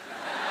thought.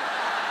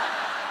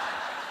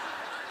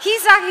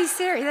 He's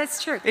serious,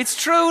 that's true. It's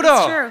true, though.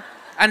 It's true.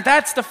 And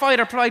that's the fight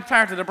or flight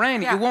part of the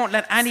brain. Yeah. You won't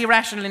let any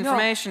rational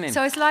information in.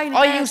 So I was lying in bed.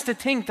 I used to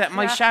think that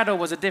my shadow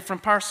was a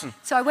different person.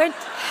 So I went...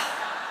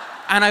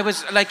 And I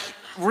was,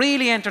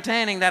 really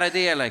entertaining that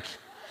idea,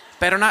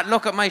 better not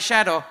look at my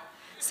shadow.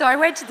 So I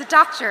went to the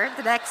doctor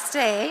the next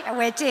day. I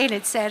went in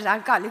and said,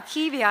 I've got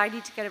leukemia, I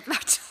need to get a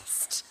blood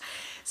test.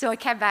 So I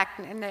came back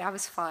and I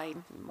was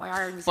fine. My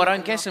iron was... But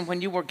I'm guessing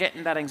when you were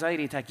getting that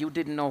anxiety attack, you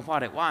didn't know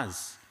what it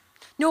was.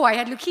 No, I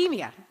had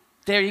leukemia.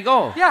 There you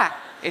go. Yeah.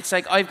 It's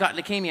like, I've got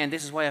leukemia and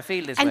this is why I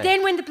feel this way. And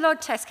then when the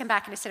blood test came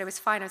back and I said I was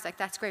fine, I was like,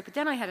 that's great. But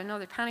then I had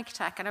another panic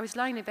attack and I was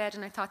lying in bed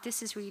and I thought,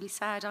 this is really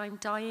sad. I'm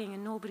dying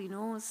and nobody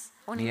knows.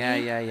 Only me.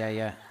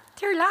 Yeah.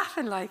 They're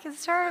laughing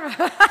it's terrible.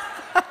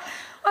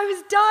 I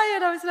was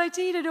dying. I was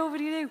 19 and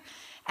nobody knew.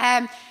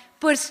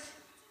 But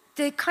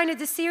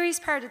the serious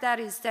part of that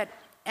is that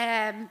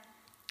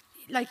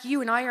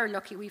you and I are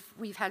lucky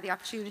we've had the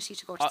opportunity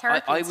to go to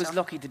therapy. I was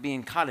lucky to be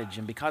in college,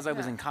 and because I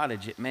was in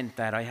college, it meant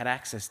that I had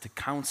access to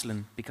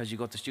counselling because you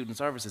go to student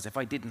services. If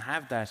I didn't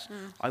have that,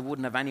 I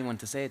wouldn't have anyone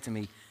to say to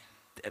me,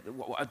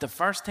 the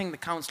first thing the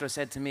counsellor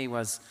said to me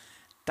was,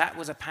 that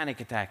was a panic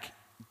attack.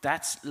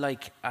 That's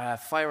like a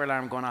fire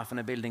alarm going off in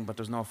a building, but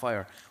there's no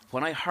fire.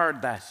 When I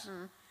heard that,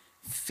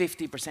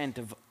 50%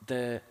 of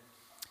the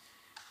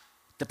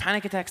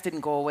panic attacks didn't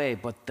go away,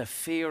 but the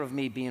fear of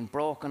me being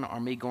broken or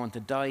me going to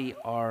die,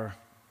 or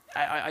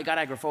I got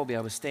agoraphobia.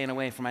 I was staying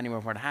away from anywhere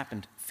where it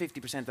happened.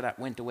 50% of that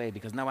went away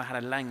because now I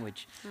had a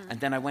language. And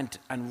then I went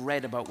and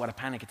read about what a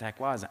panic attack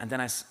was. And then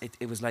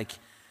it was like,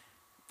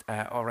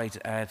 all right,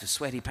 the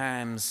sweaty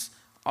palms,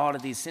 all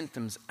of these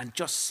symptoms. And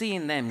just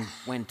seeing them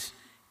went,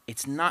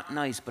 it's not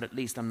nice, but at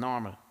least I'm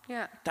normal.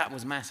 Yeah. That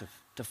was massive,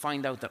 to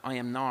find out that I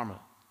am normal.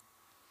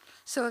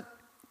 So,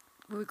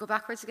 will we go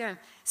backwards again?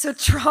 So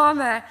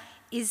trauma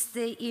is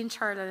the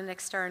internal and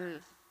external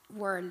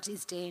world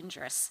is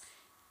dangerous,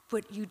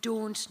 but you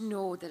don't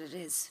know that it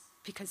is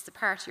because the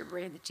part of your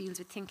brain that deals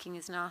with thinking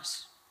is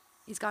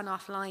gone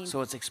offline.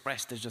 So it's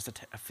expressed as just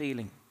a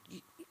feeling.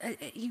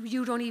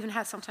 You don't even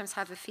sometimes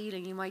have a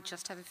feeling. You might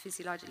just have a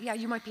physiological. Yeah,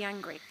 you might be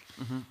angry,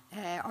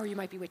 or you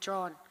might be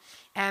withdrawn.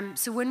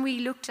 So when we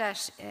looked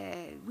at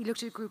a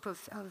group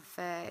of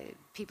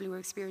people who were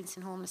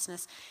experiencing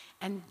homelessness,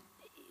 and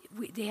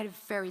they had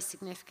very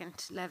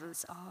significant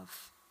levels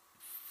of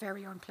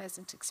very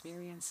unpleasant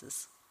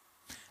experiences.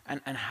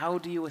 And how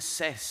do you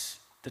assess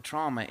the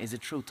trauma? Is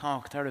it through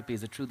talk therapy?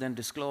 Is it through them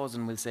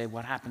disclosing, we'll say,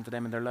 what happened to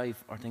them in their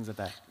life or things like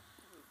that?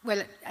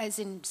 Well, as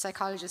in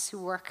psychologists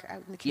who work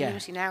out in the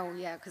community now,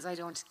 because I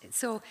don't.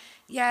 So,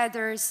 you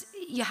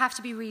have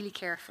to be really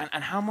careful.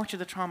 And how much of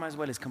the trauma as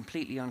well is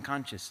completely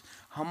unconscious?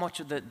 How much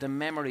of the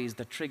memories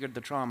that triggered the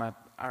trauma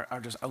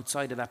are just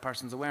outside of that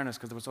person's awareness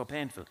because they were so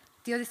painful?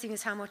 The other thing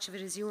is how much of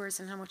it is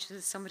yours and how much of it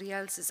is somebody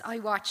else's. I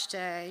watched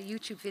a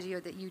YouTube video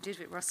that you did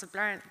with Russell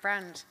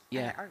Brand.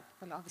 Yeah.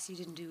 Well, obviously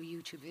you didn't do a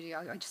YouTube video.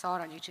 I just saw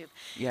it on YouTube.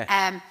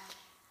 Yeah.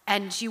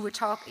 And you were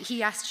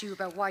he asked you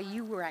about why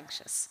you were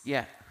anxious.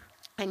 Yeah.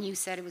 And you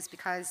said it was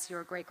because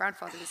your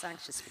great-grandfather was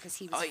anxious because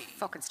he was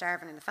fucking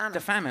starving in the famine. The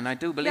famine, I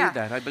do believe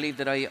that. I believe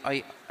that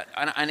I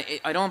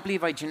don't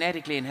believe I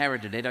genetically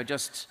inherited it. I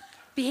just...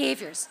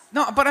 Behaviours.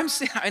 No, but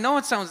I know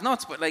it sounds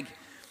nuts, but like...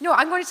 No,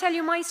 I'm going to tell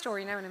you my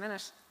story now in a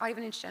minute. I have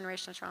an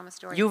intergenerational trauma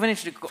story. You have an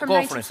intergenerational... From go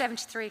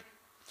 1973. For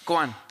it. Go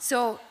on.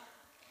 So,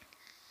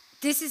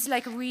 this is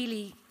like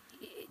really...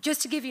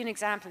 Just to give you an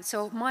example,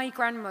 so my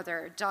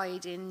grandmother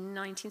died in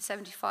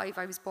 1975.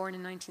 I was born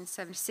in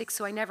 1976,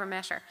 so I never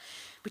met her.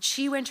 But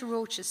she went to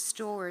Roach's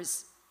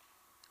stores.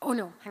 Oh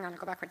no, hang on, I'll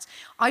go backwards.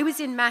 I was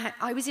in a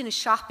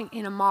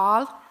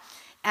mall.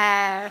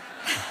 I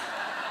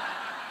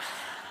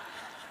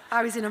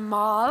was in a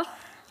mall.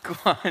 Go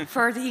on.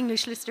 For the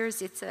English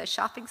listeners, it's a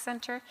shopping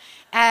centre.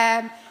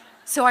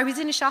 So I was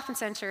in a shopping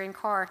centre in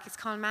Cork. It's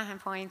called Mahon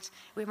Point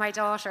with my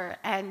daughter,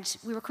 and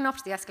we were coming up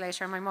to the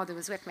escalator, and my mother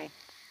was with me.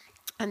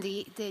 And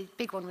the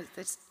big one was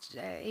this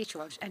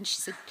 8-year-old. And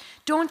she said,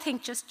 don't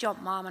think, just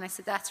jump, Mom. And I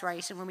said, that's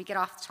right. And when we get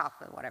off the top,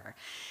 or whatever.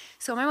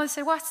 So my mother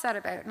said, what's that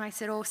about? And I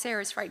said, oh,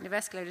 Sarah's frightened of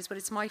escalators, but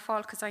it's my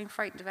fault because I'm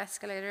frightened of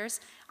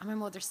escalators. And my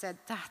mother said,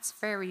 that's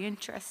very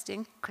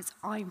interesting because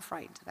I'm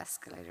frightened of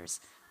escalators.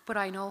 But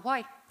I know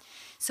why.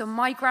 So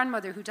my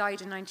grandmother, who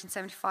died in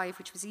 1975,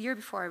 which was a year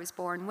before I was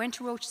born, went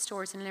to Roach's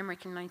stores in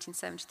Limerick in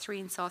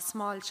 1973 and saw a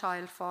small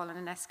child fall on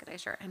an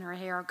escalator and her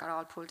hair got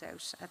all pulled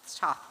out at the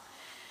top.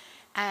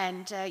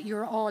 And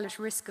you're all at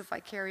risk of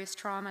vicarious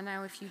trauma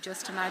now if you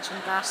just imagine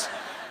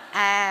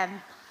that.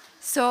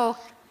 So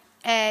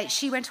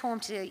she went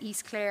home to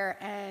East Clare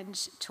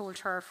and told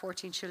her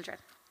 14 children.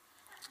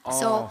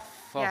 Oh,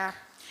 fuck. Yeah.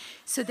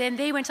 So then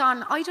they went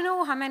on, I don't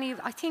know how many,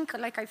 I think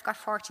like I've got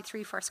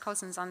 43 first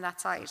cousins on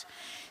that side.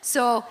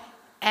 So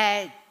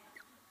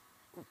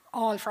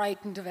all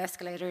frightened of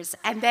escalators.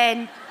 And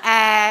then,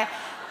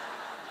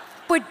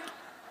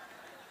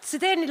 so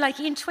then, like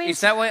in 20...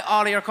 Is that why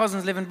all of your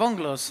cousins live in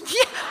bungalows?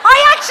 Yeah,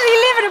 I actually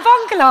live in a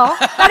bungalow.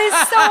 That is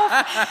so...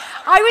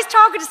 I was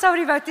talking to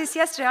somebody about this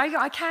yesterday.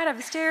 I can't have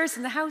the stairs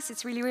in the house.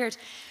 It's really weird.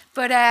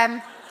 But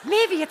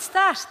maybe it's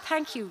that.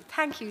 Thank you,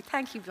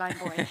 blind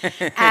boy.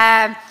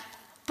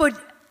 But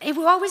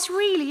what was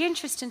really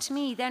interesting to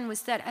me then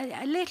was that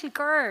a little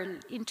girl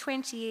in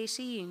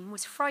 2018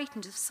 was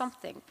frightened of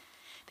something.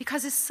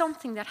 Because it's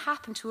something that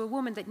happened to a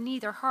woman that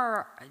neither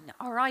her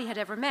or I had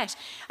ever met.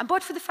 And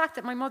but for the fact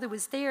that my mother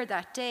was there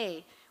that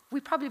day, we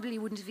probably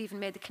wouldn't have even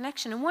made the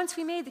connection. And once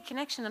we made the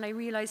connection and I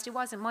realised it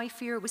wasn't my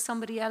fear, it was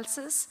somebody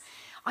else's,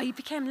 I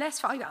became less,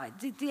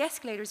 the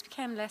escalators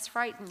became less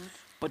frightened.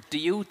 But do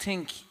you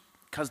think,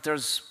 because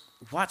there's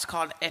what's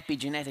called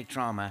epigenetic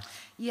trauma.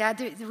 Yeah,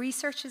 the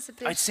research is a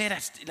bit... I'd say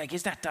that's, like,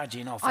 is that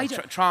dodgy enough?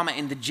 Like, trauma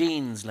in the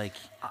genes, like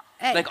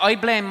I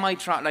blame my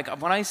trauma, like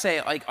when I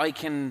say I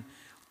can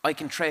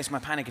trace my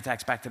panic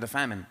attacks back to the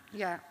famine.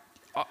 Yeah.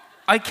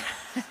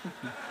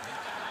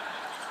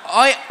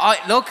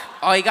 Look,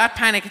 I got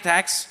panic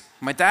attacks.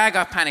 My dad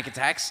got panic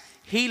attacks.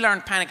 He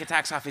learned panic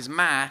attacks off his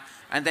ma,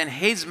 and then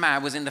his ma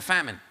was in the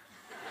famine.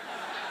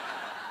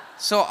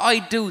 So I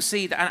do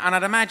see that, and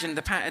I'd imagine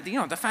the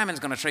famine's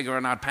going to trigger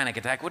an odd panic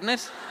attack, wouldn't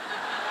it?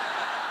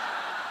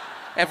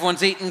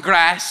 Everyone's eating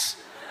grass.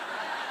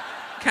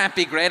 can't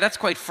be great. That's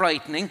quite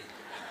frightening.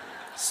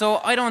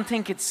 So I don't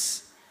think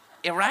it's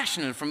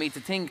irrational for me to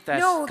think that,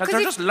 because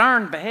they're just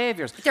learned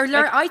behaviours.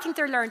 I think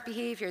they're learned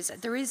behaviours.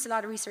 There is a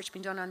lot of research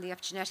being done on the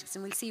epigenetics,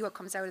 and we'll see what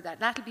comes out of that.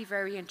 That'll be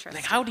very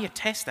interesting. Like, how do you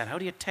test that? How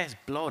do you test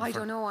blood? I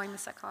don't know. I'm a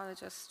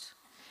psychologist.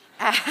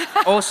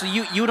 So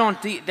you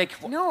don't like?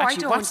 No, actually, I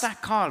don't. What's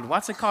that called?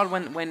 What's it called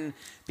when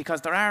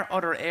because there are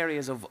other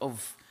areas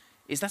of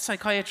is that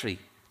psychiatry?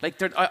 Like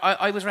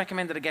I was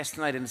recommended a guest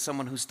tonight, and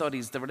someone who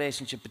studies the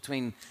relationship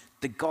between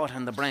the gut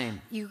and the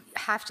brain. You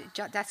have to.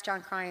 That's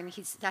John Cryan.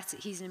 He's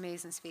an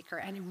amazing speaker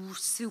and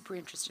super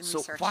interested in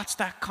research. So what's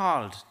that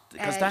called?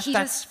 Because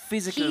that's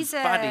physical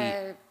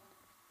body.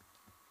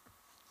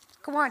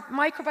 Come on,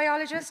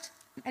 microbiologist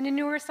and a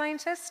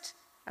neuroscientist,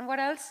 and what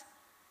else?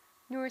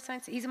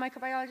 Neuroscience. He's a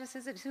microbiologist,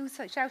 is it? Who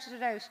shouted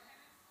it out?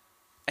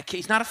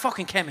 He's not a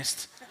fucking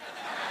chemist.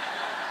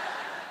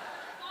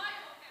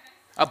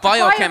 A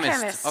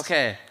biochemist.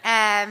 Okay.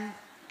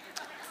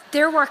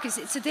 Their work is,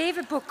 so they have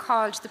a book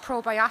called The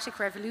Probiotic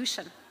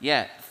Revolution.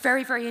 Yeah.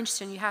 Very, very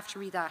interesting. You have to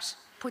read that.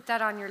 Put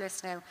that on your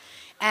list now.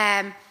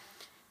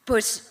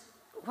 But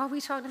what are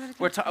we talking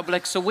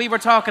about? So we were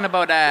talking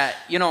about,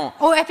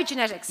 Oh,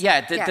 epigenetics.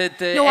 Yeah, the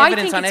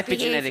evidence on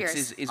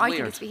epigenetics is weird. I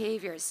think it's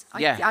behaviours.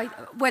 Yeah.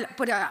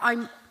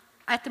 I'm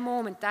at the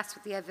moment, that's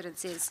what the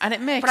evidence is. And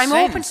it makes sense.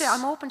 But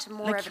I'm open to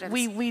more evidence.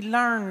 We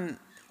learn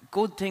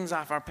good things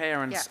off our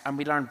parents, and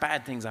we learn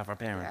bad things off our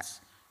parents.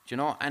 Yeah. Do you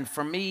know? And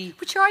for me...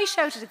 But I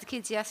shouted at the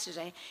kids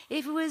yesterday,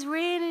 if it was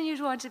raining,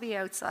 you'd want to be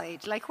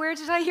outside. Like, where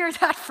did I hear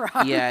that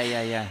from?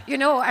 Yeah. You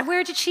know, and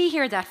where did she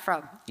hear that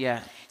from?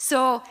 Yeah.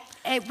 So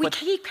we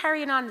keep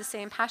carrying on the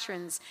same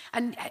patterns.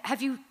 And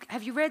have you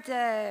read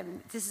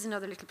this is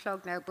another little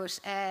plug now, but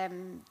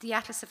the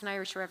Atlas of an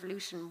Irish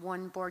Revolution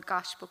won Bord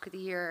Gáis Book of the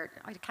Year.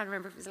 I can't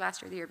remember if it was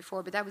last year or the year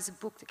before, but that was a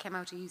book that came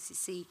out of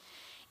UCC.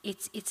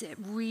 It's a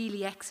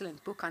really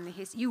excellent book on the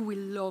history. You will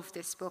love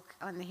this book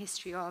on the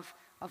history of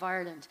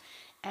Ireland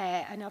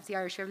and of the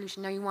Irish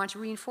Revolution. Now you want a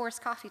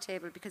reinforced coffee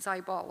table because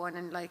I bought one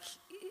and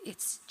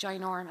it's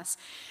ginormous.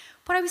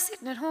 But I was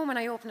sitting at home and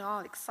I opened it all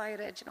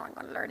excited, I'm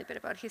going to learn a bit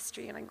about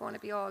history and I'm going to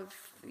be all,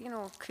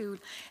 cool.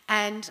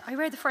 And I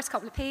read the first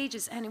couple of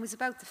pages and it was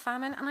about the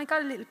famine and I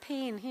got a little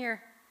pain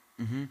here.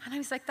 Mm-hmm. And I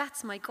was like,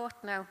 that's my gut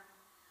now.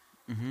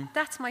 Mm-hmm.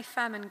 That's my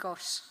famine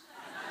gut.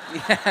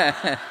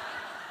 Yeah.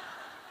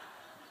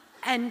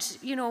 And,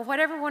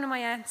 whatever one of my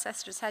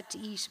ancestors had to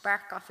eat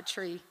bark off a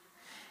tree,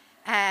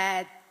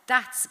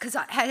 that's, because,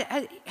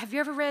 have you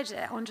ever read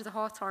Under the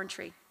Hawthorn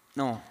Tree?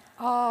 No.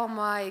 Oh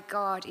my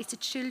God, it's a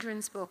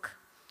children's book.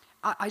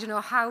 I don't know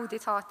how they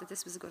thought that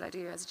this was a good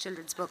idea as a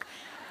children's book.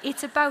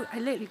 It's about a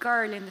little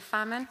girl in the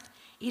famine.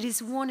 It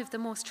is one of the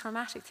most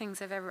traumatic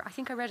things I've ever, I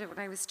think I read it when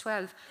I was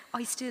 12.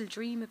 I still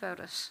dream about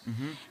it.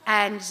 Mm-hmm.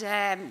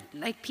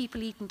 And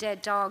people eating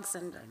dead dogs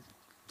and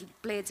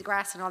blades of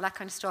grass and all that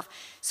kind of stuff.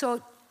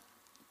 So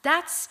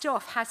that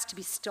stuff has to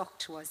be stuck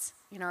to us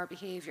in our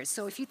behaviours.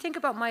 So if you think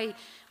about my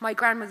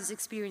grandmother's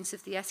experience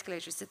of the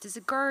escalators, that there's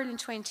a girl in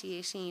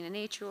 2018, an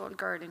 8-year-old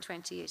girl in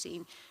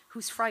 2018,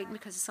 who's frightened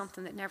because of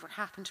something that never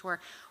happened to her.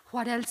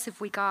 What else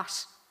have we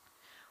got?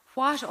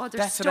 What other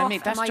That's stuff what I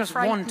mean. That's am I just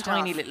one frightened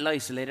tiny of? little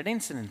isolated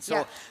incident. So,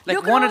 Yeah. Look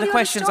at one all of the other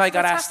questions stuff I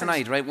got that's asked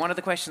happened. tonight, right? One of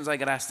the questions I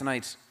got asked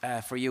tonight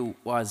for you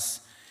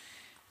was,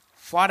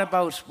 what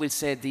about, we'll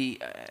say, the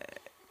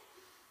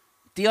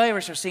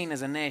Irish are seen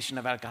as a nation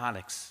of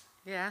alcoholics.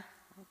 Yeah,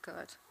 oh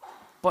God.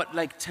 But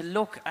to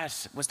look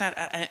at, was that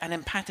an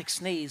emphatic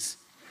sneeze?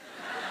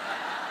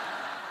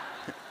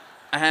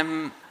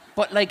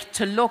 But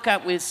to look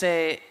at, we'll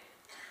say,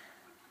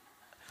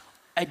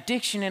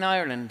 addiction in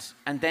Ireland,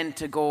 and then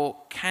to go,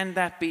 can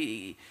that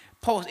be,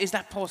 is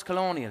that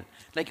post-colonial?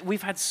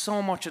 We've had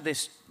so much of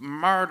this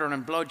murder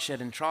and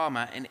bloodshed and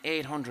trauma in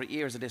 800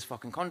 years of this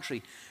fucking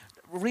country.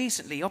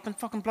 Recently, up in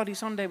fucking Bloody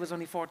Sunday was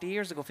only 40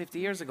 years ago, 50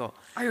 years ago.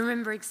 I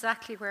remember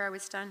exactly where I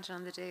was standing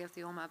on the day of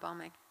the Omagh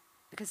bombing.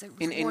 Because it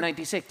was in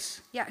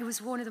 96? Yeah, it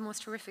was one of the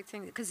most horrific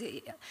things. Because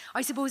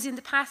I suppose in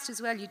the past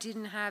as well, you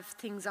didn't have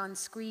things on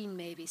screen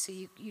maybe, so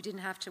you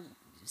didn't have to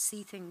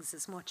see things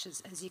as much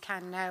as you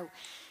can now.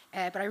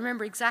 But I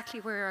remember exactly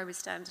where I was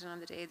standing on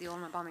the day of the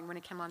Omagh bombing when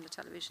it came on the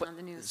television, on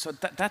the news. So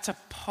that's a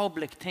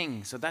public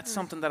thing. So that's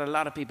something that a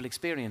lot of people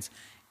experience.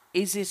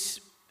 Is it,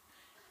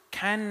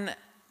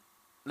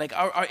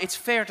 it's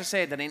fair to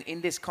say that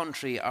in this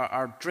country,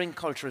 our drink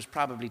culture is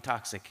probably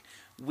toxic.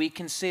 We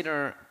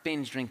consider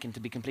binge drinking to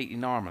be completely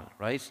normal,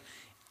 right?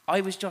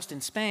 I was just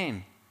in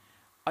Spain.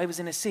 I was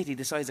in a city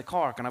the size of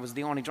Cork, and I was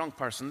the only drunk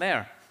person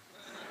there.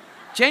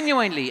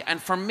 Genuinely,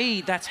 and for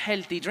me, that's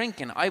healthy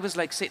drinking. I was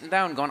sitting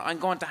down going, I'm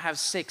going to have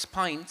 6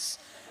 pints.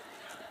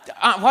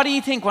 What do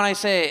you think when I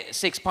say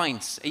 6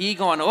 pints? Are you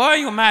going, oh,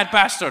 you mad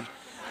bastard?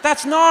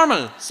 That's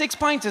normal. 6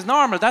 pints is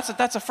normal. That's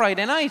a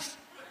Friday night.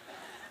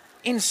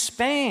 In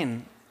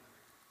Spain...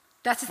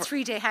 That's a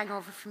 3-day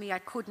hangover for me. I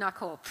could not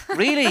cope.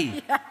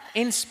 Really? Yeah.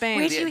 In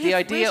Spain, the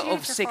idea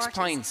of 6 40s.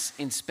 pints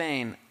in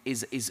Spain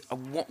is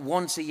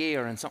once a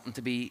year and something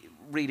to be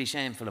really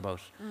shameful about.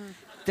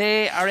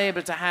 they are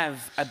able to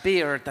have a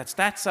beer that's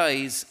that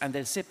size and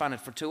they'll sip on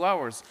it for 2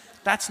 hours.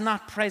 That's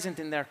not present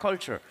in their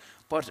culture.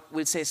 But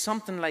we'll say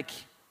something like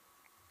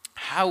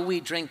how we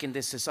drink in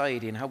this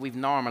society and how we've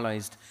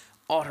normalised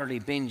utterly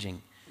binging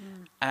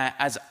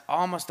as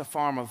almost a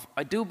form of,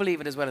 I do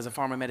believe it as well as a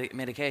form of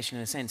medication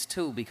in a sense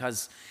too,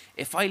 because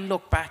if I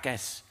look back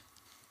at,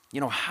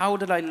 how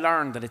did I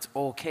learn that it's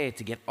okay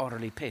to get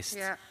utterly pissed?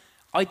 Yeah.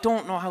 I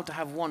don't know how to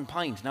have 1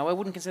 pint. Now, I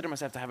wouldn't consider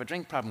myself to have a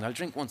drink problem. I'll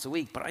drink once a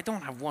week, but I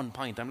don't have 1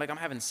 pint. I'm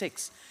having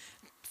 6.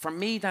 For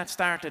me, that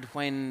started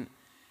when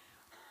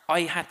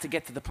I had to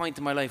get to the point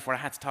in my life where I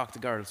had to talk to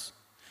girls.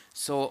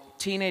 So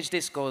teenage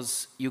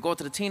discos, you go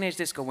to the teenage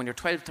disco when you're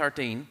 12,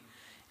 13,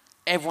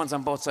 everyone's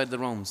on both sides of the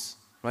rooms,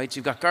 right?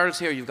 You've got girls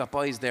here, you've got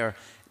boys there.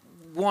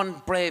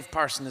 One brave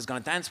person is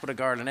going to dance with a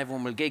girl and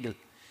everyone will giggle.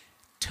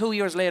 2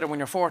 years later, when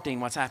you're 14,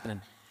 what's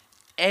happening?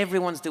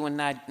 Everyone's doing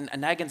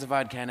naggins of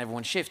vodka and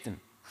everyone's shifting.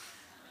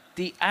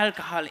 The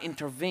alcohol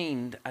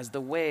intervened as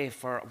the way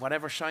for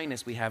whatever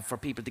shyness we have for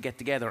people to get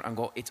together and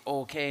go, it's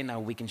okay now,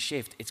 we can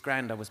shift, it's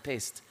grand, I was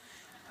pissed.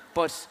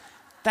 But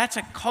that's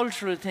a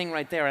cultural thing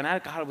right there, and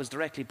alcohol was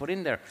directly put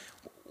in there.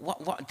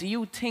 What do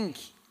you think,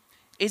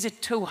 is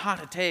it too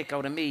hot a take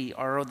out of me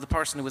or the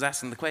person who was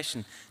asking the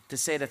question to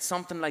say that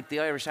something like the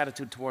Irish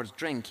attitude towards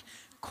drink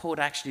could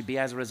actually be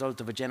as a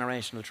result of a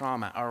generational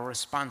trauma or a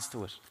response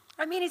to it?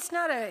 I mean, it's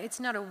not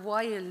a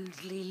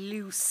wildly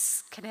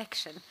loose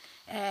connection.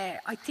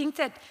 I think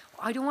that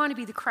I don't want to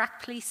be the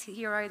crack police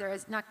here either,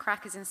 as not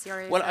crack as in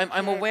CRA. Well,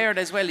 I'm aware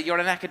as well, you're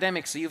an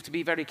academic, so you have to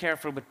be very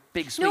careful with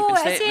big sweeping No,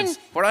 as statements.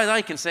 Whereas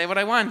I can say what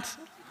I want.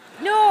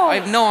 No. I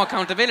have no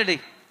accountability.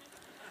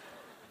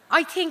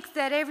 I think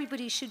that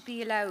everybody should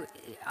be allowed.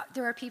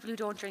 There are people who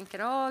don't drink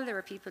at all. There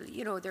are people,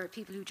 there are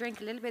people who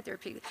drink a little bit.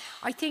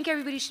 I think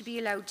everybody should be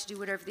allowed to do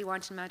whatever they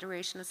want in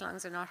moderation, as long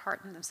as they're not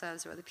hurting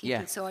themselves or other people.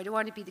 Yeah. So I don't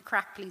want to be the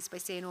crack police by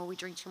saying, "Oh, we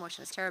drink too much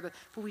and it's terrible,"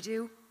 but we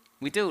do.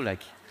 We do,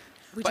 like.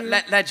 We But do.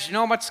 lads, you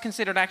know what's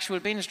considered actual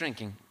binge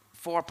drinking?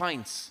 4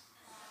 pints.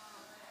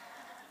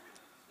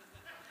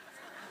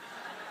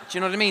 Do you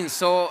know what I mean?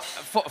 So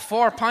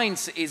 4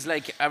 pints is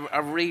like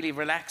a really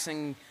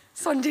relaxing...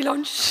 Sunday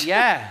lunch.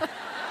 Yeah.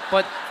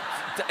 But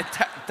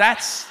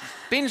that's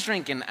binge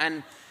drinking,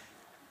 and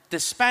the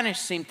Spanish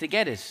seem to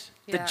get it.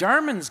 The Yeah.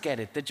 Germans get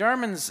it. The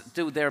Germans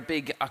do their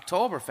big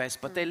Oktoberfest,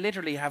 but they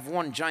literally have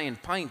 1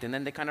 giant pint and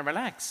then they kind of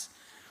relax.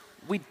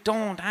 We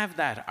don't have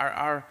that.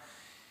 Our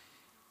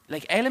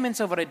like elements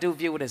of it, I do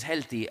view it as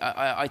healthy.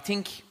 I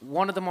think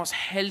one of the most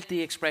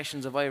healthy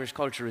expressions of Irish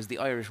culture is the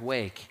Irish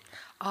wake.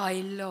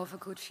 I love a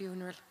good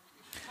funeral.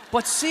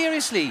 But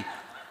seriously,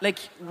 like,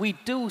 we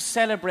do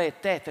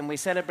celebrate death and we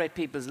celebrate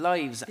people's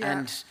lives, Yeah.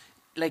 and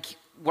like,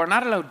 we're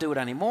not allowed to do it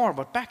anymore,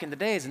 but back in the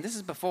days, and this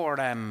is before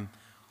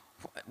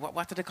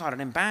what did they call it,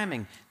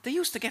 embalming, they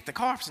used to get the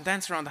corpse and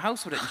dance around the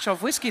house with it and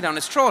shove whiskey down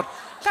his throat.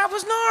 That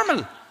was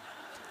normal.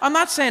 I'm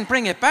not saying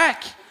bring it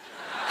back,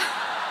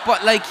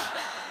 but like,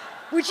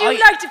 Would you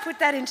like to put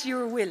that into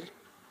your will?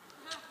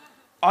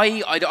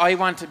 I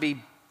want to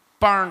be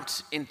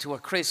burnt into a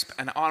crisp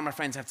and all my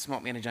friends have to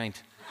smoke me in a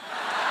joint.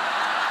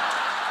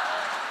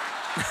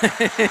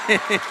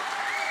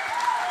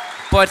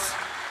 But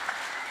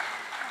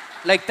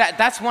like,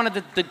 that's one of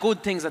the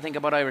good things I think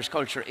about Irish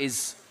culture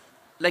is,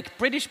 like,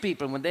 British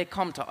people, when they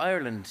come to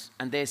Ireland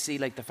and they see,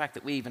 like, the fact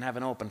that we even have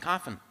an open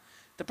coffin,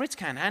 the Brits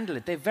can't handle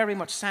it. They very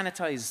much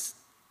sanitise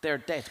their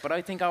death. But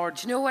I think Do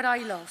you know what I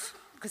love?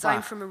 Because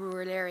I'm from a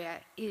rural area,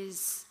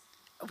 is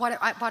what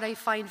I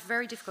find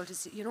very difficult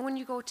is, when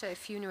you go to a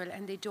funeral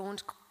and they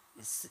don't...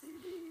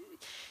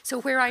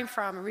 So where I'm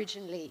from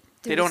originally...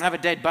 They don't have a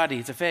dead body.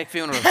 It's a fake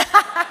funeral.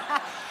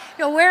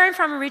 No, where I'm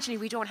from originally,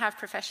 we don't have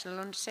professional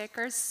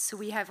undertakers. So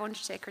we have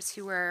undertakers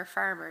who are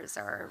farmers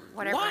or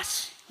whatever.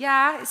 What?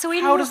 Yeah. So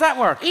How does that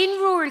work? In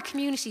rural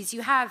communities,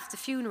 you have the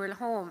funeral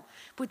home.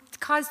 But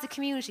because the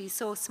community is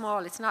so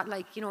small, it's not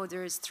like,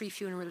 there's 3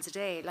 funerals a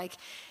day. Like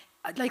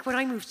when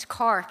I moved to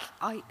Cork,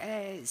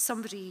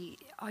 somebody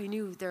I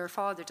knew, their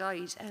father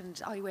died,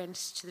 and I went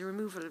to the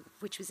removal,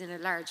 which was in a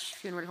large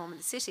funeral home in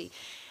the city.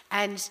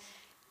 And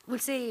we'll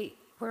say,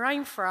 where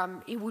I'm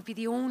from, it would be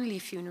the only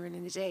funeral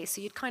in the day,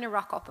 so you'd kind of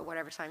rock up at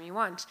whatever time you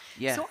want.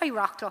 Yeah. So I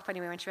rocked up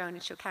anyway, went around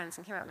and shook hands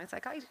and came out, and it's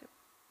like, I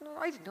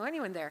didn't know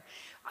anyone there.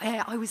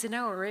 I was an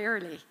hour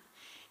early.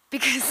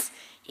 Because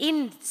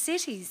in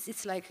cities,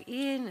 it's like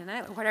in and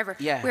out, whatever.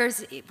 Yeah.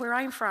 Whereas where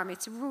I'm from,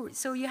 it's rural.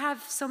 So you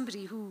have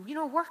somebody who,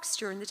 works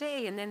during the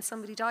day, and then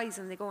somebody dies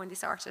and they go and they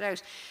sort it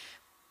out.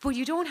 But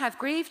you don't have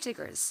grave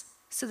diggers.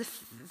 So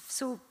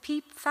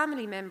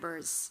family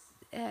members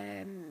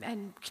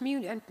and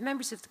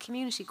members of the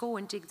community go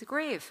and dig the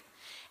grave.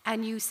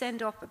 And you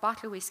send up a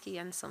bottle of whiskey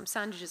and some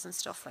sandwiches and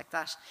stuff like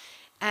that.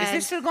 Is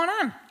this still going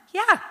on?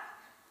 Yeah.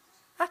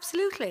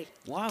 Absolutely.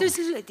 Wow. This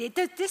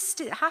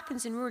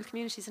happens in rural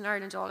communities in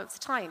Ireland all of the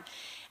time.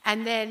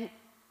 And then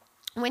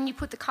when you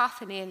put the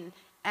coffin in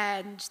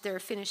and they're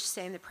finished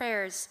saying the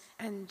prayers,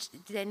 and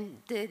then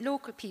the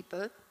local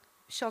people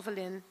shovel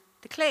in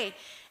the clay.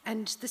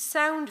 And the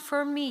sound,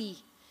 for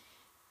me,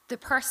 the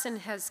person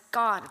has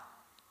gone.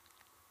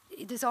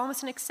 there's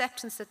almost an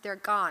acceptance that they're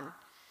gone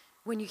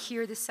when you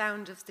hear the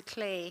sound of the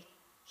clay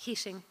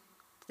hitting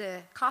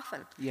the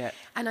coffin. Yeah.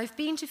 And I've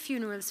been to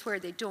funerals where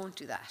they don't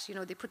do that. You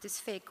know, they put this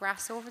fake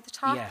grass over the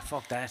top. Yeah,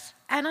 fuck that.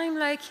 And I'm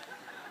like,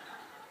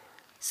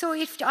 so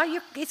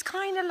it's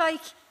kind of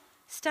like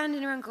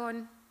standing around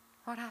going,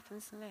 what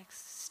happens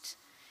next?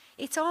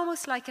 It's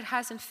almost like it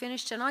hasn't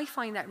finished, and I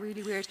find that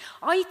really weird.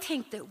 I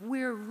think that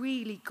we're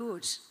really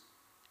good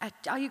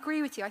I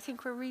agree with you. I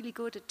think we're really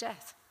good at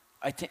death.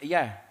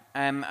 Yeah.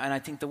 And I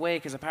think the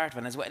wake is a part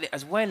of it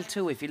as well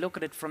too. If you look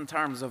at it from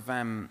terms of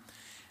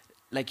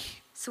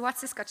So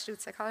what's this got to do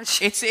with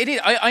psychology? It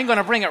is. I'm going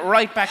to bring it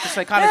right back to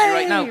psychology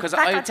right now, because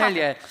I'll tell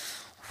you,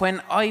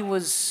 when I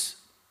was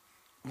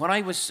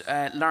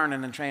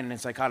learning and training in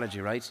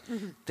psychology, right,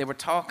 they were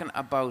talking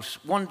about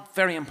one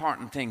very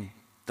important thing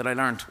that I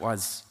learned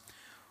was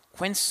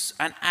when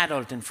an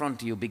adult in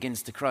front of you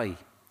begins to cry,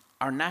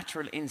 our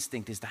natural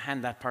instinct is to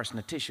hand that person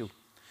a tissue.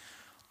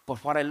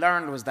 But what I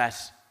learned was that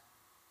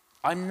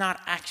I'm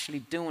not actually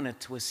doing it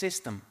to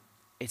assist them.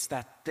 It's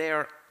that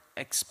their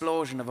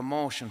explosion of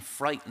emotion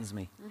frightens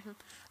me.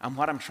 And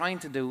what I'm trying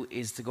to do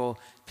is to go,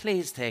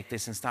 please take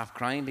this and stop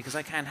crying, because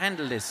I can't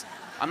handle this.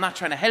 I'm not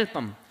trying to help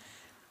them.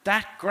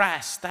 That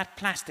grass, that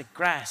plastic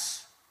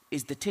grass,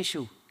 is the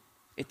tissue.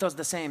 It does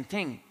the same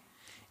thing.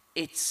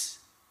 It's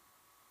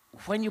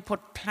when you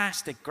put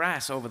plastic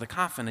grass over the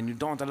coffin and you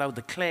don't allow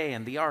the clay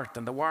and the earth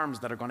and the worms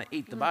that are going to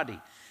eat the body,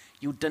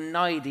 you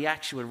deny the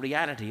actual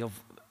reality of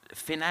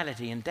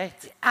finality and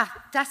death.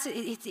 That's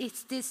it.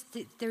 It's this.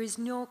 There is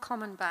no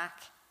coming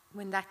back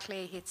when that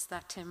clay hits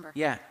that timber.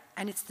 Yeah.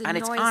 And it's the and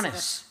noise it's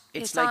honest. of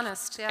it. It's like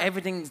honest, yeah.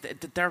 Everything's,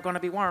 there are going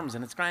to be worms,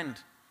 and it's grand.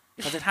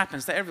 Because it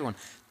happens to everyone.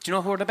 Do you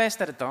know who are the best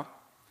at it, though?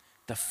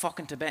 The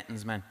fucking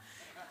Tibetans, man.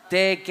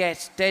 They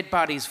get dead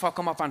bodies, fuck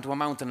them up onto a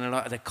mountain,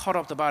 and they cut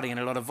up the body, and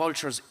a lot of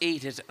vultures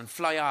eat it and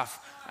fly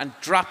off and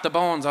drop the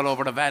bones all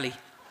over the valley.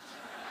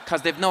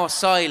 Because they've no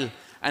soil.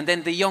 And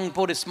then the young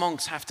Buddhist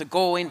monks have to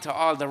go into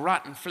all the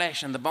rotten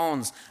flesh and the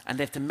bones, and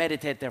they have to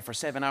meditate there for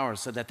 7 hours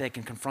so that they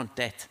can confront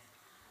death.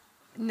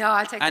 No,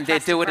 I'll take and the they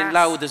do it grass. in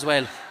Loud as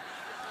well.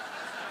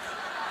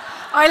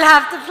 I'll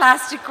have the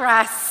plastic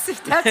grass,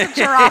 if that's what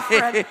you're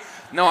offering.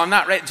 No, I'm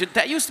not ready.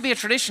 That used to be a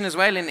tradition as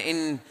well.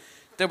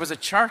 There was a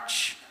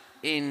church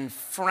in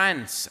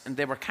France, and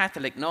they were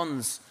Catholic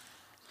nuns,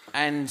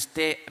 and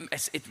they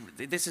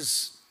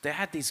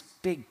had these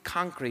big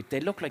concrete. They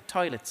look like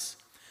toilets.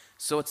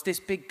 So it's this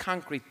big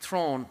concrete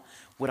throne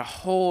with a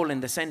hole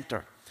in the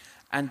centre,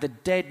 and the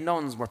dead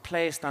nuns were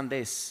placed on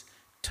this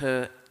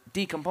to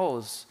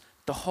decompose.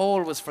 The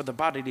hole was for the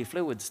bodily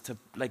fluids to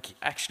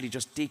actually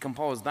just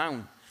decompose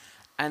down.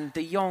 And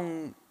the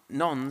young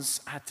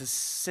nuns had to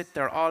sit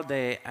there all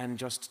day and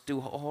just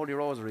do holy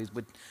rosaries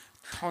with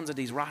tons of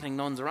these rotting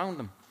nuns around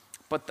them.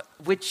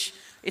 Which,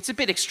 it's a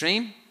bit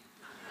extreme.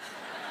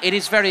 It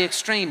is very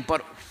extreme,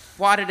 but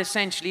what it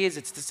essentially is,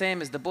 it's the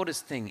same as the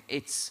Buddhist thing.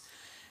 It's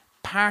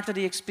part of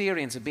the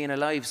experience of being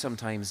alive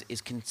sometimes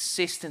is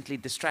consistently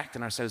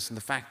distracting ourselves from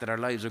the fact that our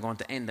lives are going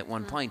to end at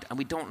one point, and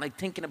we don't like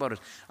thinking about it,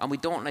 and we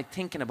don't like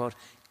thinking about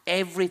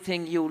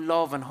everything you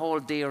love and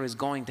hold dear is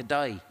going to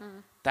die.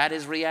 That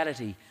is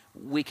reality.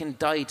 We can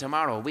die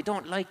tomorrow. We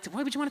don't like to.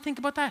 Why would you want to think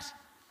about that?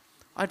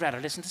 I'd rather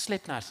listen to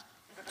Slipknot.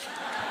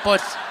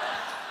 But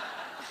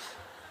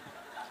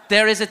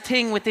there is a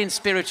thing within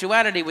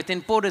spirituality,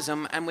 within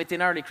Buddhism and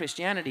within early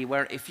Christianity,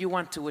 where if you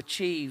want to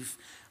achieve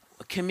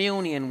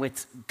communion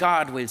with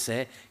God, we'll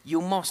say,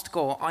 you must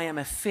go, I am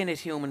a finite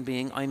human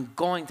being, I'm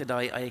going to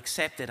die, I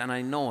accept it and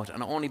I know it,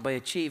 and only by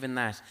achieving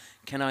that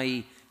can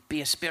I be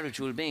a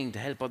spiritual being to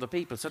help other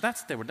people. So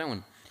that's what they were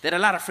doing. They had a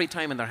lot of free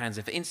time in their hands.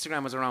 If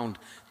Instagram was around,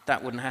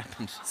 that wouldn't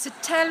happen. So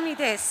tell me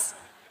this,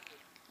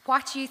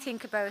 what do you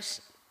think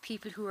about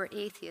people who are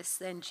atheists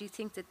then? Do you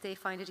think that they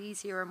find it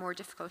easier or more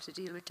difficult to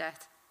deal with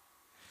death?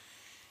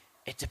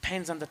 It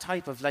depends on the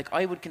type of,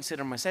 I would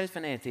consider myself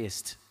an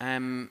atheist.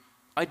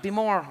 I'd be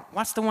more,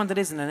 what's the one that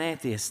isn't an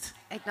atheist?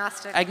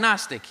 Agnostic.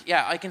 Agnostic,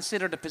 yeah. I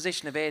consider the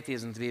position of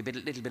atheism to be a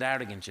little bit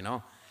arrogant, you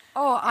know.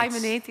 Oh, I'm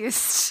an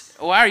atheist.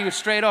 Oh, are you?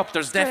 Straight up?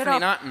 There's Straight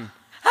definitely up. nothing.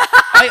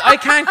 I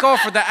can't go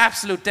for the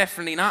absolute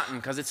definitely nothing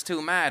because it's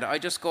too mad. I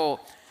just go,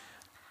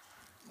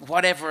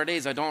 whatever it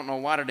is, I don't know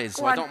what it is,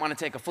 so I don't want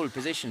to take a full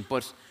position,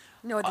 but...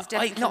 No, there's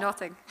definitely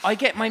nothing. I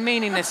get my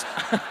meaningness...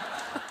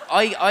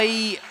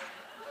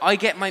 I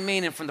get my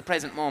meaning from the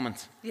present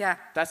moment. Yeah.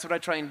 That's what I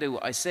try and do.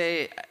 I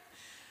say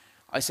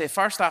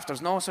first off,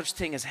 there's no such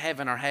thing as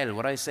heaven or hell.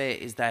 What I say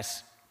is that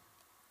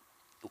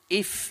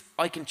if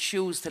I can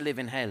choose to live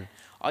in hell,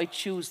 I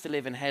choose to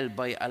live in hell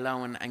by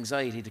allowing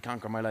anxiety to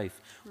conquer my life,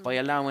 by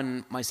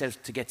allowing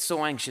myself to get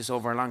so anxious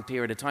over a long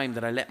period of time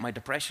that I let my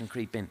depression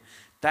creep in.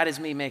 That is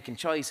me making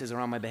choices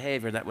around my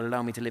behaviour that will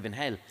allow me to live in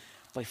hell.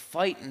 By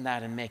fighting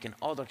that and making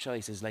other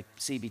choices, like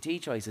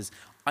CBT choices,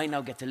 I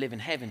now get to live in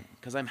heaven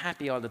because I'm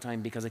happy all the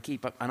time because I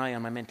keep an eye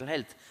on my mental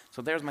health.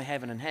 So there's my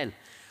heaven and hell.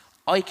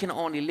 I can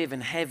only live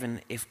in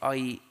heaven if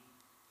I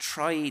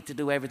try to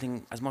do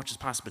everything as much as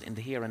possible in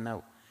the here and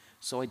now.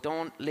 So I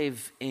don't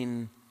live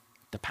in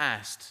the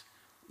past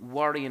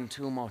worrying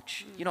too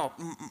much, you know,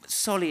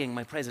 sullying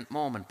my present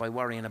moment by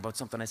worrying about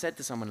something I said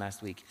to someone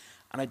last week.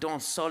 And I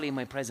don't sully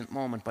my present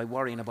moment by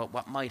worrying about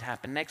what might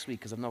happen next week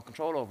because I've no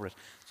control over it.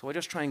 So I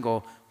just try and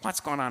go, what's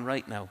going on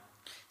right now?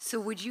 So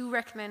would you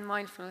recommend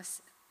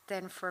mindfulness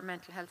then for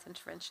mental health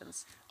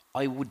interventions?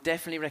 I would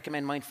definitely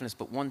recommend mindfulness,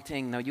 but one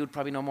thing, now you'd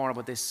probably know more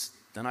about this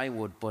than I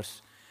would, but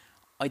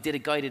I did a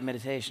guided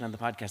meditation on the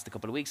podcast a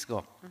couple of weeks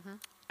ago.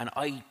 And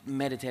I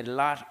meditate a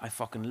lot. I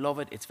fucking love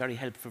it. It's very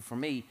helpful for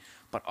me.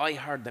 But I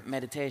heard that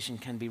meditation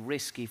can be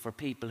risky for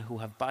people who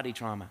have body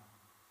trauma.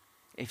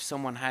 If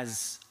someone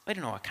has, I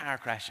don't know, a car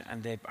crash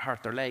and they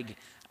hurt their leg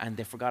and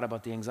they forgot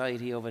about the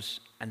anxiety of it,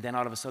 and then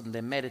all of a sudden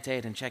they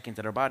meditate and check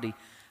into their body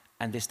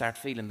and they start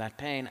feeling that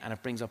pain and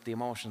it brings up the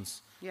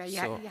emotions. Yeah,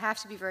 you have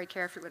to be very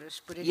careful with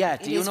it. But do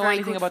you know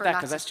anything about that?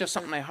 Because that's just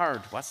something I heard.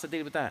 What's the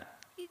deal with that?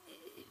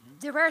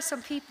 There are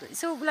some people,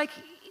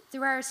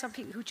 there are some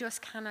people who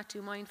just cannot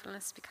do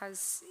mindfulness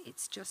because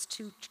it's just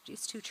too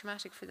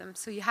traumatic for them.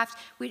 So you have to,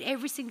 with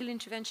every single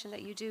intervention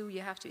that you do,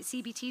 you have to.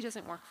 CBT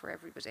doesn't work for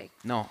everybody.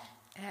 No.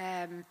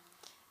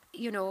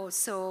 You know,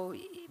 so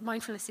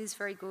mindfulness is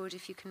very good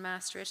if you can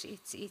master it.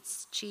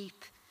 It's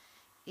cheap.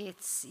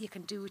 You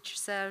can do it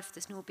yourself.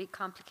 There's no big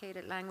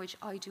complicated language.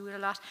 I do it a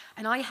lot,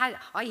 and I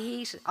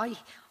hated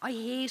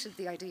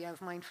the idea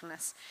of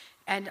mindfulness.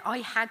 And I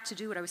had to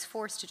do it. I was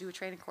forced to do a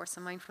training course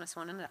on mindfulness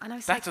one. And I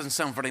was that doesn't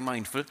sound very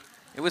mindful.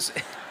 It was.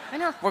 I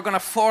know. We're going to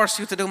force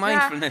you to do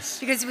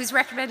mindfulness. Yeah, because it was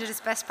recommended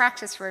as best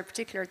practice for a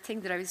particular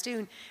thing that I was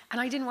doing.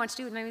 And I didn't want to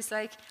do it. And I was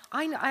like,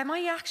 am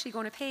I actually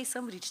going to pay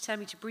somebody to tell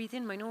me to breathe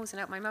in my nose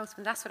and out my mouth?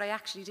 And that's what I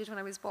actually did when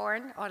I was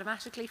born,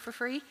 automatically for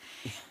free.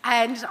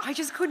 And I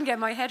just couldn't get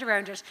my head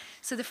around it.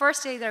 So the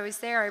first day that I was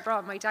there, I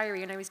brought my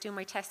diary and I was doing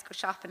my Tesco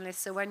shopping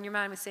list. So when your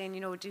man was saying,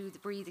 you know, do the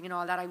breathing and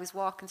all that, I was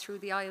walking through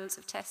the aisles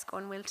of Tesco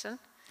and Wilton.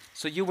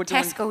 So you were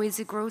doing... Tesco is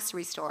a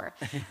grocery store.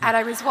 And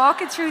I was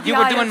walking through the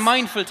aisles. You were doing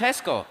mindful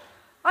Tesco?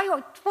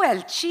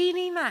 Well,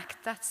 Jeannie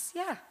Mac, that's,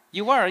 yeah.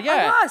 You were,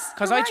 yeah. I was.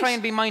 Because I try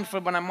and be mindful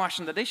when I'm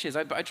washing the dishes.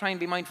 I try and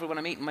be mindful when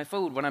I'm eating my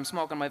food, when I'm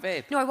smoking my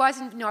vape. No, I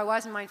wasn't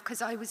mindful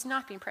because I was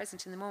not being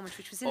present in the moment,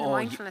 which was in the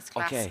mindfulness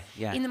class. Okay,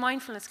 yeah. In the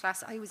mindfulness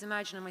class, I was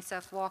imagining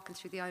myself walking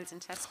through the aisles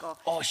in Tesco.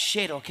 Oh,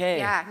 shit, okay.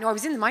 Yeah, no, I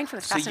was in the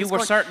mindfulness class. So you were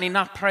certainly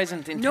not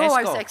present in Tesco? No,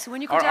 I was like, so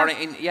when you go down...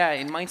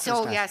 in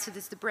mindfulness class. So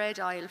there's the bread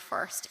aisle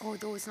first. Oh,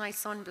 those nice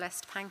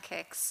sun-blessed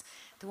pancakes.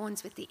 The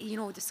ones with the, you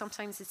know,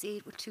 sometimes it's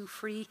 8 with 2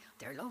 free.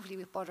 They're lovely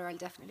with butter. I'll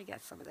definitely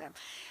get some of them.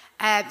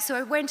 So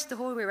I went the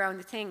whole way around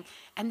the thing.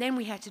 And then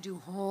we had to do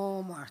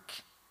homework,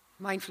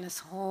 mindfulness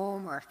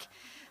homework.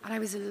 And I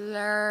was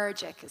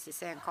allergic, as they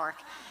say in Cork.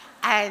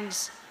 And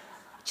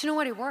do you know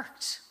what? It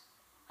worked.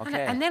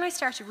 Okay. And then I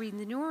started reading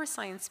the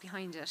neuroscience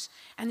behind it.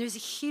 And there's a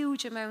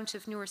huge amount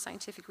of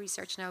neuroscientific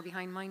research now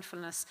behind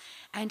mindfulness.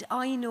 And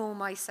I know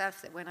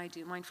myself that when I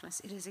do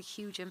mindfulness, it has a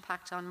huge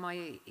impact on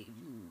my...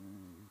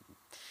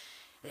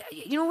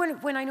 You know,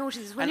 when I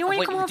notice...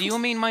 Do you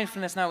mean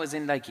mindfulness now as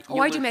in like...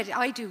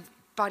 I do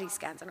body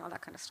scans and all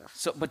that kind of stuff.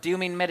 So, but do you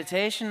mean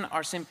meditation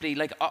or simply...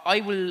 Like,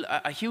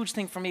 a huge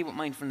thing for me with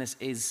mindfulness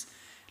is,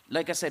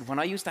 like I said, when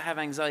I used to have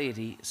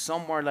anxiety,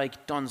 somewhere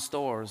like Dunn's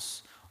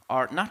stores,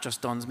 or not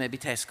just Dunn's, maybe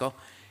Tesco,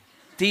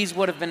 these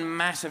would have been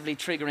massively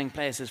triggering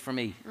places for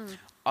me.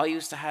 I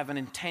used to have an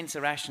intense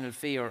irrational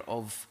fear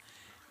of...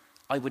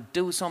 I would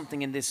do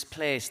something in this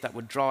place that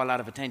would draw a lot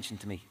of attention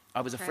to me.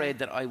 I was afraid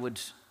that I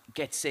would...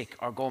 get sick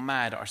or go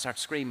mad or start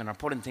screaming or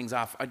putting things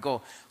off. I'd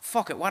go,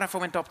 fuck it, what if I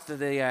went up to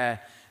the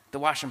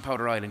washing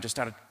powder aisle and just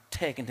started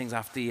taking things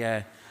off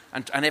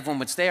and everyone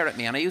would stare at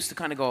me, and I used to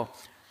kind of go,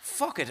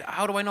 fuck it,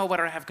 how do I know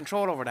whether I have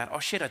control over that? Oh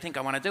shit, I think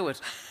I want to do it.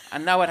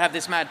 And now I'd have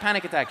this mad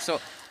panic attack. So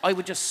I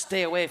would just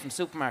stay away from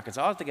supermarkets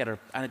altogether,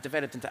 and it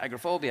developed into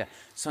agoraphobia.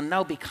 So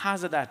now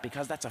because of that,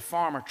 because that's a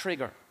former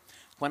trigger,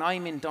 when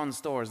I'm in Dunn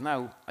stores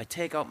now, I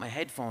take out my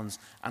headphones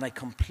and I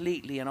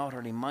completely and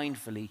utterly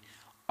mindfully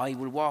I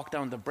will walk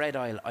down the bread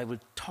aisle, I will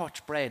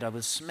touch bread, I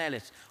will smell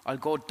it. I'll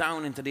go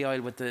down into the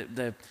aisle with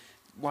the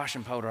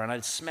washing powder and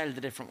I'll smell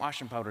the different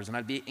washing powders, and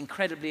I'll be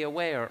incredibly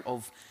aware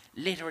of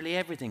literally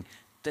everything.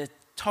 The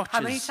touches.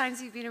 How many times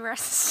have you been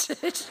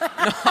arrested?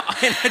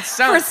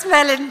 For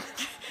smelling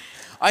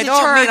I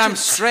don't mean I'm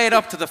straight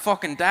up to the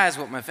fucking Daz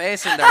with my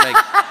face in there. Like,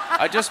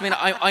 I just mean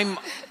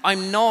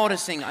I'm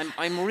noticing.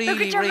 I'm really,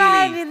 Look at your really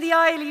man in the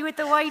aisle with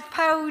the white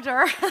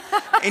powder.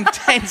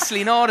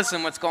 intensely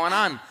noticing what's going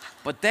on.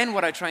 But then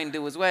what I try and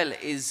do as well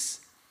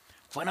is,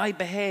 when I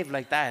behave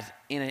like that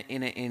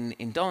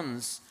in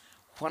Dunn's,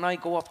 when I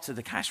go up to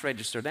the cash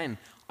register, then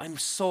I'm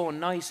so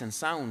nice and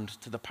sound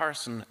to the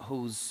person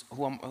who's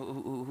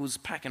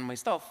packing my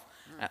stuff,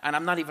 and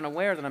I'm not even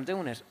aware that I'm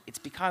doing it. It's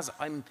because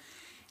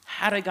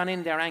had I gone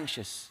in there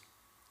anxious,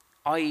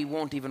 I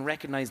won't even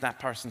recognize that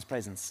person's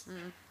presence.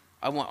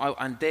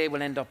 And they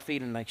will end up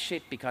feeling like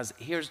shit, because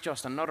here's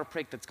just another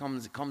prick that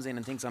comes in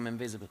and thinks I'm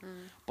invisible.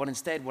 But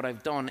instead what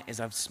I've done is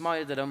I've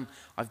smiled at them,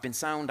 I've been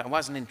sound, I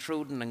wasn't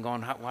intruding and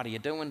going, what are you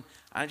doing? And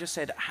I just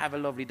said, have a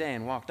lovely day,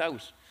 and walked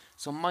out.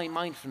 So my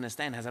mindfulness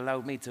then has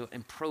allowed me to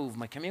improve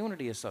my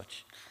community as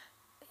such.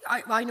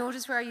 I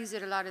notice where I use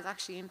it a lot is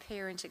actually in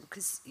parenting,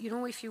 because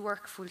if you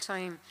work full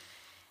time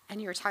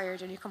and you're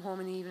tired and you come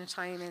home in the evening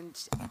time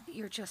and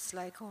you're just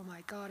like, oh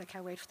my God, I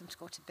can't wait for them to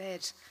go to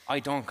bed. I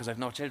don't, because I've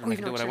no children. I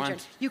can do what I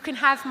want. You can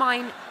have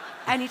mine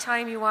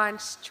anytime you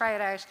want. Try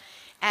it out.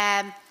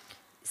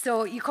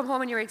 So you come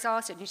home and you're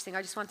exhausted and you think,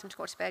 I just want them to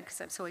go to bed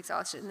because I'm so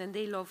exhausted. And then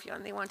they love you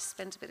and they want to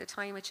spend a bit of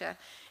time with you.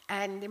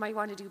 And they might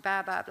want to do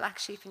Baba Black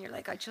Sheep and you're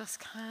like, I just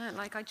can't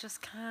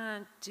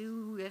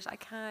do it. I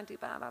can't do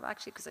Baba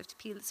Black Sheep because I have to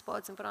peel the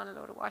spuds and put on a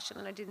load of washing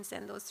and I didn't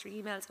send those 3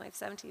 emails and I have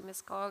 17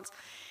 missed calls.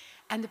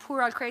 And the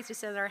poor old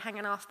creators are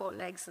hanging off both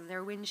legs and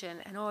they're whinging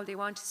and all they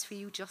want is for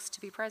you just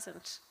to be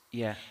present.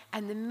 Yeah.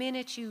 And the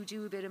minute you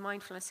do a bit of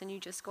mindfulness and you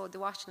just go, the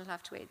washing will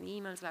have to wait and the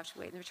emails will have to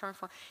wait and the return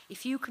phone,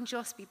 if you can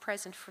just be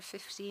present for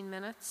 15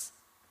 minutes,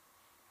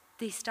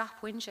 they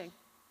stop whinging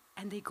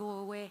and they go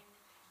away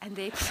and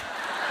they...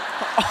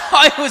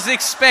 I was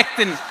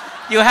expecting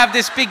you have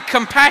this big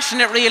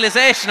compassionate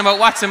realization about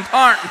what's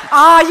important.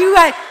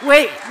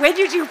 Wait, when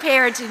you do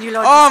parenting, you'll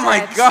understand. Oh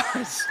my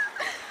God.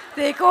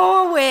 They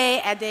go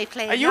away and they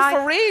play. Are you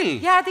for real?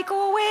 Yeah, they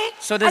go away.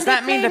 So does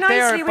that mean that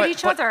they're with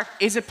each other?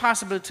 Is it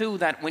possible too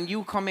that when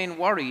you come in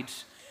worried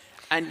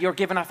and you're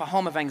giving off a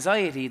hum of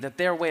anxiety, that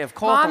their way of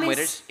coping with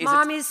it is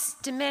Mom is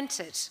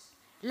demented.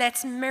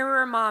 Let's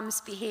mirror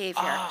mom's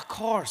behaviour. Oh, of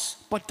course.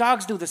 But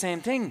dogs do the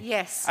same thing.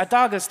 Yes. A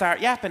dog will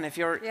start yapping if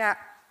you're... Yeah.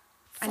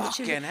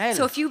 Fucking hell.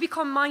 So if you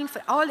become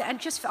mindful, and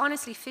just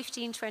honestly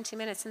 15, 20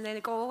 minutes and then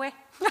they go away.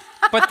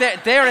 But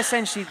they're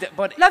essentially...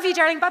 But love you,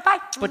 darling. Bye-bye.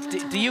 But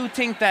do you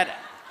think that...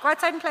 Go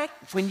outside and play.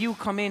 When you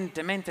come in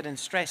demented and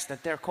stressed,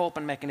 that their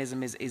coping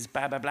mechanism is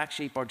Baba Black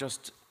Sheep or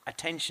just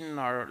attention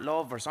or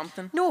love or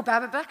something? No,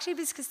 Baba Black Sheep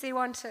is because they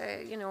want to,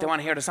 They want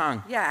to hear the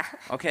song? Yeah.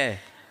 Okay.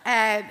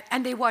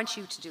 And they want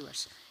you to do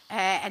it.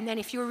 And then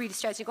if you're really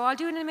stressed, you go, I'll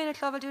do it in a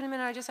minute, love, I'll do it in a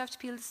minute. I just have to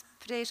peel the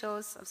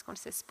potatoes. I was going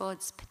to say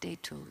spuds,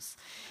 potatoes.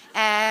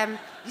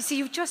 You see,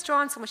 you've just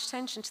drawn so much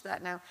attention to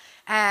that now.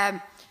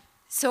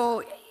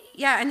 So,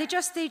 yeah, and they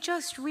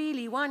just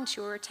really want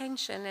your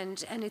attention.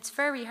 And it's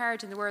very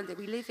hard in the world that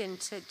we live in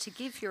to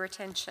give your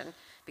attention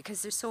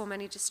because there's so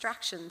many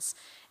distractions.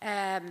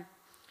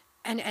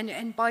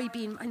 And by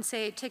being, and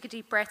say, take a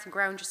deep breath and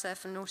ground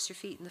yourself and notice your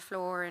feet in the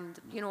floor and,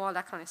 all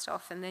that kind of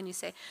stuff. And then you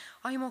say,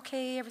 I'm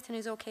okay, everything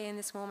is okay in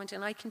this moment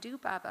and I can do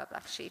Baba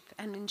Black Sheep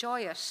and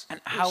enjoy it. And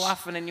how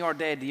often in your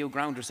day do you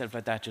ground yourself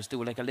like that? Just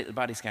do like a little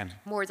body scan?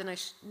 More than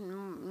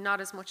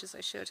not as much as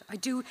I should. I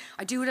do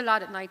it a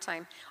lot at night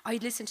time. I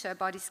listen to a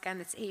body scan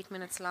that's 8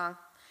 minutes long.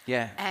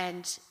 Yeah.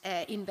 And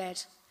in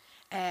bed.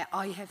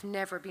 I have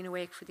never been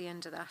awake for the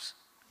end of that.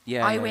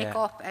 Yeah, I wake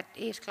up at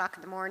 8 o'clock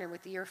in the morning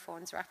with the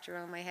earphones wrapped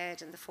around my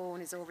head and the phone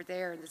is over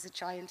there and there's a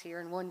child here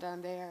and one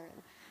down there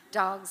and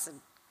dogs and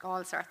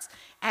all sorts.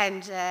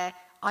 And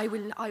I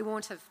will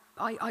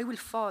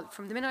fall,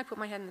 from the minute I put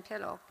my head in the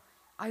pillow,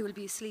 I will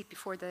be asleep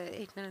before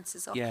the 8 minutes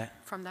is up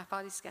from that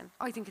body scan.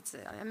 I think it's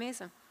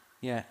amazing.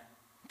 Yeah.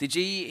 Did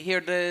you hear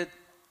the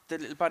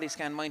little body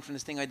scan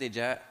mindfulness thing I did,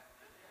 yeah?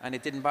 And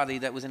it didn't bother you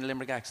that it was in a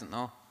Limerick accent,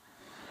 no?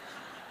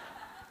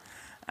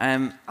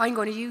 I'm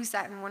going to use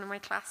that in one of my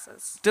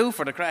classes. Do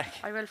for the crack.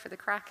 I will for the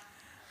crack.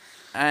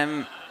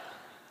 I'm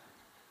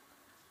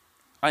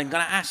going to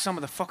ask some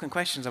of the fucking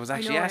questions I was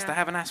actually asked. I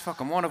haven't asked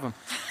fucking one of them.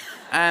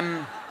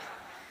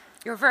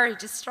 You're very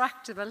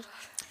distractible.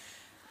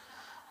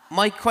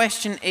 My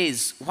question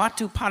is, what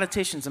do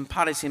politicians and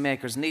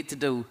policymakers need to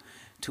do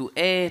to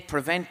A,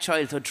 prevent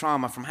childhood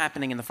trauma from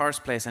happening in the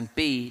first place, and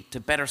B, to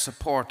better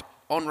support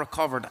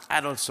unrecovered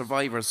adult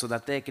survivors so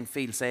that they can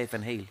feel safe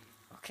and heal?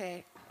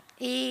 Okay.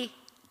 A,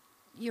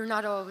 you're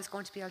not always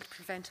going to be able to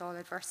prevent all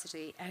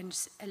adversity,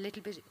 and a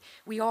little bit,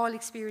 we all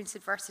experience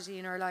adversity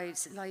in our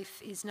lives.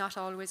 Life is not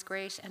always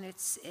great, and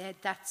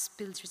that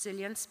builds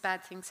resilience.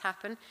 Bad things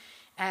happen.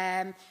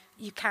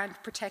 You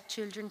can't protect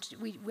children.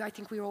 I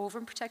think we're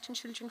over-protecting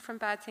children from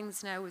bad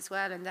things now as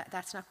well, and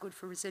that's not good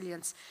for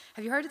resilience.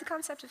 Have you heard of the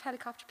concept of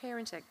helicopter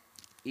parenting?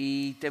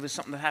 There was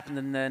something that happened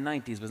in the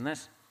 90s, wasn't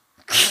it?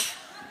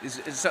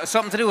 It's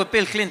something to do with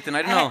Bill Clinton,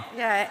 I don't know.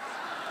 Yeah.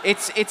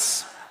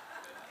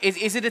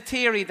 Is it a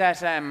theory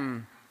that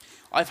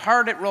I've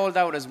heard it rolled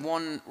out as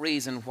one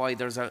reason why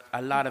there's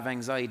a lot of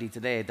anxiety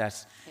today,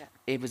 that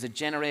it was a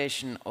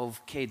generation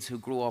of kids who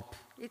grew up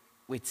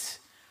with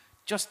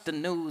just the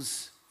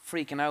news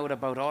freaking out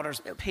about, there's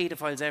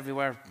paedophiles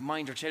everywhere,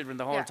 mind your children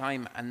the whole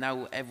time, and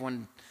now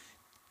everyone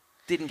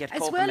didn't get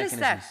coping mechanisms. As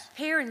well as that,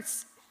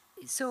 parents,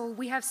 so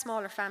we have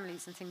smaller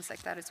families and things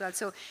like that as well.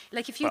 So,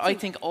 like if you I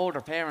think older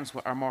parents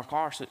are more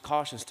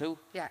cautious too.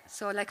 Yeah,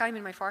 so like I'm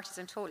in my 40s,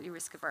 I'm totally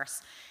risk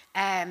averse.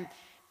 And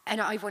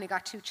I've only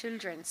got 2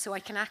 children, so I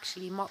can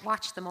actually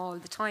watch them all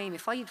the time.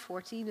 If I had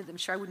 14 of them,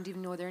 sure, I wouldn't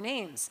even know their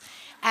names.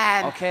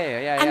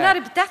 Okay, yeah.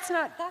 And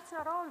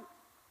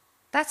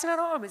that's not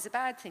always a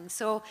bad thing.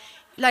 So,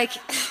 like,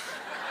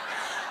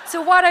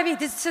 so what I mean,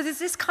 there's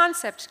this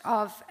concept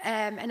of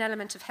an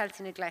element of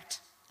healthy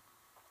neglect.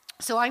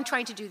 So I'm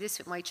trying to do this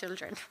with my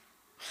children.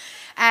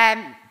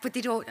 But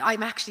they don't.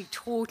 I'm actually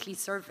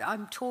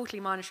I'm totally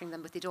monitoring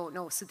them, but they don't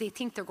know. So they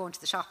think they're going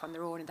to the shop on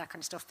their own and that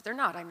kind of stuff, but they're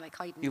not. I'm like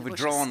hiding. You in the have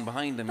a bushes. drone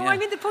behind them. No, yeah.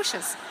 I'm in the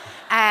bushes.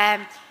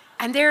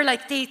 And they're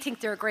like, they think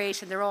they're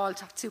great and they're all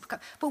super.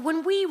 But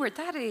when we were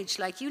that age,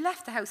 like you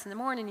left the house in the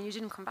morning and you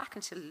didn't come back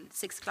until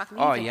 6 o'clock in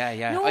the evening. Oh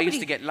yeah. Nobody, I used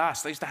to get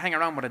lost. I used to hang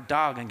around with a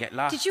dog and get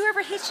lost. Did you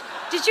ever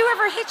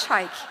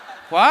hitchhike?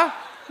 What?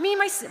 Me,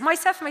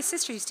 myself and my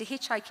sister used to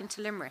hitchhike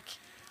into Limerick.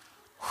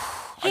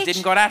 I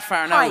didn't go that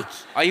far now.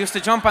 Hitchhike. I used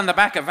to jump on the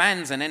back of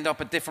vans and end up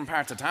at different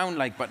parts of town,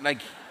 like.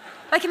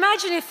 Like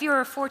imagine if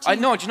you're 14. I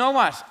know. Do you know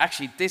what?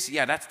 Actually,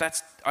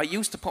 that's. I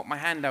used to put my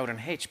hand out and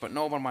hitch, but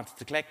no one wanted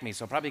to collect me.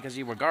 So probably because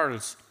you were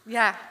girls.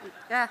 Yeah.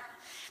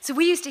 So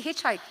we used to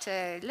hitchhike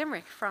to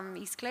Limerick from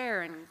East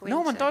Clare and.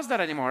 No one does that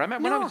anymore. I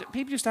remember No.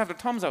 people used to have their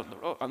thumbs out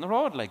on the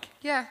road, like.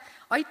 Yeah,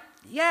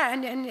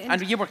 and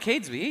And you were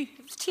kids, we.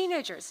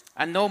 teenagers.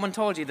 And no one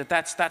told you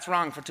that's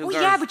wrong for two girls.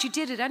 Yeah, but you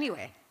did it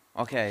anyway.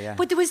 Okay, yeah.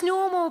 But there was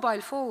no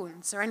mobile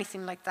phones or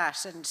anything like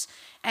that, and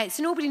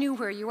so nobody knew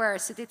where you were.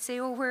 So they'd say,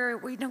 "Oh,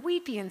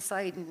 we'd be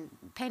inside in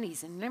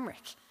Pennies in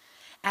Limerick,"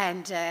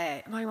 and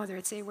my mother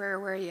would say, "Where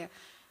were you?"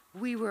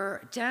 We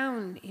were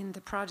down in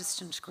the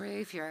Protestant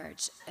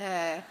graveyard,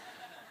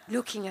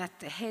 looking at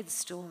the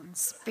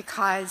headstones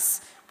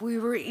because we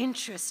were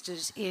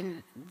interested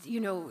in,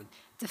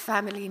 the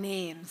family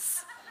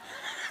names.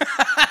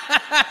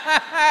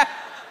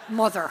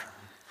 Mother.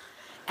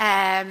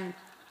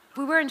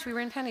 We weren't. We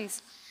were in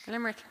Pennies, in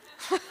Limerick.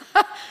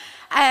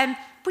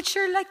 But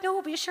sure, like, no,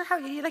 but sure, how,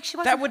 like, she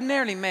wasn't. That would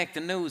nearly make the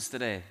news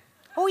today.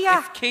 Oh, yeah.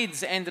 If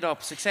kids ended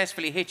up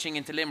successfully hitching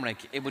into Limerick,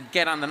 it would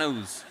get on the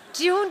news.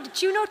 Do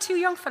you know two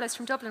young fellas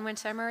from Dublin went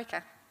to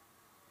America?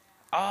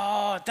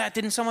 Oh,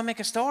 didn't someone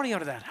make a story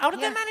out of that? How did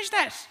they manage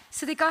that?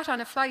 So they got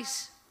on a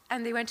flight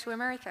and they went to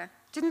America.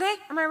 Didn't they?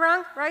 Am I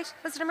wrong? Right?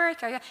 Was it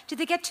America? Yeah. Did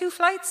they get 2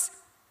 flights?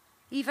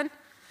 Even?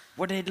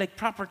 Were they like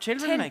proper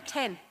children?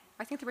 10.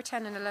 I think they were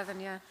 10 and 11,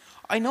 yeah.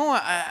 I know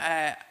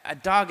a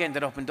dog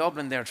ended up in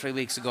Dublin there 3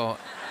 weeks ago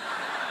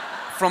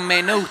from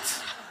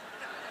Maynooth.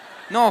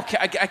 No,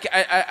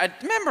 I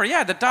remember,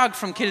 the dog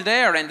from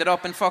Kildare ended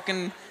up in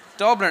fucking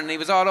Dublin and he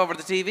was all over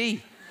the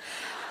TV.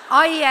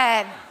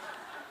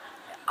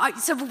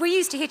 So we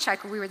used to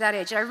hitchhike when we were that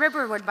age. And I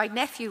remember when my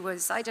nephew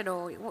was, I don't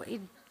know,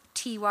 in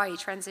TY,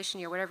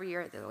 transition year, whatever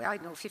year, I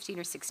don't know, 15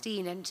 or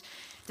 16, and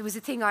there was a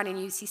thing on in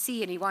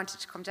UCC and he wanted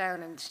to come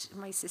down and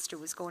my sister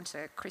was going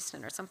to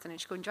Kristen or something and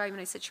she couldn't drive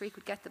and I said, sure, he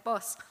could get the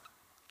bus.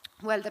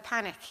 Well, the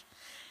panic.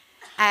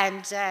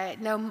 And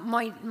now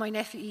my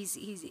nephew,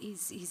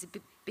 he's a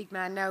big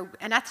man now,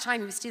 and at the time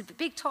he was still a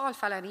big, tall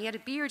fella and he had a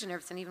beard and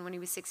everything even when he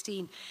was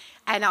 16.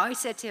 And I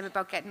said to him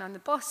about getting on the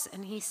bus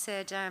and he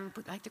said,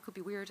 but like there could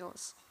be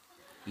weirdos.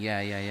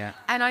 Yeah.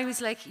 And I was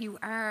like, you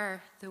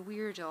are the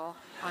weirdo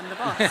on the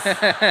bus.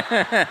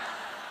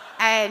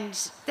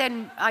 And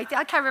then I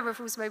can't remember if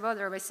it was my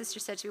mother or my sister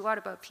said to me, what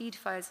about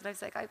paedophiles? And I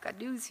was like, I've got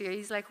news for you.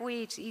 He's like,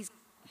 wait, he's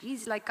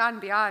like gone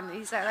beyond.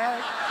 He's like,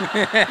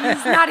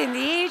 he's not in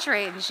the age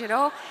range, And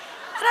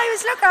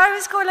I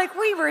was going like,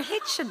 we were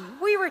hitchhiking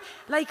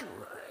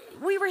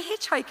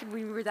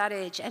when we were that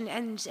age,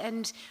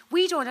 and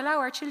we don't allow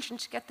our children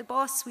to get the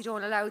bus. We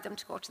don't allow them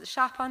to go to the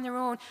shop on their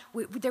own.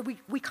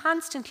 We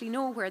constantly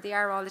know where they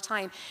are all the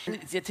time.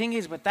 And the thing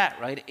is with that,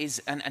 right,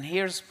 and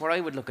here's where I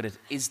would look at it,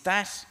 is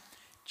that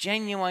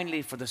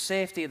genuinely for the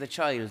safety of the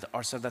child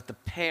or so that the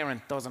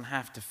parent doesn't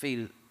have to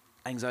feel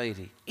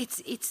anxiety?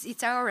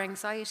 It's our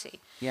anxiety.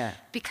 Yeah.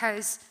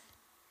 Because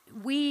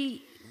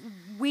we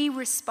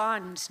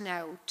respond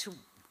now to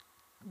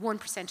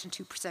 1% and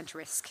 2%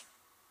 risk.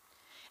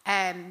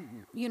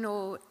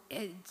 The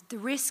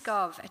risk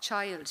of a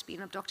child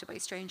being abducted by a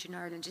stranger in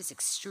Ireland is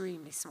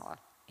extremely small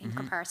in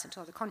comparison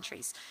to other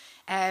countries.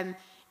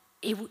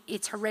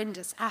 It's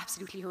horrendous,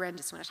 absolutely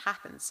horrendous when it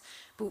happens.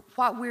 But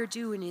what we're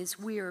doing is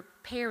we're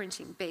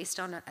parenting based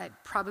on a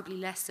probably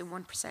less than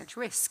 1%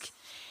 risk.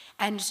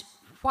 And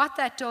what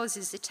that does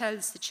is it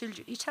tells the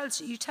children, you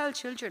tell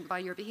children by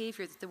your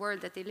behaviour that the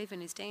world that they live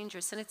in is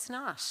dangerous, and it's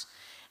not.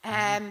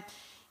 And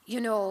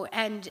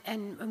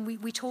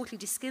we totally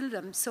de-skill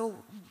them.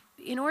 So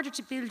in order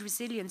to build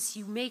resilience,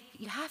 you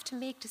have to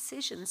make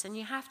decisions and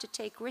you have to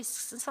take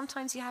risks, and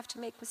sometimes you have to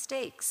make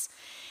mistakes.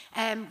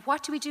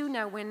 What do we do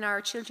now when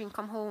our children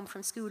come home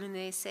from school and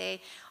they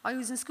say, I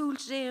was in school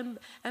today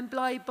and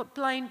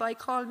blind by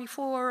call me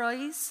 4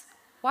 eyes?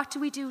 What do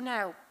we do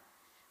now?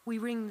 We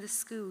ring the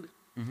school.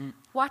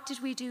 What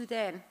did we do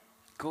then?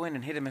 Go in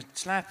and hit him a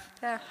slap.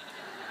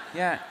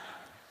 Yeah.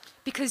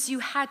 Because you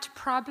had to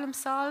problem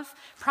solve.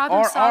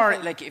 Or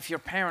like if your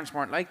parents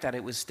weren't like that,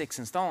 it was sticks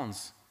and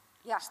stones.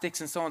 Yeah.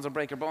 Sticks and stones will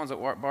break your bones,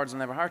 words will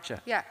never hurt you.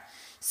 Yeah.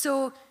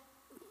 So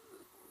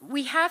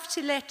we have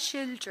to let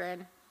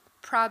children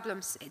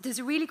problems. There's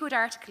a really good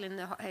article in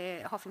the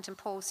Huffington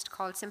Post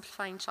called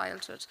Simplifying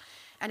Childhood,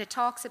 and it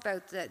talks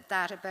about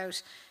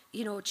about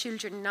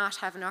children not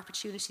having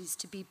opportunities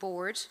to be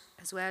bored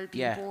as well.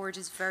 Being bored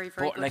is very,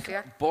 very good for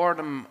you.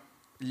 Boredom,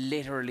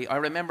 literally. I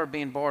remember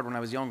being bored when I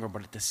was younger,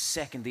 but the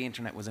second the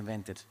internet was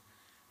invented,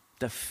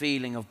 the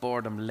feeling of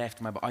boredom left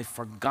my body. I've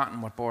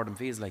forgotten what boredom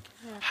feels like.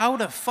 Yeah. How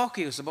the fuck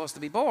are you supposed to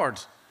be bored?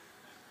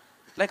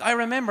 Like, I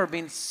remember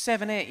being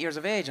 7, 8 years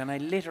of age and I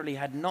literally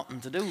had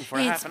nothing to do for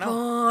half an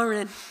hour.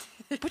 It's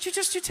boring. But you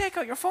take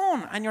out your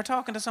phone and you're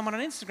talking to someone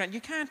on Instagram.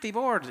 You can't be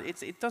bored.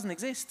 It doesn't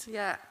exist.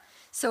 Yeah.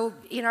 So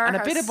in our house...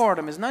 And a bit of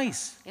boredom is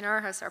nice. In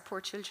our house, our poor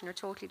children are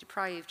totally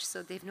deprived,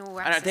 so they've no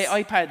access... And are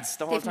they iPads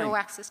the whole time? They've no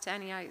access to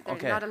any...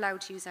 They're not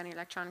allowed to use any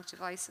electronic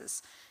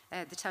devices.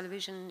 The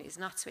television is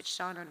not switched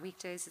on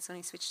weekdays. It's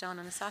only switched on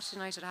a Saturday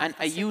night at 6:30. And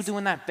are you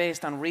doing that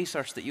based on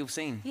research that you've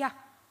seen? Yeah.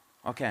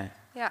 Okay.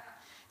 Yeah.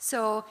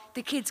 So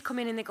the kids come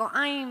in and they go,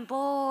 I'm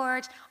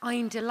bored,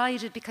 I'm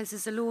delighted because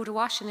there's a load of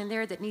washing in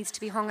there that needs to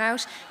be hung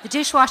out. The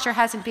dishwasher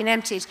hasn't been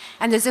emptied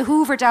and there's a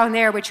Hoover down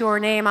there with your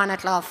name on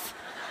it, love.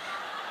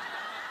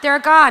 They're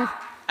gone.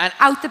 And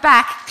out the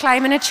back,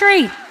 climbing a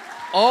tree.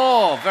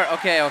 Oh,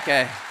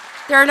 okay.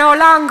 They're no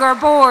longer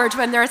bored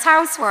when there's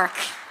housework.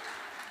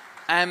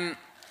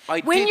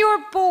 When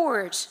you're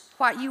bored,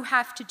 what you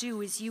have to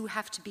do is you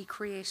have to be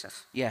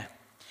creative. Yeah.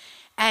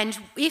 And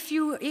if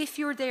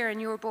you're there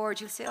and you're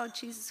bored, you'll say, oh,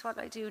 Jesus, what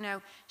do I do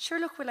now? Sure,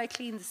 look, will I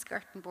clean the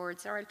skirting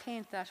boards or I'll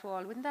paint that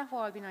wall? Wouldn't that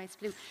wall be nice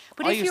blue?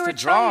 But I if used you're to a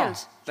draw. child...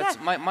 That's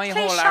yeah, my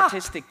play whole shop,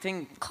 artistic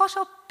thing. Cut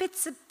up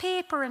bits of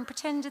paper and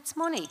pretend it's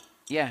money.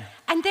 Yeah.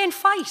 And then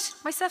fight.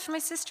 Myself and my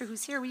sister,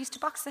 who's here, we used to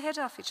box the head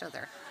off each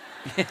other.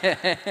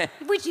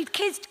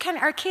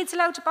 Are kids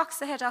allowed to box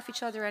the head off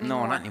each other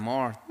anymore? No, not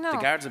anymore. No. The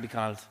guards will be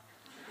called.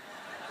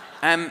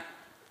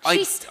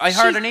 I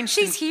heard an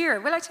instant... She's here.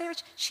 Well, I tell you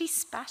what, she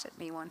spat at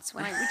me once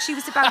when she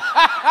was about...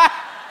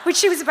 when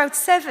she was about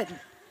 7.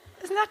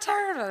 Isn't that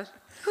terrible?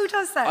 Who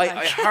does that?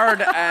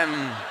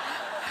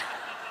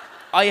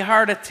 I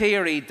heard a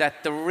theory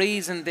that the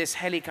reason this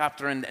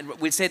helicopter... and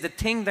we'll say the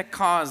thing that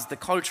caused the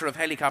culture of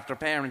helicopter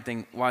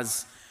parenting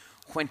was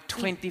when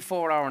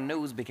 24-hour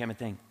news became a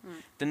thing.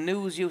 The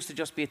news used to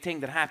just be a thing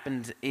that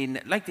happened in...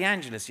 like the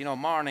Angelus,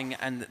 morning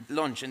and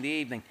lunch in the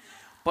evening.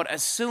 But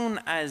as soon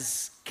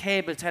as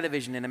cable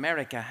television in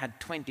America had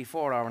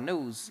 24-hour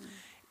news,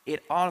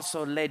 it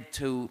also led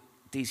to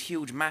these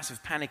huge,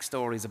 massive panic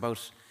stories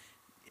about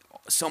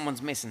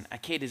someone's missing, a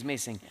kid is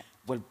missing. Yeah.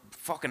 Well,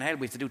 fucking hell,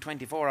 we have to do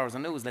 24 hours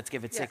of news, let's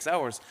give it 6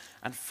 hours.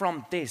 And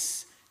from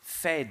this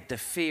fed the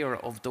fear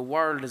of the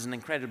world is an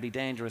incredibly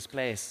dangerous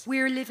place.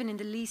 We're living in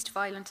the least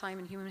violent time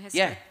in human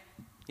history.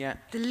 Yeah.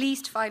 The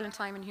least violent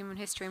time in human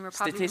history, and we're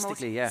probably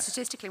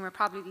statistically, we're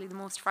probably the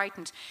most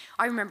frightened.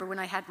 I remember when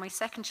I had my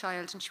second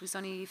child, and she was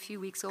only a few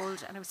weeks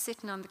old, and I was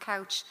sitting on the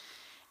couch,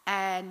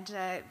 and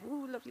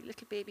lovely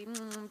little baby,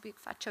 big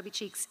fat chubby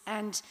cheeks,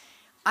 and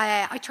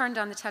I turned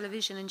on the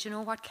television, and do you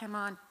know what came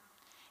on?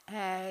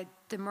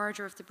 The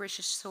murder of the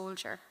British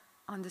soldier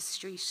on the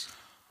street.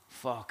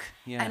 Fuck,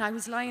 yeah. And I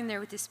was lying there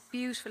with this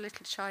beautiful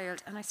little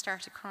child, and I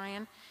started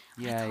crying.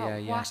 I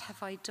thought, what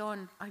have I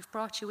done? I've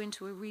brought you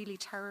into a really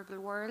terrible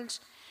world.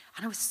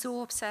 And I was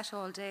so upset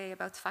all day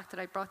about the fact that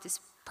I brought this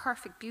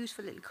perfect,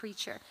 beautiful little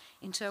creature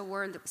into a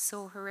world that was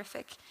so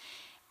horrific.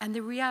 And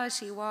the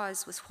reality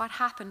was what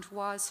happened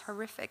was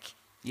horrific.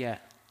 Yeah.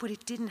 But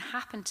it didn't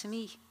happen to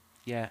me.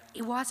 Yeah.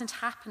 It wasn't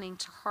happening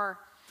to her.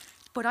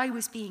 But I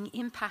was being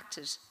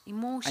impacted,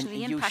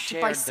 emotionally and impacted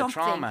by something.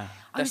 The trauma.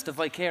 That's the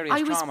vicarious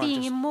trauma. I was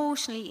being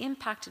emotionally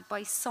impacted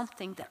by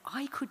something that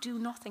I could do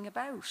nothing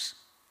about.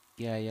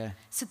 Yeah.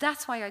 So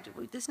that's why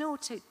there's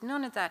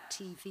none of that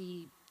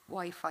TV,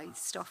 Wi-Fi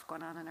stuff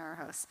going on in our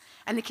house.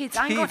 And the kids...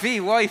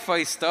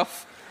 Wi-Fi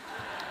stuff?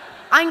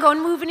 I'm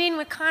moving in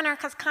with Connor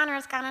because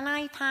Connor's got an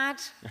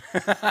iPad.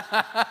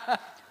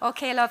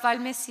 Okay, love, I'll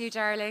miss you,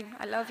 darling.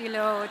 I love you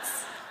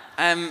loads.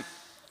 I'm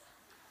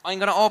going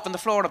to open the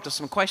floor up to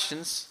some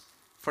questions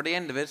for the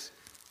end of it.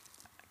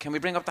 Can we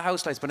bring up the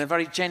house lights, but in a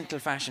very gentle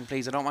fashion,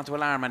 please? I don't want to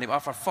alarm anyone. Oh,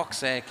 for fuck's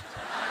sake.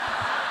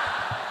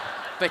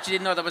 Bet you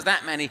didn't know there was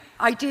that many.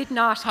 I did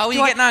not. How are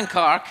you getting on,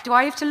 Cork? Do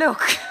I have to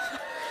look?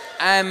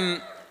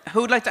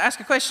 Who'd like to ask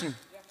a question?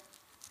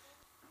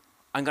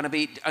 I'm going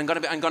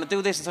to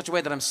do this in such a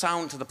way that I'm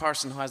sound to the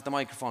person who has the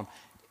microphone.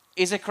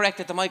 Is it correct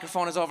that the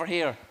microphone is over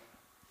here?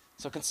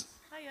 So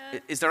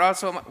is there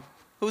also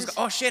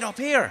oh shit, up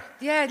here?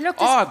 Yeah, look.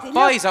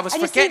 Boys, I was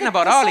forgetting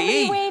about Ollie.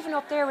 There's somebody waving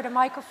up there with a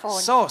microphone.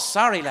 So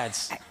sorry,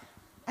 lads.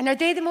 And are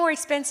they the more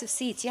expensive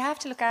seats? You have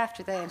to look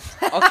after them.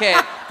 Okay,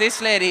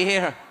 this lady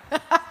here.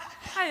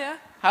 Hiya.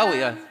 How are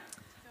you?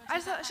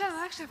 Sharon,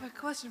 I actually have a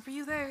question for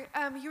you there.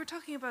 You were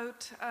talking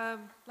about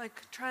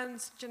like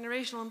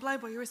transgenerational and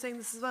blind boy. You were saying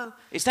this as well.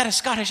 Is that a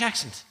Scottish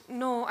accent?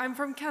 No, I'm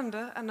from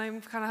Canada, and I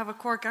kind of have a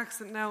Cork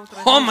accent now.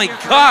 Oh my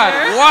God!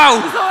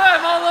 Wow! So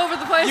I'm all over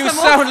the place. You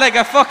sound like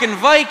a fucking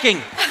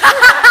Viking.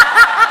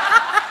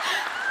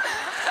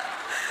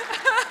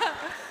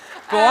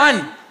 Go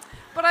on.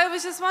 But I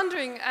was just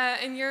wondering,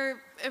 in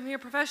your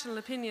professional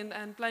opinion,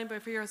 and blind boy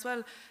for you as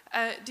well,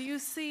 do you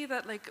see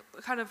that like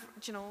kind of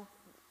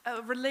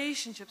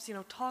relationships,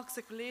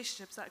 toxic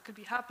relationships that could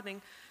be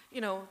happening,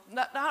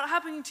 not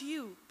happening to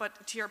you,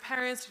 but to your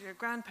parents or your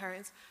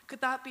grandparents, could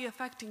that be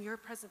affecting your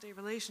present-day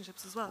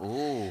relationships as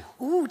well?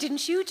 Ooh,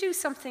 didn't you do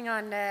something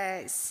on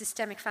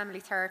systemic family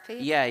therapy?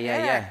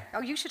 Yeah.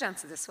 Oh, you should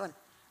answer this one.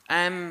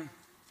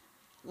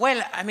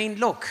 Well, I mean,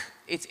 look,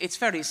 it's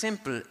very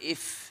simple.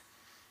 If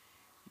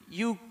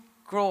you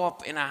grow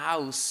up in a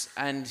house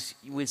and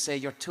we'll say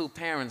your two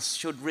parents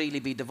should really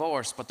be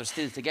divorced, but they're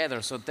still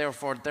together, so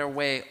therefore their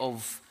way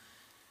of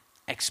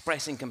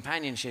expressing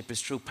companionship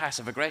is through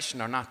passive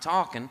aggression or not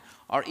talking,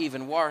 or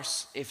even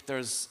worse, if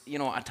there's,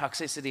 a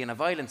toxicity and a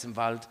violence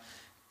involved,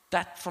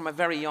 that from a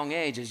very young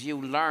age is you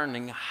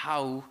learning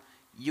how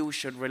you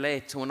should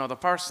relate to another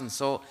person.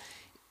 So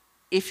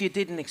if you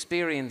didn't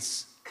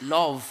experience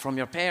love from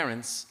your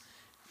parents,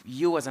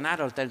 you as an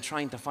adult then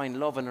trying to find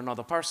love in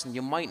another person,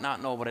 you might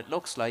not know what it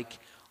looks like.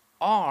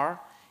 Or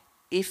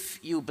if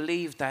you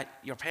believe that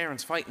your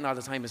parents fighting all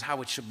the time is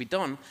how it should be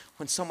done,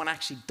 when someone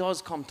actually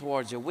does come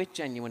towards you with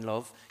genuine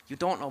love, you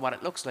don't know what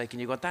it looks like,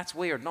 and you go, that's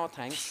weird, no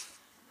thanks.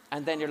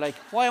 And then you're like,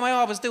 why am I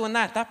always doing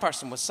that? That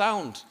person was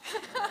sound.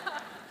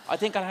 I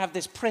think I'll have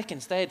this prick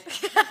instead.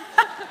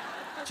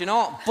 Do you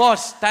know?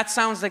 But that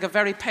sounds like a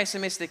very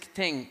pessimistic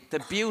thing. The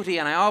beauty,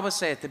 and I always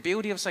say it, the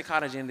beauty of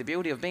psychology and the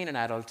beauty of being an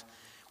adult,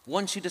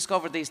 once you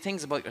discover these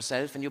things about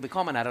yourself and you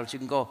become an adult, you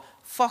can go,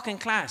 fucking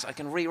class, I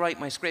can rewrite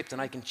my script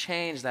and I can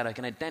change that, I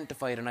can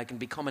identify it and I can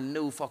become a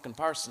new fucking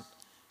person.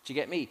 Do you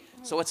get me?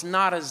 So it's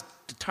not as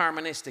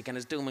deterministic and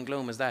as doom and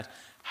gloom as that.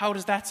 How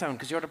does that sound?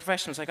 Because you're the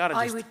professional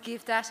psychologist. I would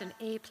give that an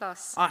A+.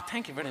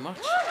 Thank you very much.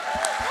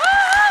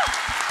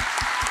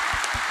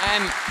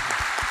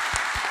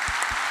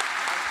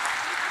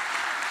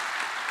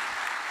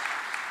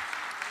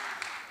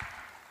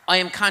 I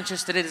am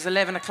conscious that it is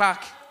 11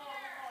 o'clock.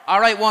 All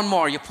right, one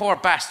more, you poor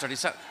bastard.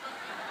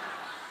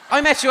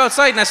 I met you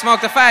outside and I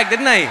smoked a fag,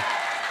 didn't I?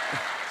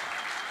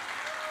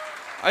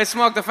 I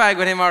smoked a fag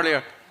with him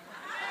earlier.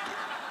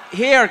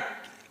 Here,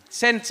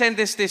 send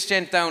this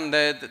gent down,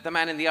 the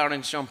man in the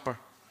orange jumper.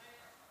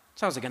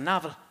 Sounds like a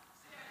novel.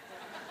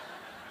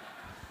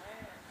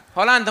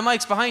 Hold on, the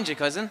mic's behind you,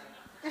 cousin.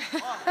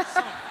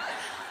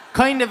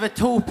 Kind of a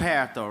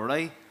two-part though,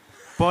 right?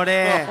 But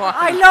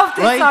I love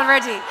this right?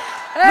 already.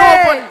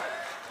 No, but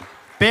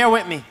bear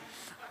with me,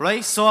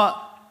 right? So,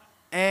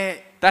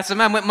 that's a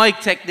man with mic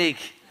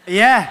technique.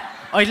 Yeah,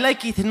 I'd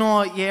like you to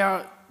know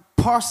your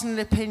personal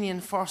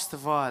opinion first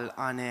of all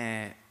on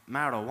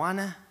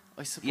marijuana,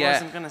 I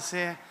suppose I'm gonna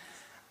say,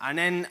 and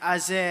then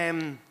as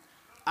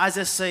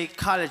a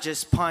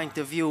psychologist's point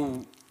of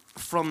view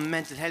from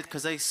mental health,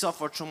 because I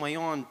suffer through my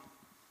own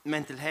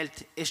mental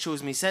health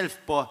issues myself,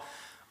 but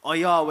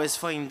I always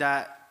find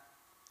that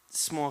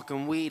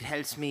smoking weed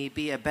helps me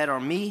be a better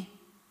me,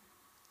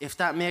 if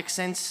that makes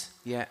sense.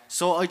 Yeah.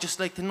 So I just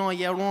like to know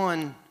your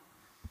own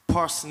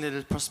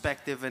personal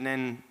perspective, and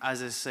then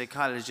as a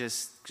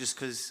psychologist, just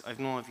because I've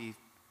known you've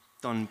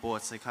done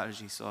both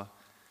psychology, so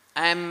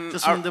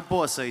just from the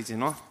both sides, you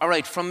know. All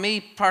right, from me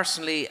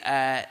personally,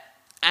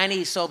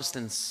 any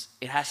substance,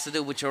 it has to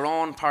do with your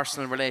own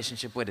personal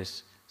relationship with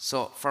it.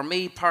 So for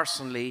me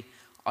personally,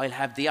 I'll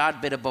have the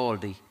odd bit of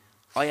Baldy.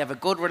 I have a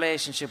good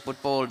relationship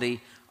with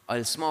Baldy.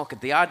 I'll smoke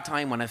at the odd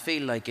time when I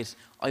feel like it.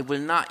 I will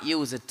not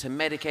use it to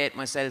medicate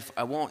myself.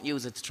 I won't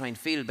use it to try and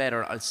feel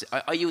better.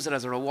 I use it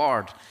as a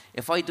reward.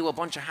 If I do a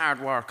bunch of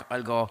hard work,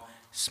 I'll go,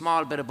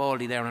 small bit of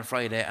Baldy there on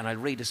Friday, and I'll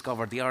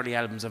rediscover the early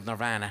albums of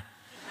Nirvana.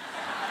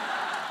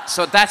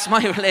 So that's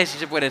my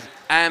relationship with it.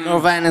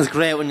 Nirvana's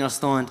great when you're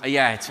stoned.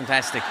 Yeah, it's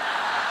fantastic.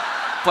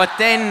 But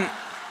then,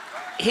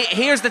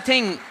 here's the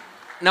thing.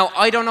 Now,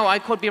 I don't know, I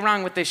could be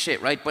wrong with this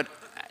shit, right? But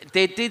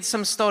they did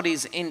some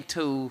studies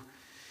into,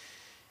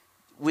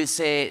 we'll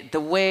say, the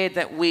way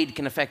that weed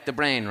can affect the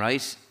brain,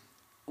 right?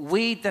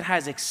 Weed that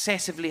has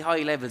excessively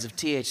high levels of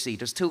THC,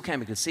 there's two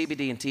chemicals,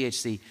 CBD and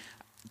THC.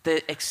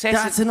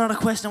 That's another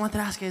question I wanted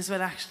to ask you as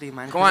well, actually,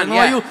 man. Go on,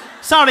 yeah.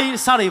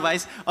 Sorry,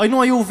 guys. I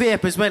know you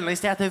vape as well, and I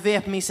started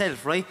vape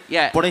myself, right?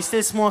 Yeah. But I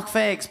still smoke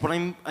fags, but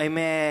I'm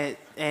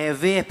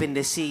vaping the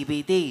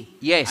CBD.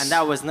 Yes. And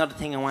that was another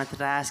thing I wanted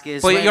to ask you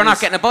as well. But you're not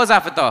is, getting a buzz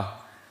off it, though?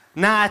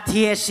 Nah,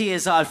 THC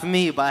is all for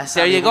me, but...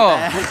 There you go.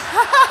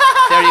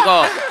 There you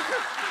go.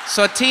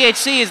 So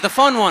THC is the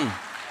fun one.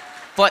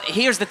 But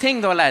here's the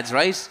thing, though, lads,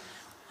 right?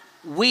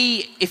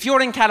 If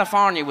you're in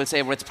California, we'll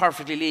say, where it's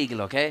perfectly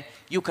legal, okay?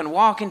 You can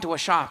walk into a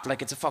shop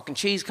like it's a fucking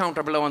cheese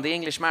counter below in the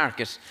English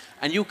market,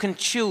 and you can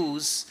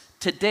choose,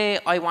 today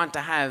I want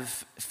to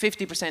have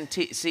 50%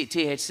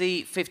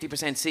 THC, 50%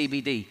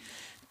 CBD.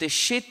 The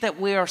shit that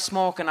we're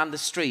smoking on the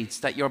streets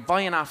that you're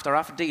buying off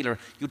a dealer,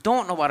 you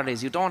don't know what it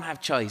is, you don't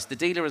have choice. The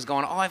dealer is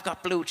going, oh, I've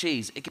got blue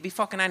cheese. It could be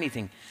fucking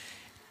anything.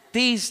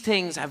 These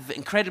things have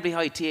incredibly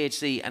high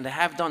THC, and they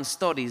have done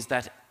studies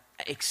that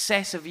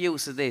excessive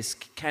use of this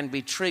can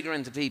be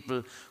triggering to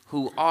people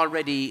who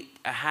already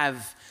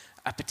have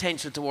a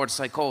potential towards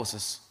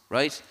psychosis,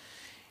 right?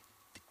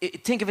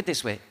 Think of it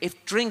this way.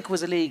 If drink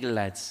was illegal,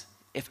 lads,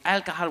 if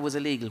alcohol was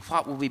illegal,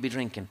 what would we be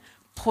drinking?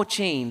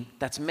 poachine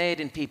that's made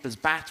in people's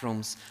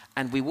bathrooms,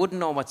 and we wouldn't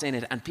know what's in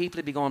it, and people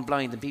would be going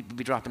blind and people would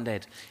be dropping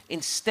dead.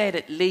 Instead,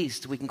 at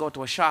least, we can go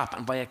to a shop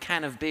and buy a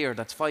can of beer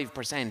that's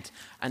 5%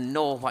 and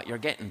know what you're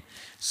getting.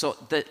 So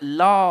the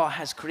law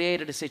has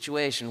created a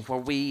situation where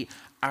we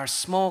are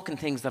smoking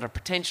things that are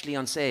potentially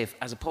unsafe,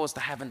 as opposed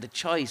to having the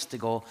choice to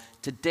go,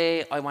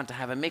 today I want to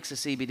have a mix of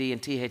CBD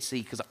and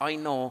THC because I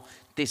know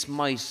this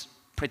might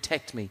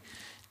protect me.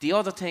 The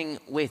other thing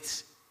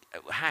with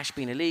hash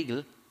being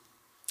illegal,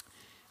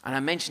 and I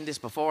mentioned this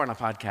before on a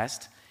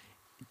podcast,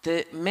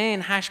 the main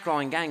hash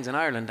growing gangs in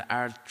Ireland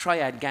are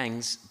triad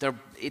gangs.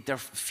 They're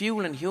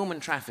fueling human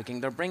trafficking.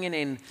 They're bringing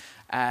in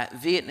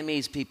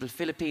Vietnamese people,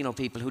 Filipino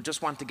people who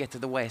just want to get to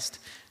the West.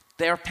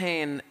 They're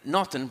paying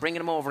nothing, bringing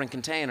them over in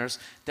containers.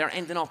 They're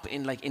ending up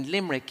in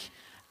Limerick,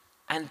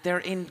 and they're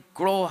in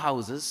grow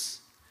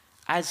houses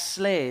as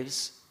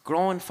slaves,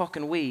 growing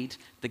fucking weed.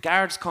 The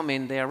guards come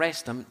in, they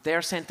arrest them,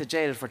 they're sent to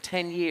jail for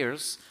 10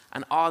 years,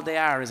 and all they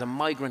are is a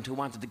migrant who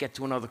wanted to get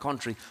to another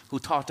country, who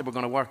thought they were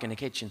going to work in a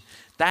kitchen.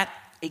 That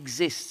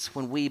exists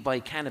when we buy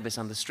cannabis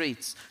on the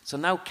streets. So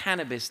now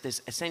cannabis,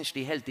 this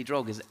essentially healthy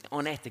drug, is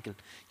unethical.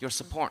 You're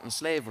supporting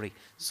slavery.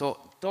 So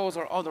those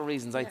are other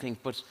reasons, I think.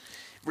 But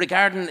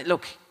regarding,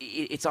 look,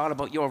 it's all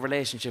about your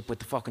relationship with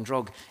the fucking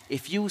drug.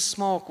 If you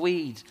smoke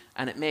weed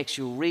and it makes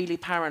you really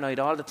paranoid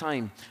all the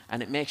time,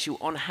 and it makes you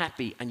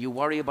unhappy, and you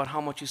worry about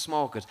how much you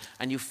smoke it,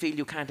 and you feel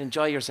you can't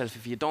enjoy yourself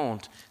if you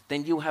don't,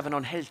 then you have an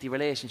unhealthy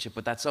relationship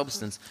with that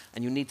substance,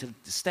 and you need to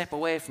step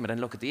away from it and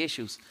look at the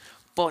issues.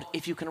 But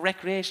if you can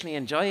recreationally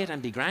enjoy it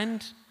and be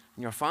grand,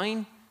 and you're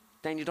fine,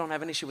 then you don't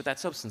have an issue with that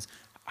substance.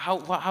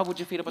 How would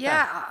you feel about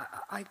that? Yeah,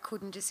 I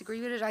couldn't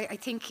disagree with it. I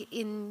think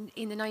in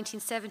the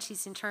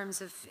 1970s, in terms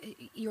of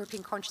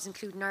European countries,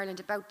 including Ireland,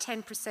 about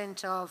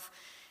 10% of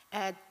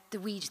the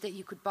weed that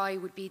you could buy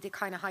would be the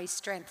kind of high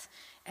strength,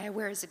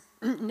 whereas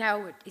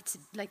now it's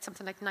like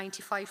something like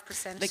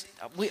 95%.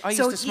 I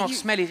used to smoke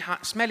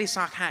smelly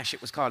sock hash, it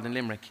was called in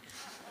Limerick.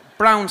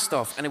 Brown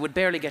stuff, and it would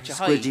barely get you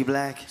high. Squidgy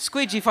black.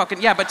 Squidgy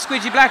fucking, yeah, but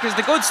squidgy black is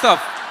the good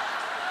stuff.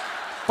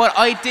 But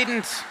I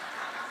didn't,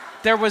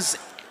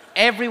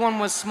 everyone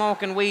was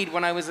smoking weed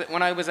when I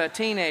was a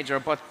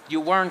teenager, but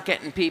you weren't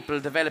getting people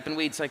developing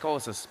weed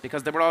psychosis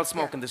because they were all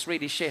smoking this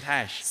really shit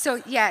hash.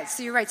 So yeah,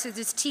 so you're right. So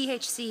there's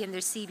THC and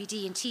there's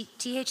CBD, and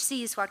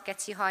THC is what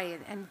gets you high,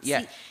 and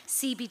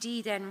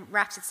CBD then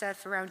wraps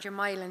itself around your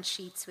myelin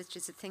sheaths, which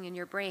is a thing in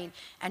your brain,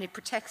 and it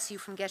protects you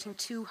from getting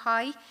too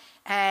high,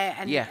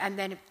 and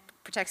then it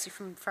protects you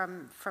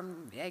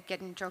from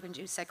getting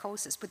drug-induced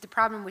psychosis. But the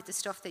problem with the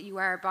stuff that you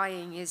are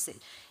buying is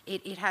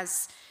it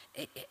has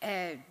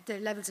the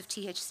levels of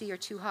THC are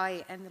too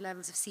high and the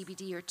levels of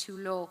CBD are too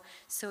low.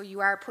 So you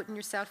are putting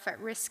yourself at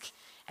risk.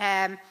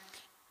 There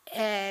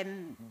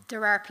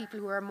are people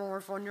who are more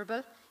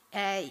vulnerable.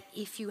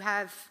 If you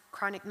have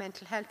chronic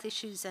mental health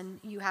issues and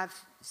you have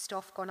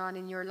stuff going on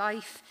in your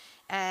life,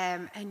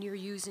 and you're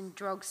using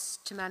drugs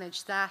to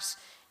manage that,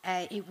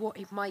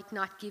 it might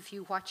not give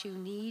you what you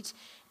need.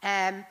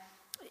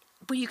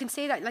 But you can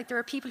say that, like, there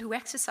are people who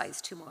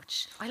exercise too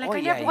much.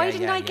 Why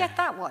didn't I get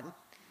that one?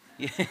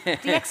 The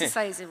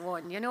exercising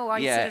one, you know, I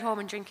sit at home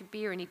and drink a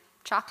beer and eat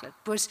chocolate.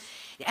 But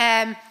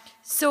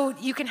so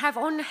you can have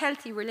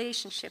unhealthy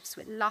relationships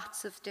with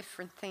lots of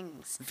different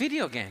things.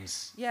 Video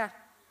games. Yeah.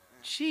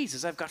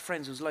 Jesus, I've got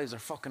friends whose lives are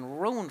fucking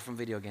ruined from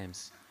video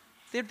games.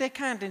 They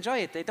can't enjoy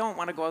it. They don't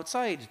want to go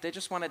outside. They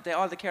just want to,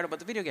 all they care about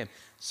the video game.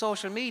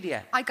 Social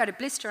media. I got a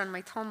blister on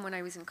my thumb when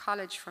I was in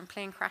college from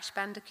playing Crash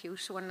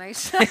Bandicoot one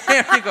night.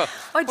 There you go.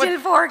 Until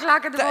 4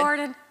 o'clock in the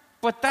morning.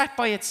 But that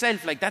by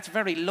itself, like, that's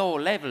very low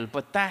level,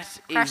 but Crash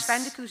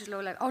Bandicoot is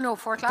low level. Oh no,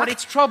 4 o'clock. But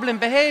it's troubling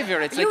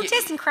behaviour. It's you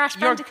dissing Crash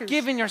Bandicoot.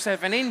 You're giving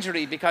yourself an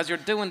injury because you're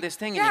doing this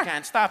thing and you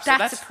can't stop. So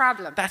that's a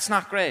problem. That's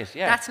not great,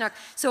 yeah. That's not.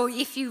 So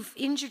if you've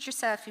injured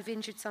yourself, you've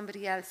injured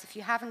somebody else. If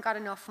you haven't got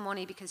enough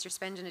money because you're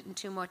spending it in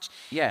too much.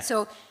 Yeah.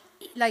 So,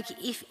 like,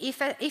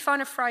 if on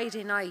a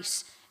Friday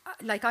night,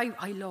 like,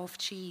 I love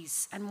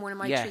cheese, and one of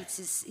my treats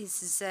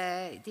is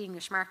the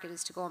English market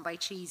is to go and buy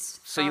cheese.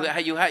 So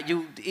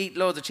you eat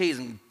loads of cheese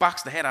and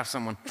box the head off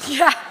someone.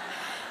 Yeah.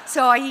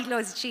 So I eat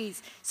loads of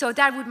cheese. So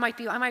that might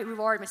be, I might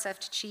reward myself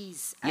to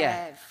cheese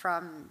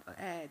from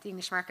the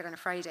English market on a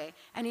Friday.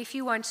 And if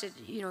you want to,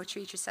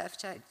 treat yourself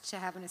to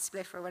having a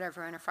spliff or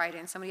whatever on a Friday,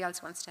 and somebody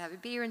else wants to have a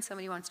beer and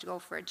somebody wants to go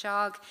for a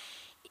jog,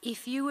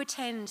 if you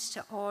attend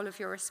to all of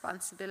your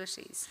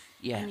responsibilities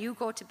and you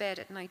go to bed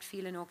at night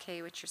feeling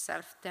okay with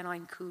yourself, then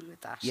I'm cool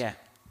with that. Yeah.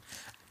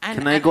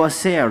 Can I go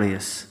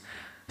serious?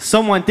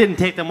 Someone didn't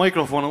take the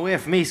microphone away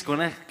from me. Can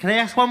I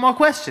ask one more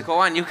question? Go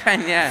on, you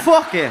can, yeah.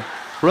 Fuck it,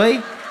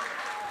 right?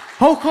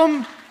 How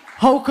come,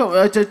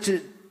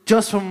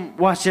 just from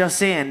what you're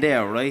saying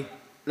there, right?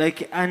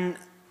 Like, and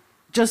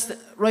just,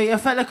 right, I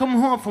felt like coming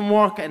home from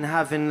work and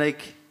having,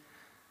 like,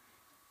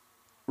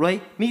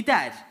 right, me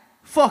dad,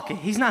 fuck it,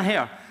 he's not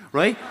here,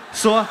 right?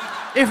 So,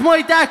 if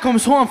my dad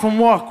comes home from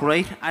work,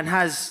 right, and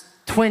has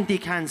 20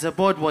 cans of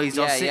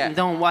Budweiser sitting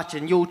down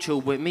watching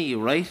YouTube with me,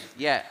 right?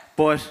 Yeah.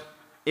 But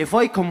if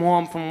I come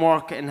home from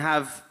work and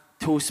have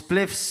 2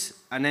 spliffs,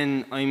 and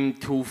then I'm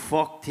too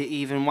fucked to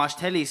even watch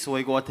telly, so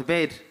I go to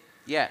bed.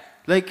 Yeah.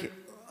 Like,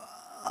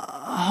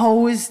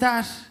 how is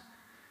that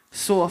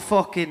so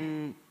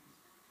fucking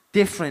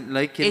different?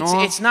 Like, you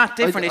know? It's not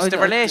different. It's the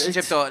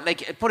relationship, though.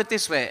 Like, put it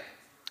this way.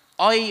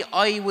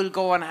 I will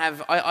go and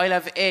I'll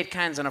have 8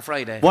 cans on a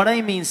Friday. What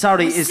I mean,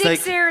 sorry, is like,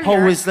 earlier.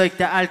 how is like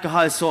the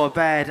alcohol so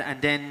bad,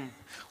 and then...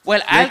 Well,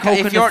 like, how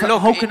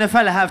look, can a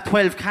fella have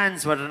 12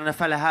 cans rather than a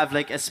fella have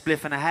like a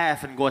spliff and a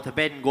half and go to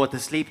bed and go to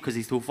sleep because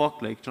he's too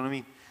fucked, like, do you know what I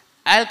mean?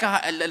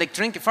 Alcohol, like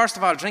first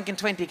of all, drinking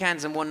 20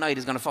 cans in one night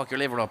is going to fuck your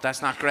liver up.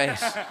 That's not great.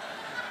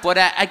 But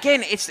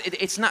again,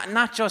 it's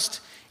not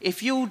just...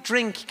 If you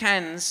drink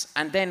cans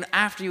and then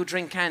after you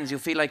drink cans you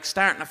feel like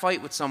starting a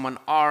fight with someone,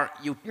 or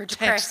you're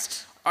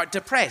depressed. Or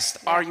depressed,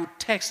 or you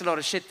text a lot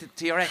of shit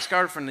to your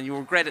ex-girlfriend and you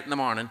regret it in the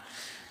morning,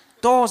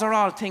 those are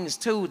all things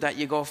too that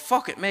you go,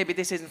 fuck it, maybe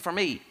this isn't for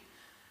me.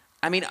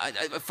 I mean,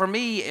 for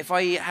me, if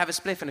I have a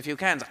spliff and a few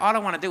cans, all I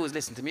want to do is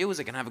listen to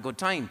music and have a good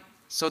time.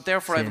 So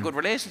therefore I have a good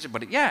relationship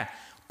with it, yeah.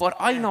 But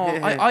I know,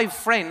 I have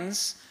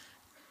friends,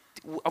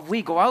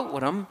 we go out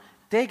with them,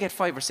 they get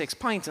 5 or 6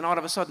 pints and all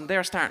of a sudden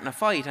they're starting a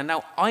fight, and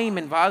now I'm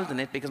involved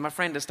in it because my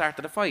friend has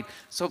started a fight.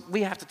 So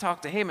we have to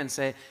talk to him and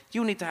say,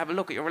 you need to have a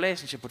look at your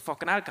relationship with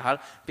fucking alcohol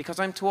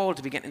because I'm too old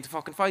to be getting into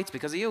fucking fights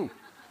because of you.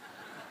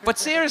 But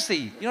seriously,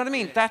 you know what I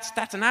mean?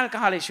 That's an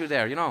alcohol issue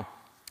there, you know.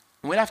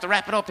 And we'll have to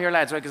wrap it up here,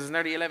 lads, right, because it's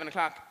nearly 11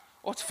 o'clock.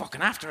 Oh, it's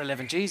fucking after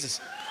 11,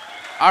 Jesus.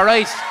 All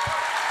right.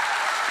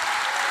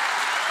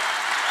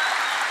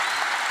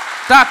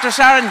 Dr.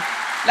 Sharon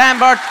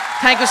Lambert,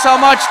 thank you so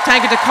much.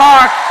 Thank you to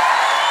Cork.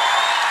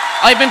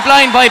 I've been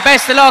blind by.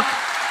 Best of luck.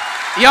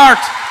 Yart.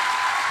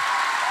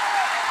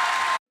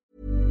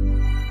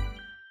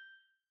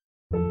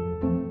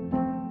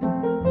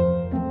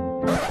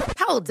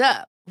 Hold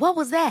up. What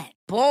was that?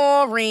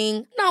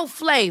 Boring. No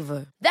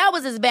flavor. That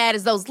was as bad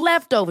as those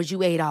leftovers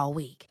you ate all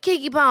week.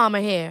 Keke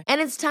Palmer here.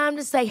 And it's time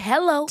to say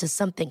hello to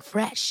something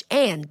fresh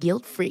and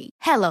guilt-free.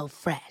 Hello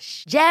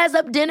Fresh. Jazz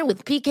up dinner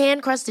with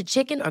pecan-crusted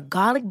chicken or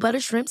garlic butter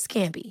shrimp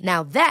scampi.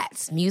 Now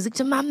that's music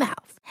to my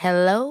mouth.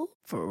 Hello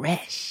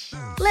Fresh.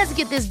 Let's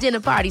get this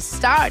dinner party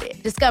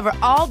started. Discover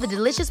all the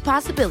delicious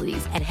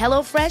possibilities at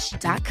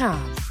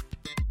HelloFresh.com.